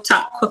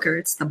stovetop cooker.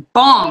 It's the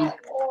bomb.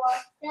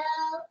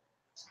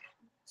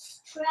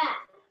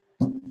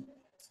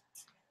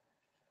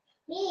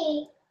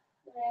 He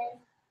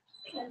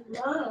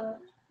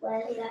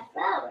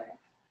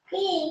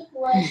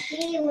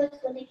was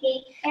going to get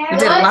We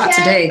did a lot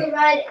today.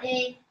 provide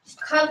a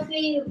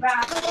comfy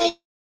wrap.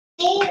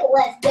 He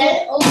was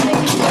then open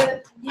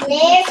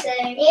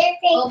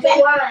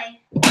wide.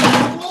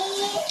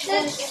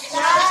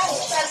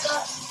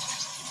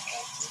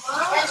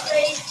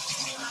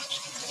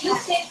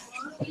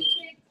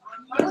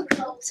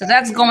 So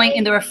that's going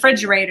in the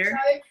refrigerator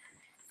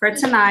for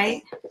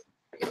tonight,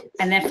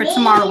 and then for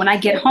tomorrow when I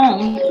get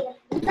home,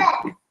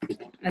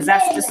 as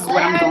this is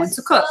what I'm going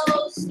to cook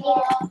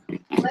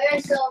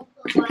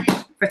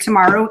for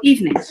tomorrow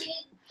evening.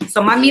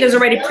 So my meat is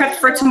already prepped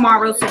for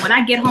tomorrow, so when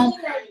I get home,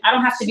 I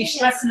don't have to be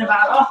stressing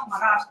about, oh my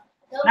gosh,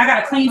 I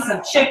gotta clean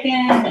some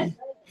chicken and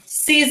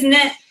season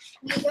it.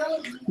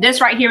 This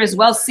right here is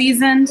well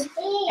seasoned,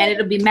 and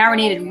it'll be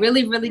marinated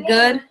really, really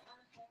good.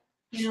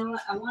 You know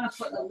what? I want to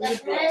put a little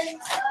bit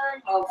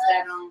of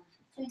that on.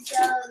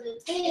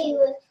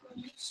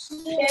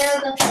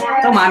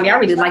 Don't mind me, I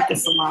really like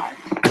this a lot.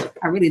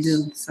 I really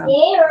do. So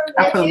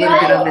I put a little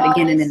bit of it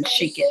again and then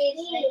shake it.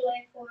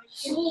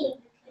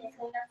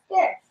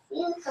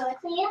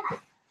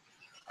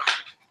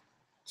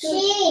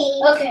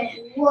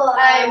 Okay. Well,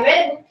 I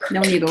read.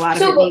 Don't need a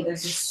lot of it either.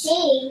 Just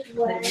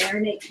let it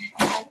marinate.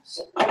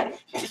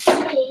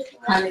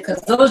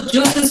 Because those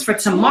juices for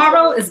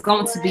tomorrow is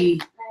going to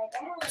be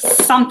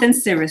something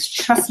serious.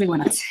 Trust me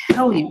when I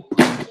tell you.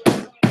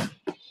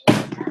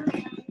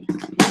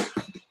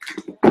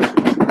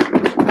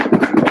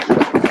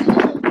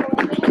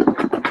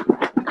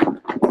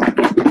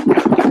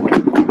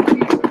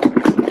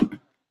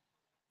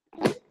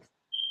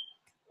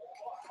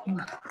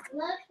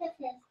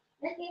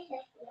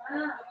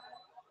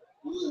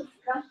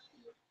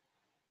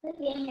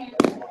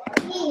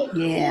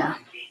 Yeah.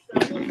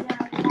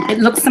 It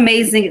looks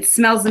amazing. It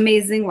smells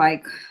amazing.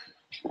 Like,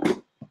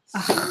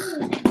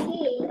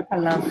 I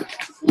love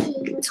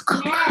to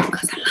cook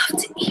because I love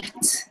to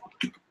eat.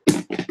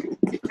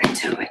 I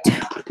do.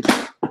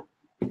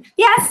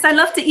 Yes, I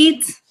love to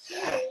eat.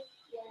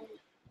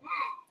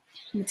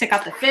 Let me take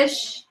out the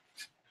fish.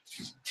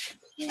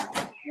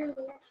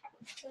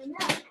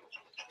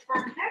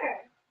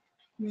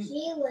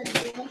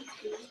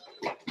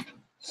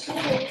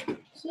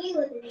 She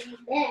was in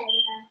bed.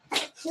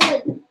 She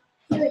was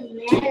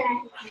mad at him.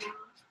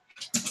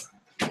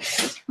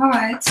 All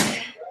right.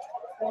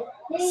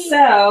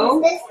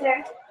 So, his sister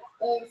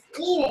is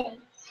eating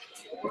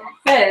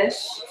fish.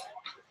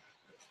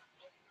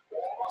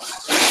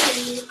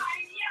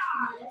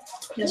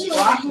 There's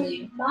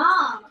broccoli.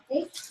 Mom,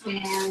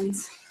 And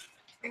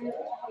no.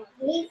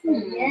 You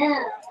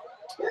can't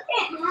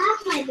have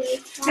my baby.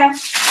 okay.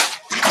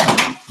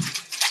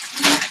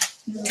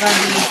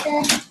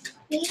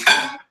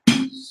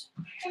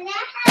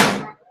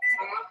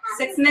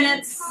 6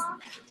 minutes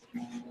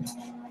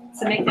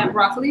to make that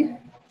broccoli.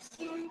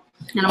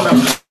 And I'm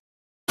going to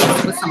put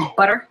it with some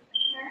butter.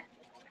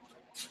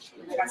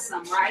 I got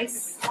some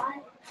rice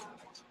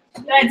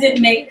that I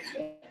did make.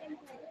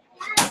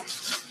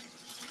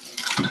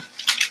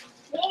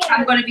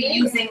 I'm going to be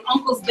using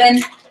Uncle's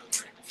Ben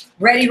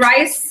ready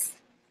rice,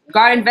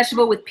 garden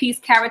vegetable with peas,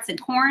 carrots,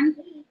 and corn.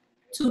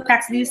 2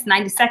 packs of these,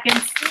 90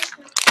 seconds.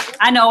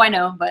 I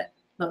know, but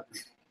look.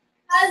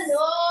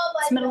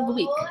 It's middle of the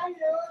week.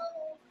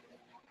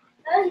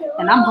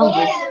 And I'm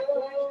hungry.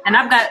 And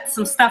I've got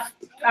some stuff,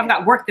 I've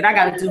got work that I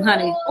got to do,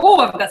 honey. Oh,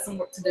 I've got some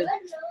work to do.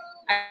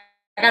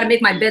 I got to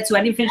make my bed too.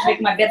 I didn't finish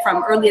making my bed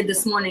from earlier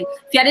this morning.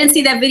 If y'all didn't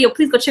see that video,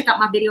 please go check out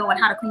my video on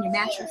how to clean your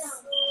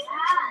mattress.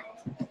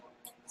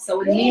 So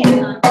in the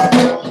meantime,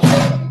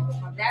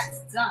 while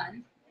that's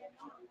done,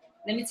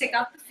 let me take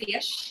out the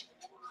fish,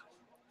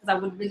 because I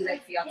would really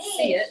like for y'all to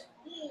see it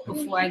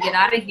before I get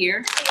out of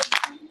here.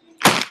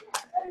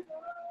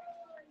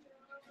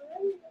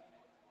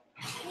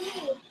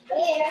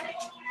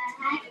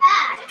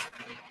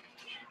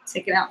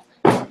 Take it out,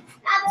 because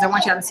I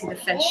want y'all to see the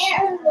fish.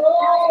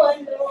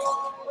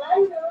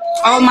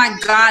 Oh my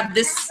God,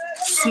 this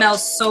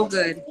smells so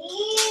good.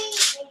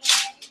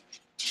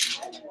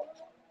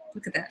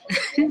 Look at that.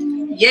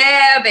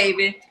 Yeah,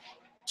 baby.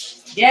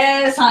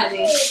 Yes,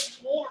 honey.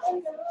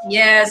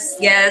 Yes,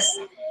 yes.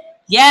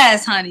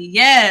 Yes, honey.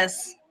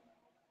 Yes.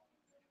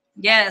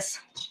 Yes.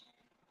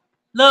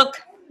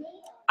 Look,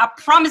 I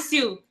promise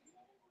you.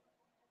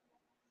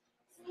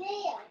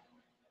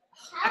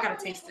 I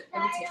gotta taste it.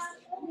 Let me taste it.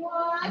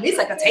 At least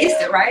I can taste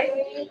it, right?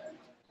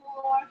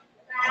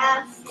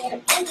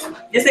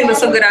 This thing was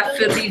so good I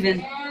feel to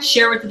even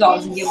share with the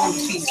dogs and give them a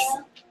piece.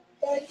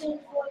 13, 14,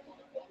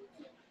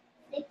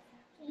 15,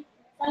 16,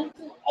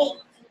 17,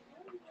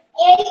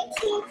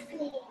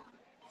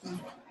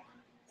 18.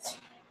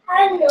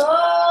 I know.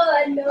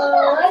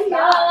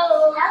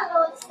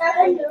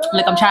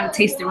 Look, I'm trying to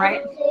taste it,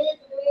 right?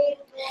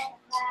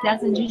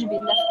 Doesn't usually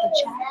be left the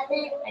chat.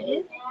 I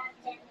did.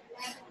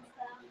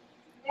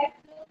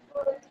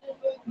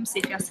 me see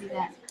if y'all see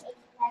that.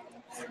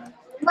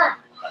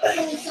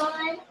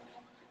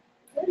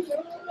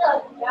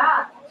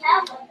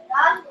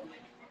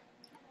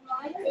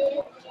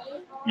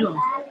 Ew.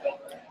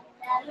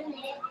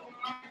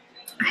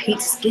 I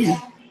hate skin.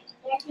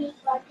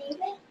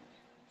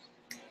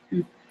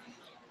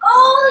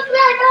 Oh, look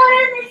at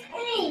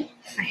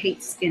this. I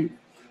hate skin.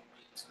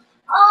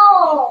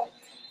 Oh,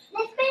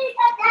 this baby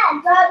got that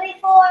dog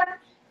before.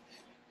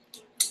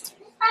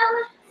 I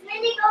was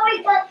really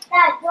going got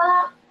that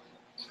dog.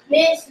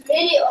 Miss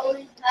Minnie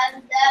always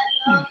has that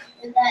dog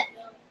and that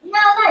dog. No,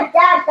 not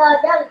that dog.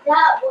 That was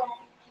that one.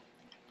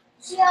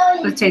 She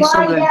always It tastes so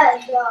wanted good. that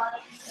dog.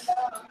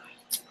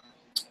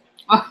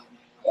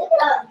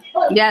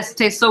 Oh, yes, it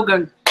tastes so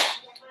good.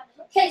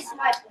 Tastes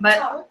like But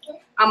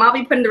I'll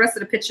be putting the rest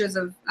of the pictures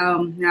of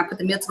I put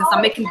the meal together. So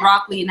I'm making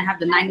broccoli and I have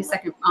the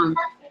 90-second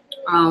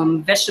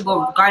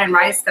vegetable garden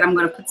rice that I'm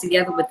gonna put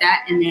together with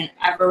that, and then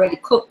I've already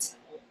cooked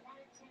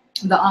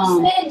the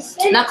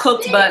not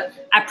cooked, but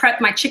I prepped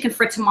my chicken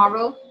for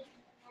tomorrow.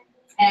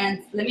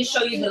 And let me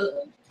show you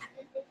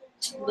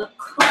the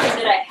cook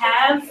that I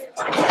have.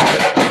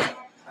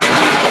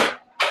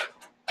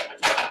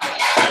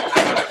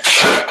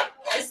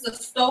 This is a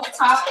stove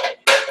top,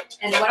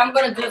 and what I'm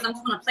gonna do is I'm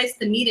just gonna place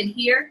the meat in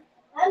here,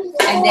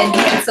 and then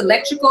it's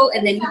electrical,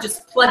 and then you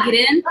just plug it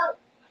in,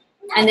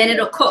 and then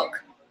it'll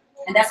cook.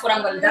 And that's what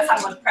I'm gonna. That's how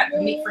I'm gonna prep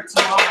the meat for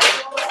tomorrow.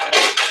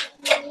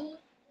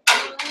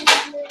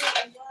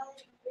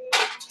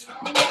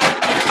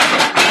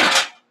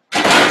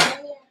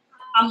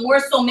 I'm more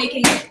so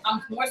making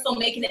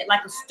it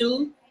like a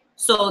stew.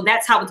 So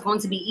that's how it's going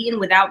to be eaten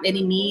without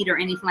any meat or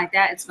anything like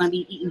that. It's going to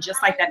be eaten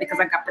just like that because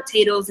I got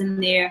potatoes in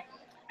there.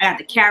 I got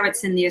the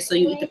carrots in there, so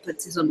you eat the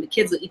potatoes. So the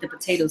kids will eat the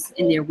potatoes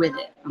in there with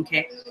it.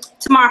 Okay.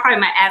 Tomorrow I probably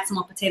might add some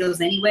more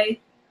potatoes anyway.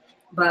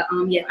 But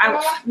yeah,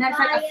 matter of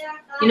fact,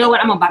 you know what?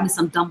 I'm gonna buy me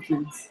some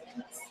dumplings.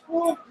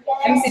 Let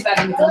me see if I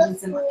can get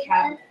dumplings in my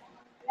cabinet.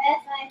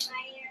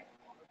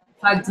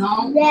 If I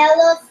don't,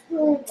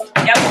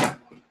 yep.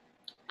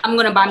 I'm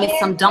gonna buy me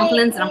some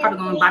dumplings, and I'm probably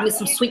gonna buy me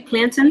some sweet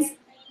plantains,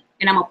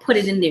 and I'm gonna put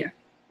it in there.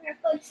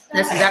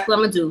 That's exactly what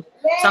I'm gonna do.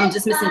 So I'm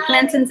just missing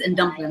plantains and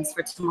dumplings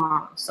for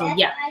tomorrow. So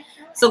yeah.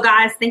 So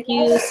guys, thank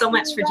you so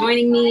much for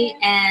joining me,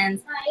 and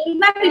we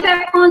might be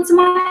back on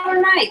tomorrow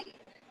night.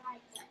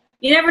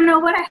 You never know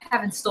what I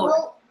have in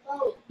store.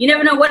 You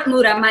never know what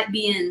mood I might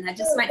be in. I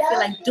just might feel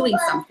like doing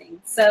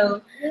something.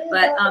 So,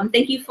 but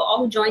thank you for all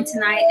who joined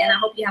tonight, and I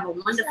hope you have a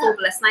wonderful,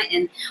 blessed night,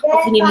 and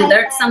hopefully you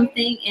learned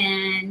something,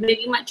 and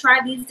maybe you might try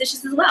these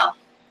dishes as well.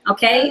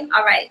 Okay?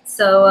 All right.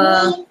 So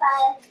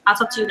I'll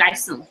talk to you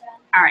guys soon.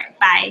 All right.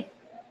 Bye.